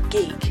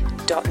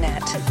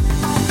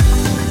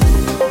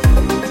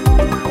libertystreetgeek.net.